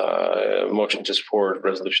 Motion to support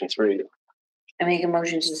resolution 3. I make a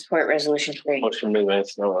motion to support resolution 3. Motion made by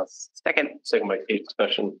Antonella. Second by Kate.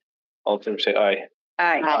 Discussion. All in favor say aye.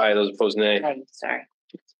 Aye. Those opposed, nay. Sorry.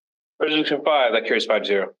 Resolution 5, that carries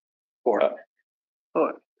 5-0. 4.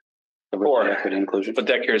 4. Equity inclusion. But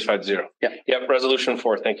that carries 5-0. Yep. Resolution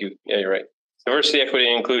 4. Thank you. Yeah, you're right. Diversity, equity,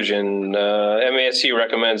 and inclusion. MASC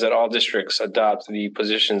recommends that all districts adopt the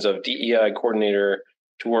positions of DEI coordinator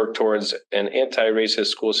to work towards an anti-racist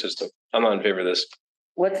school system. I'm not in favor of this.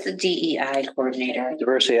 What's the DEI coordinator?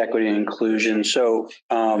 Diversity, equity, and inclusion. So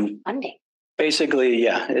Funding. basically,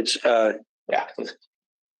 it's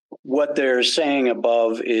what they're saying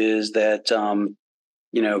above is that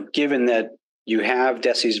given that you have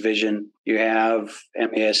DESE's vision, you have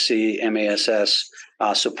MASC, MASS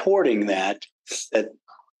supporting that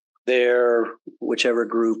they're whichever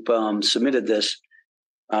group submitted this,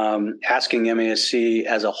 asking MASC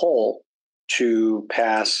as a whole to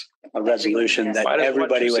pass a resolution that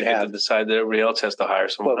everybody would have to decide that everybody else has to hire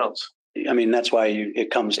someone else. I mean, that's why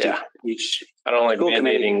it comes to each. I don't like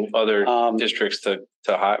mandating other districts to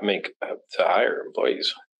hire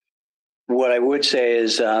employees. What I would say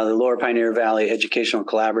is the Lower Pioneer Valley Educational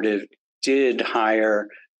Collaborative did hire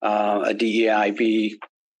a DEIB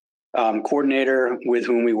coordinator with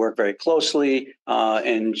whom we work very closely,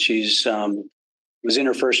 and she's was in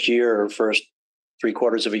her first year, her first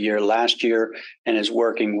 3/4 of a year last year, and is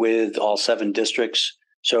working with all 7 districts.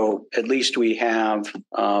 So at least we have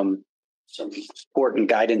some support and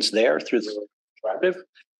guidance there through the collaborative,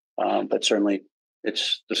 but certainly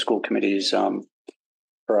it's the school committee's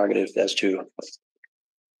prerogative as to.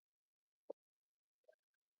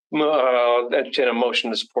 Entertain a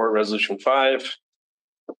motion to support resolution 5.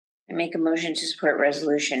 I make a motion to support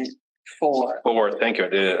resolution 4. 4. Thank you. I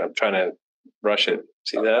did it. I'm trying to rush it.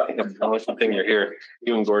 See that? The only thing you're here.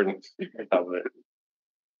 You and Gordon. On top of it.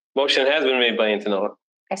 Motion has been made by Antonella.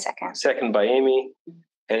 I second. Second by Amy.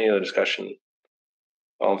 Any other discussion?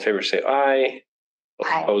 All in favor say aye.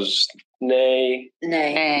 Opposed, nay.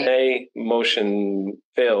 Nay. Motion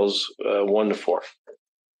fails 1-4.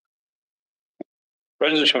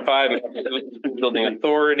 Resolution 5, Building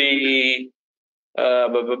Authority.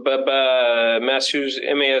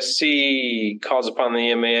 MASC calls upon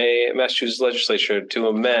the Massachusetts legislature to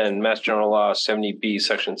amend Mass General Law 70B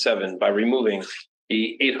Section 7 by removing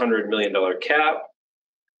the $800 million cap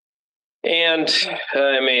And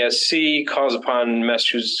MASC calls upon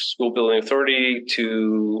Massachusetts School Building Authority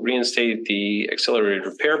to reinstate the accelerated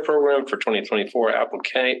repair program for 2024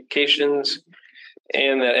 applications.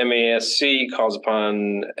 And that MASC calls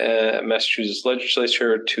upon Massachusetts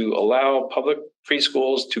legislature to allow public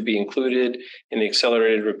preschools to be included in the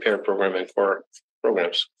accelerated repair program and core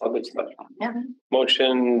programs. All good stuff. Yeah.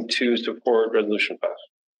 Motion to support resolution 5.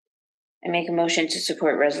 I make a motion to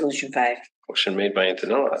support resolution 5. Motion made by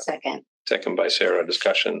Antonella. Second. Second by Sarah.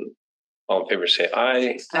 Discussion. All in favor say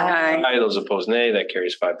aye. Aye. Those opposed nay. That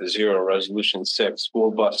carries 5-0. Resolution 6,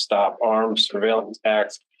 school bus stop arms surveillance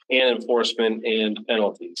acts and enforcement and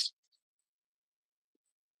penalties.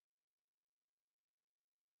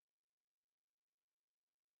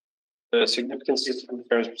 The significant system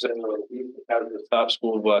parents presented to stop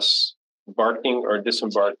school bus embarking or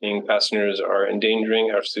disembarking passengers are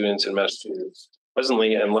endangering our students in Massachusetts.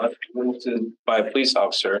 Presently, unless limited by a police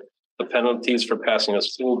officer, the penalties for passing a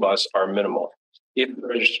school bus are minimal. If the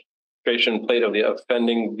registration plate of the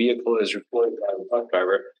offending vehicle is reported by the bus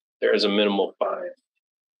driver, there is a minimal fine.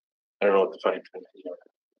 I don't know what the fine is.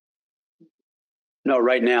 No,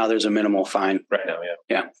 right now there's a minimal fine. Right now, yeah.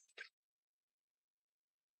 Yeah.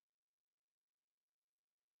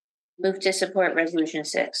 Move to support resolution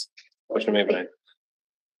 6. Motion made by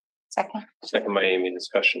second by Amy.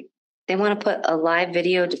 Discussion. They want to put a live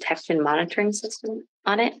video detection monitoring system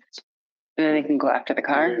on it. And then they can go after the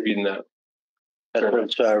car. Reading that. That's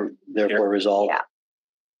what's therefore resolved. Yeah.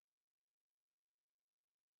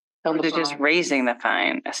 So they're just raising the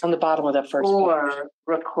fine. On the bottom of the first. Or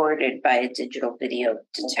recorded by a digital video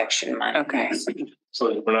detection monitor. Okay.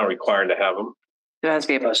 So we're not required to have them. There has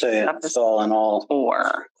to be I say it's all in all.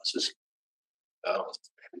 or buses. Oh,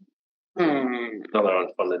 Hmm. another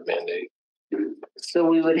unfunded mandate. So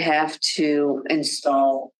we would have to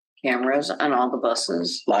install cameras on all the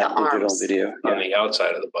buses. Live the digital arms. video. On the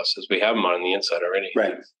outside of the buses. We have them on the inside already.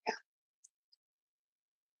 Right.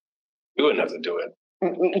 We wouldn't have to do it.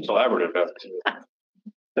 Collaborative have to.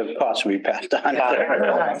 The cost will be passed on.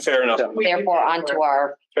 Fair enough. Therefore, onto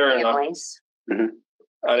our Fair enough. families.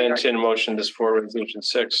 I'd entertain a motion to support resolution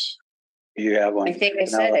 6. You have one. I think I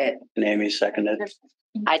said it. And Amy seconded.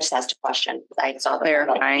 I just asked a question. I saw the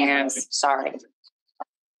Clarifying it. Sorry.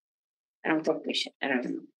 I don't think we should. I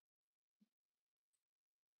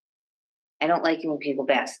don't like it when people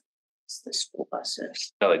pass the school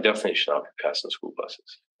buses. No, they definitely should not be passing school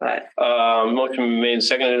buses. But Motion made and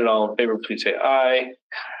seconded. All in favor, please say aye.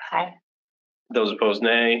 Aye. Those opposed,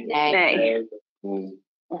 nay. Nay.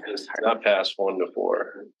 It's not passed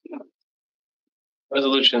 1-4.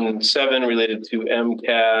 Resolution 7 related to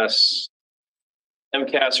MCAS.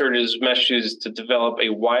 MCAS urges Massachusetts to develop a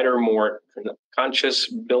wider, more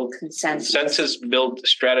consensus-built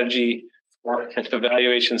strategy or an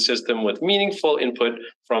evaluation system with meaningful input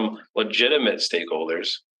from legitimate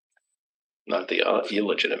stakeholders, not the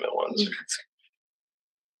illegitimate ones.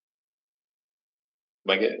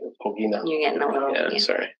 Am I getting pokey now? You're getting a little. Yeah,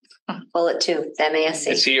 sorry. Bullet 2, the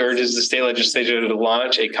MASC. C urges the state legislature to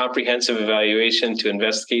launch a comprehensive evaluation to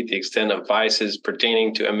investigate the extent of biases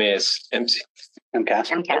pertaining to MCAS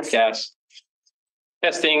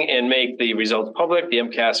testing and make the results public. The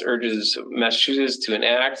MCAS urges Massachusetts to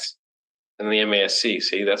enact, and the MASC.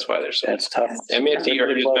 See, that's why they're so. That's tough. MASC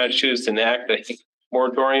urges Massachusetts to enact a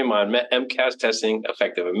moratorium on MCAS testing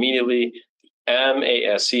effective immediately.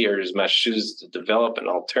 MASC urges Massachusetts to develop an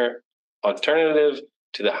alternative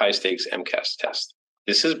to the high stakes MCAS test.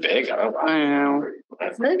 This is big. I know. I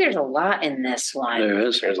feel like there's a lot in this one. There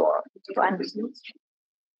is. There's a lot. I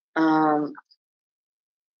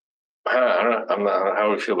don't know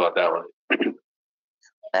how we feel about that one.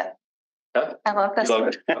 I love this. You love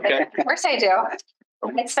it? Okay. Of course I do. I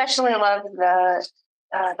especially love the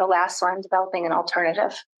last one, developing an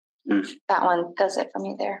alternative. That one does it for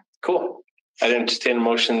me there. Cool. I'd entertain a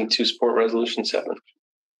motion to support resolution 7.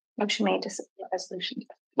 Motion made to support resolution.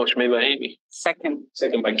 Motion made by Amy. Second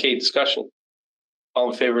by Kate. Discussion.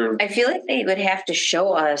 All in favor? I feel like they would have to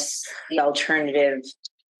show us the alternative,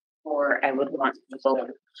 or I would want to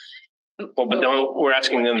vote. Well, but no, we're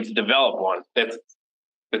asking them to develop one. That's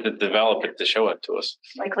to develop it to show it to us.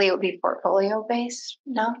 Likely it would be portfolio based.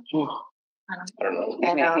 No, I don't know.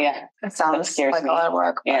 I know. Yeah, it sounds like a lot of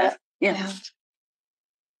work. Yeah. Yeah.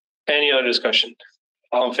 Any other discussion?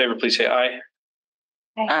 All in favor, please say aye.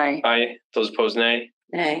 Aye. Aye. Those opposed, nay.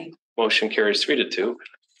 Nay. Motion carries 3-2.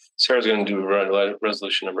 Sarah's going to do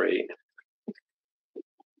resolution number 8.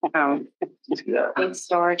 In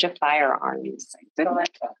storage of firearms. Yeah.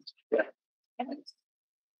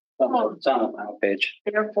 It's on the final page.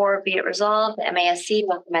 Therefore, be it resolved, the MASC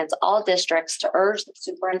recommends all districts to urge the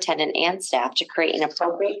superintendent and staff to create an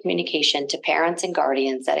appropriate communication to parents and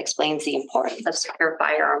guardians that explains the importance of secure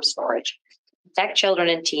firearm storage, protect children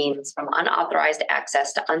and teens from unauthorized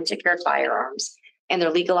access to unsecured firearms, and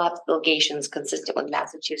their legal obligations consistent with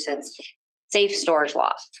Massachusetts safe storage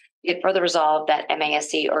law. Be it further resolved that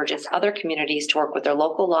MASC urges other communities to work with their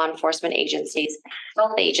local law enforcement agencies,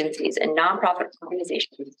 health agencies, and nonprofit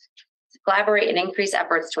organizations to collaborate and increase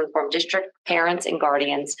efforts to inform district parents and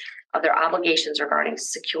guardians of their obligations regarding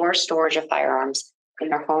secure storage of firearms in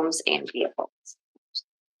their homes and vehicles.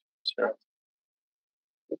 Sure.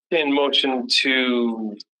 In motion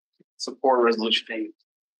to support resolution 8.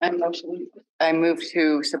 I move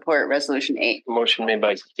to support resolution 8. Motion made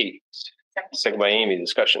by Kate, second by Amy.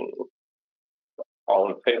 Discussion. All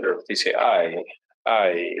in favor, please say aye.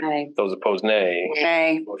 Aye. Aye. Those opposed, nay.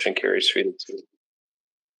 Nay. Motion carries 3-2.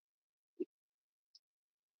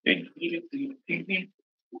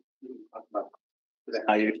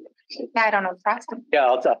 How you? Yeah, I don't know the process. Yeah,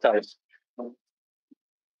 I'll tell you.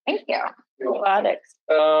 Thank you. Robotics.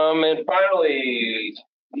 And finally,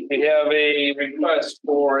 we have a request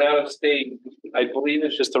for out of state. I believe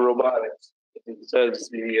it's just the robotics. It says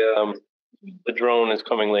the drone is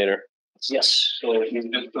coming later. Yes. So it's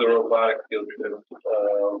just the robotic field trip.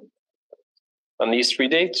 On these 3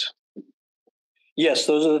 dates? Yes,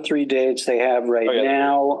 those are the 3 dates they have right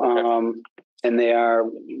now. And they are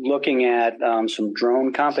looking at some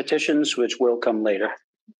drone competitions, which will come later.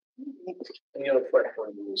 Any other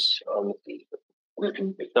questions?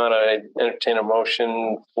 If not, I entertain a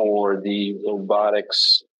motion for the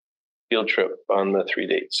robotics field trip on the 3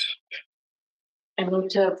 dates. I move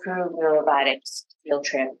to approve the robotics field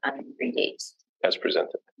trip on 3 dates. As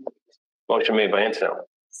presented. Motion made by Antonella.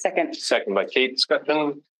 Second. Second by Kate.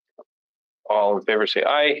 Discussion. All in favor say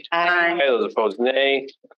aye. Aye. Those opposed, nay.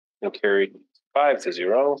 And carried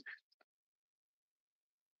 5-0.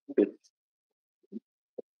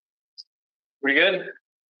 We good?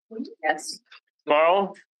 Yes.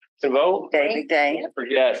 Tomorrow, can vote? Big day.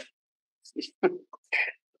 Forget.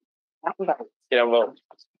 Yeah, well,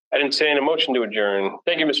 I didn't say any motion to adjourn.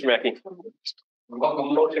 Thank you, Mr. Mackey.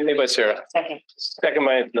 Welcome. Motion made by Sarah. Second. Second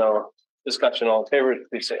by no. Discussion. All in favor,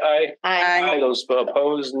 please say aye. Aye. Those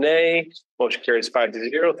opposed, nay. Motion carries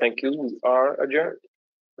 5-0. Thank you. We are adjourned.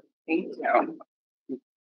 Thank you.